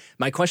 Yeah. I mean,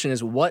 my question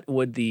is, what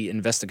would the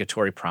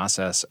investigatory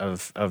process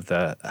of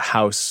the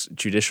House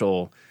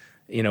Judicial,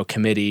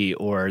 Committee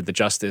or the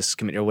Justice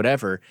Committee or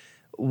whatever,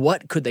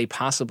 what could they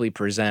possibly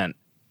present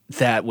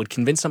that would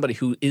convince somebody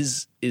who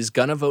is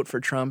going to vote for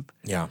Trump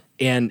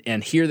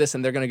and hear this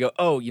and they're going to go,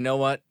 oh, you know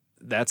what?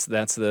 That's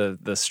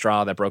the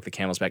straw that broke the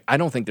camel's back. I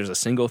don't think there's a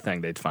single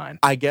thing they'd find.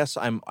 I guess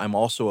I'm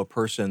also a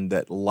person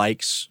that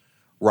likes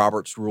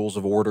Robert's Rules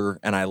of Order,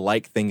 and I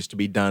like things to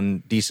be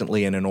done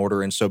decently and in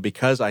order. And so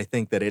because I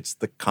think that it's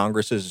the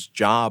Congress's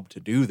job to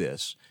do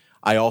this,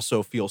 I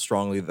also feel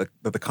strongly that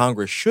the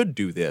Congress should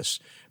do this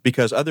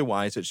because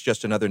otherwise it's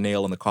just another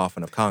nail in the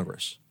coffin of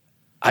Congress.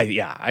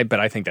 But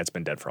I think that's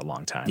been dead for a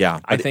long time. Yeah.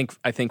 I think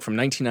from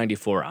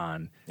 1994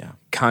 on,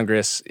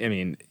 Congress, I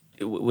mean,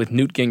 with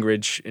Newt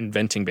Gingrich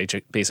inventing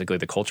basically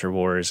the culture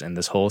wars and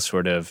this whole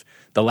sort of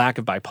the lack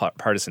of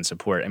bipartisan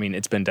support, I mean,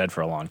 it's been dead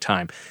for a long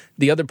time.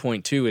 The other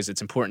point, too, is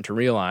it's important to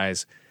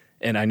realize,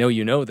 and I know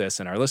you know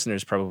this and our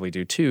listeners probably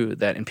do too,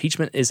 that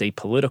impeachment is a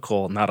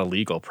political, not a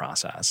legal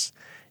process.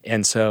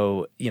 And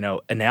so,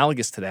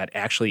 analogous to that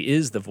actually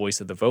is the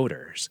voice of the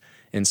voters.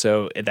 And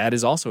so that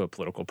is also a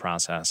political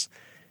process.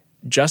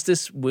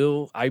 Justice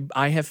will,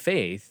 I have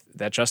faith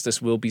that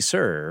justice will be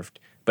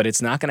served, but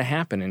it's not going to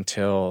happen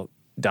until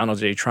Donald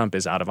J. Trump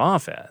is out of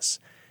office.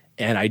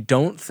 And I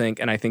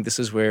think this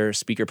is where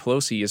Speaker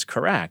Pelosi is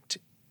correct.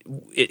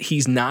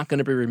 He's not going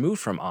to be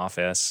removed from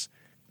office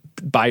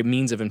by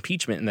means of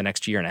impeachment in the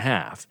next year and a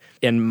half.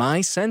 And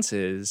my sense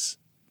is,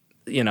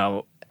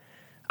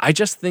 I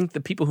just think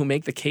the people who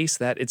make the case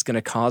that it's going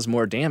to cause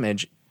more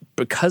damage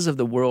because of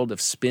the world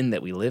of spin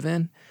that we live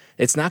in,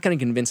 it's not going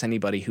to convince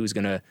anybody who's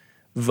going to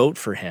vote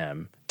for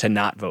him to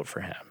not vote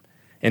for him.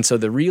 And so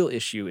the real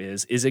issue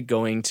is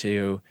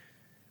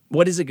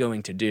what is it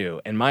going to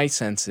do? And my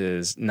sense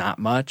is not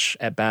much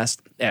at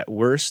best. At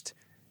worst,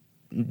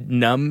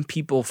 numb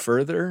people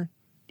further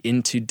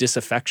into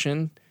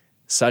disaffection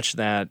such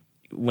that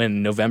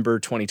when November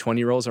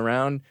 2020 rolls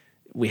around,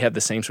 we have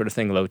the same sort of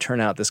thing, low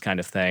turnout, this kind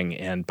of thing.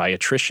 And by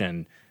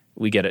attrition,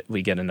 we get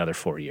another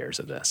 4 years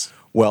of this.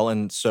 Well,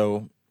 and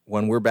so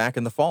when we're back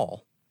in the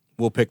fall,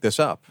 we'll pick this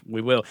up.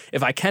 We will.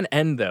 If I can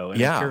end, though,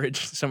 and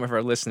encourage some of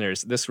our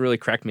listeners, this really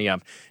cracked me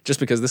up, just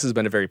because this has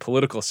been a very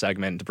political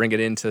segment, to bring it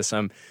into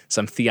some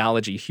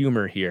theology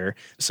humor here,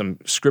 some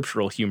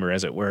scriptural humor,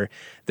 as it were.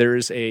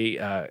 There's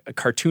a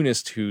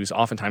cartoonist who's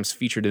oftentimes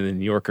featured in the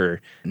New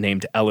Yorker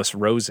named Ellis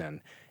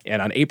Rosen. And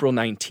on April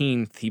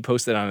 19th, he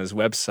posted on his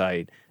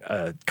website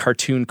a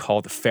cartoon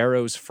called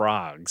Pharaoh's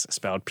Frogs,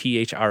 spelled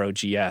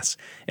Phrogs.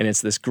 And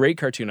it's this great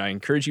cartoon. I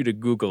encourage you to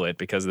Google it,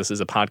 because this is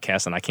a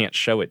podcast and I can't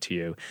show it to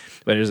you.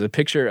 But there's a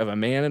picture of a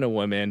man and a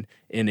woman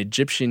in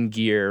Egyptian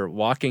gear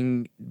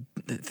walking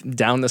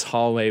down this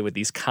hallway with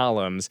these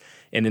columns.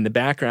 And in the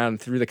background,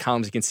 through the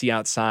columns, you can see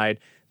outside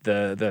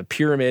the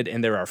pyramid,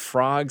 and there are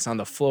frogs on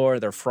the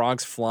floor. There are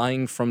frogs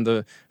flying from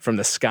the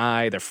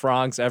sky. There are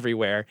frogs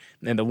everywhere.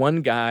 And the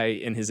one guy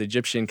in his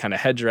Egyptian kind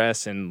of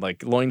headdress and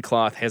like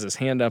loincloth has his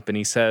hand up, and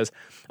he says,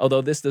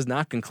 although this does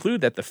not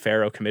conclude that the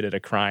pharaoh committed a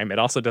crime, it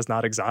also does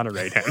not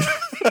exonerate him.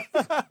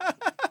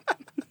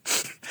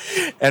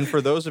 And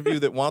for those of you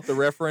that want the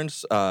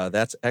reference,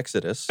 that's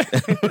Exodus.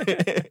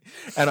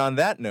 And on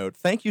that note,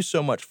 thank you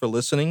so much for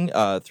listening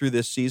through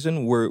this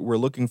season. We're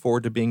looking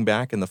forward to being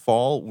back in the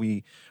fall.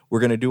 We're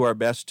going to do our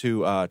best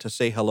to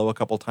say hello a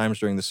couple times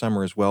during the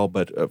summer as well.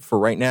 But for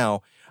right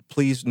now,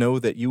 please know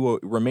that you will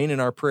remain in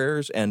our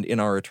prayers and in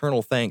our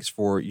eternal thanks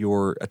for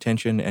your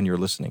attention and your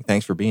listening.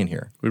 Thanks for being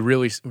here. We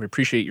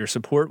appreciate your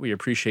support. We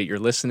appreciate your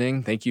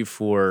listening. Thank you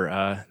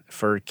for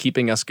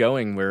keeping us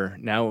going. We're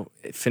now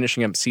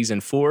finishing up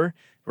season 4.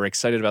 We're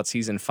excited about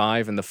season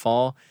 5 in the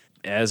fall.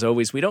 As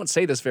always, we don't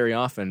say this very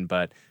often,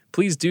 but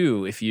please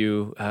do, if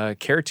you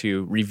care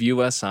to, review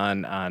us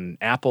on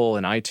Apple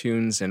and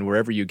iTunes and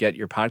wherever you get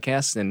your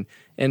podcasts.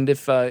 And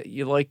if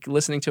you like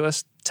listening to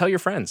us, tell your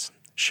friends.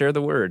 Share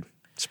the word.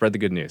 Spread the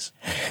good news.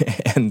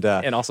 And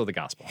also the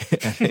gospel.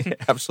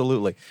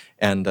 Absolutely.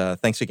 And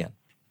thanks again.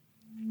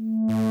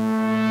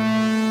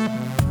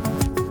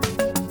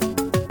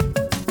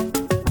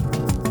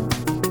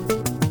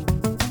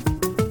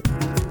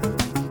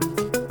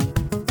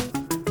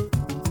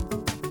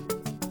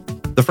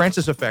 The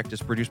Francis Effect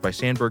is produced by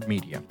Sandberg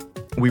Media.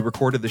 We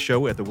recorded the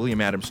show at the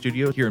William Adams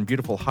Studio here in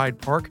beautiful Hyde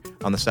Park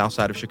on the south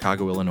side of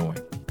Chicago, Illinois.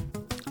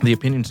 The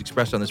opinions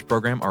expressed on this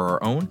program are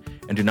our own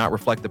and do not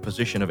reflect the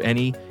position of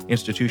any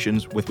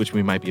institutions with which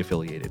we might be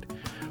affiliated.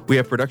 We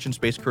have production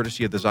space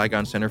courtesy of the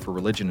Zygon Center for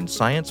Religion and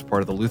Science,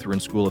 part of the Lutheran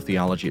School of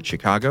Theology at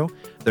Chicago.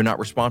 They're not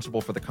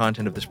responsible for the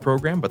content of this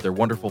program, but they're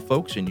wonderful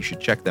folks, and you should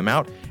check them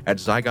out at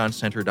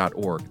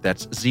zygoncenter.org.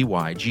 That's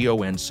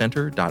ZYGON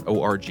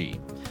Center.org.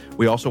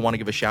 We also want to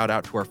give a shout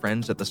out to our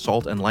friends at the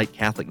Salt and Light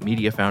Catholic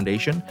Media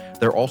Foundation.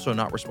 They're also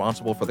not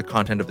responsible for the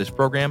content of this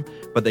program,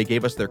 but they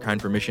gave us their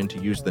kind permission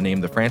to use the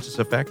name The Francis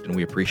Effect, and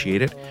we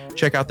appreciate it.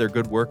 Check out their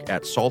good work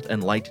at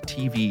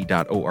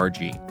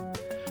saltandlighttv.org.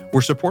 We're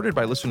supported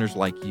by listeners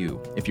like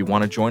you. If you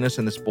want to join us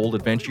in this bold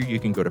adventure, you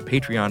can go to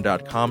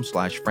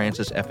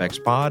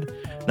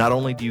patreon.com/FrancisFXPod. Not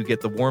only do you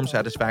get the warm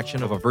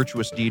satisfaction of a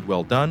virtuous deed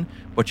well done,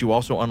 but you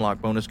also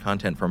unlock bonus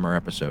content from our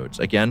episodes.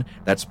 Again,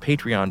 that's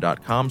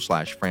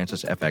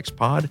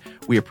patreon.com/FrancisFXPod.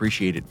 We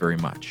appreciate it very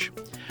much.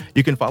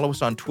 You can follow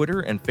us on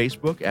Twitter and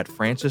Facebook at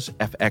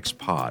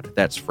FrancisFXPod.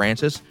 That's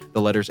Francis,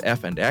 the letters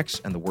F and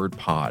X, and the word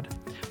pod.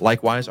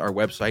 Likewise, our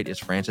website is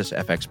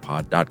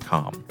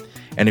francisfxpod.com.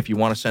 And if you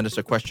want to send us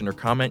a question or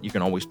comment, you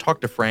can always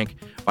talk to Frank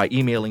by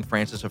emailing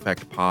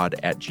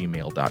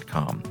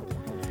franciseffectpod@gmail.com.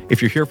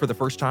 If you're here for the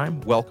first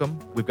time, welcome.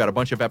 We've got a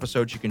bunch of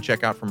episodes you can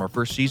check out from our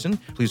first season.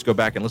 Please go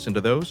back and listen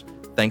to those.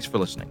 Thanks for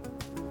listening.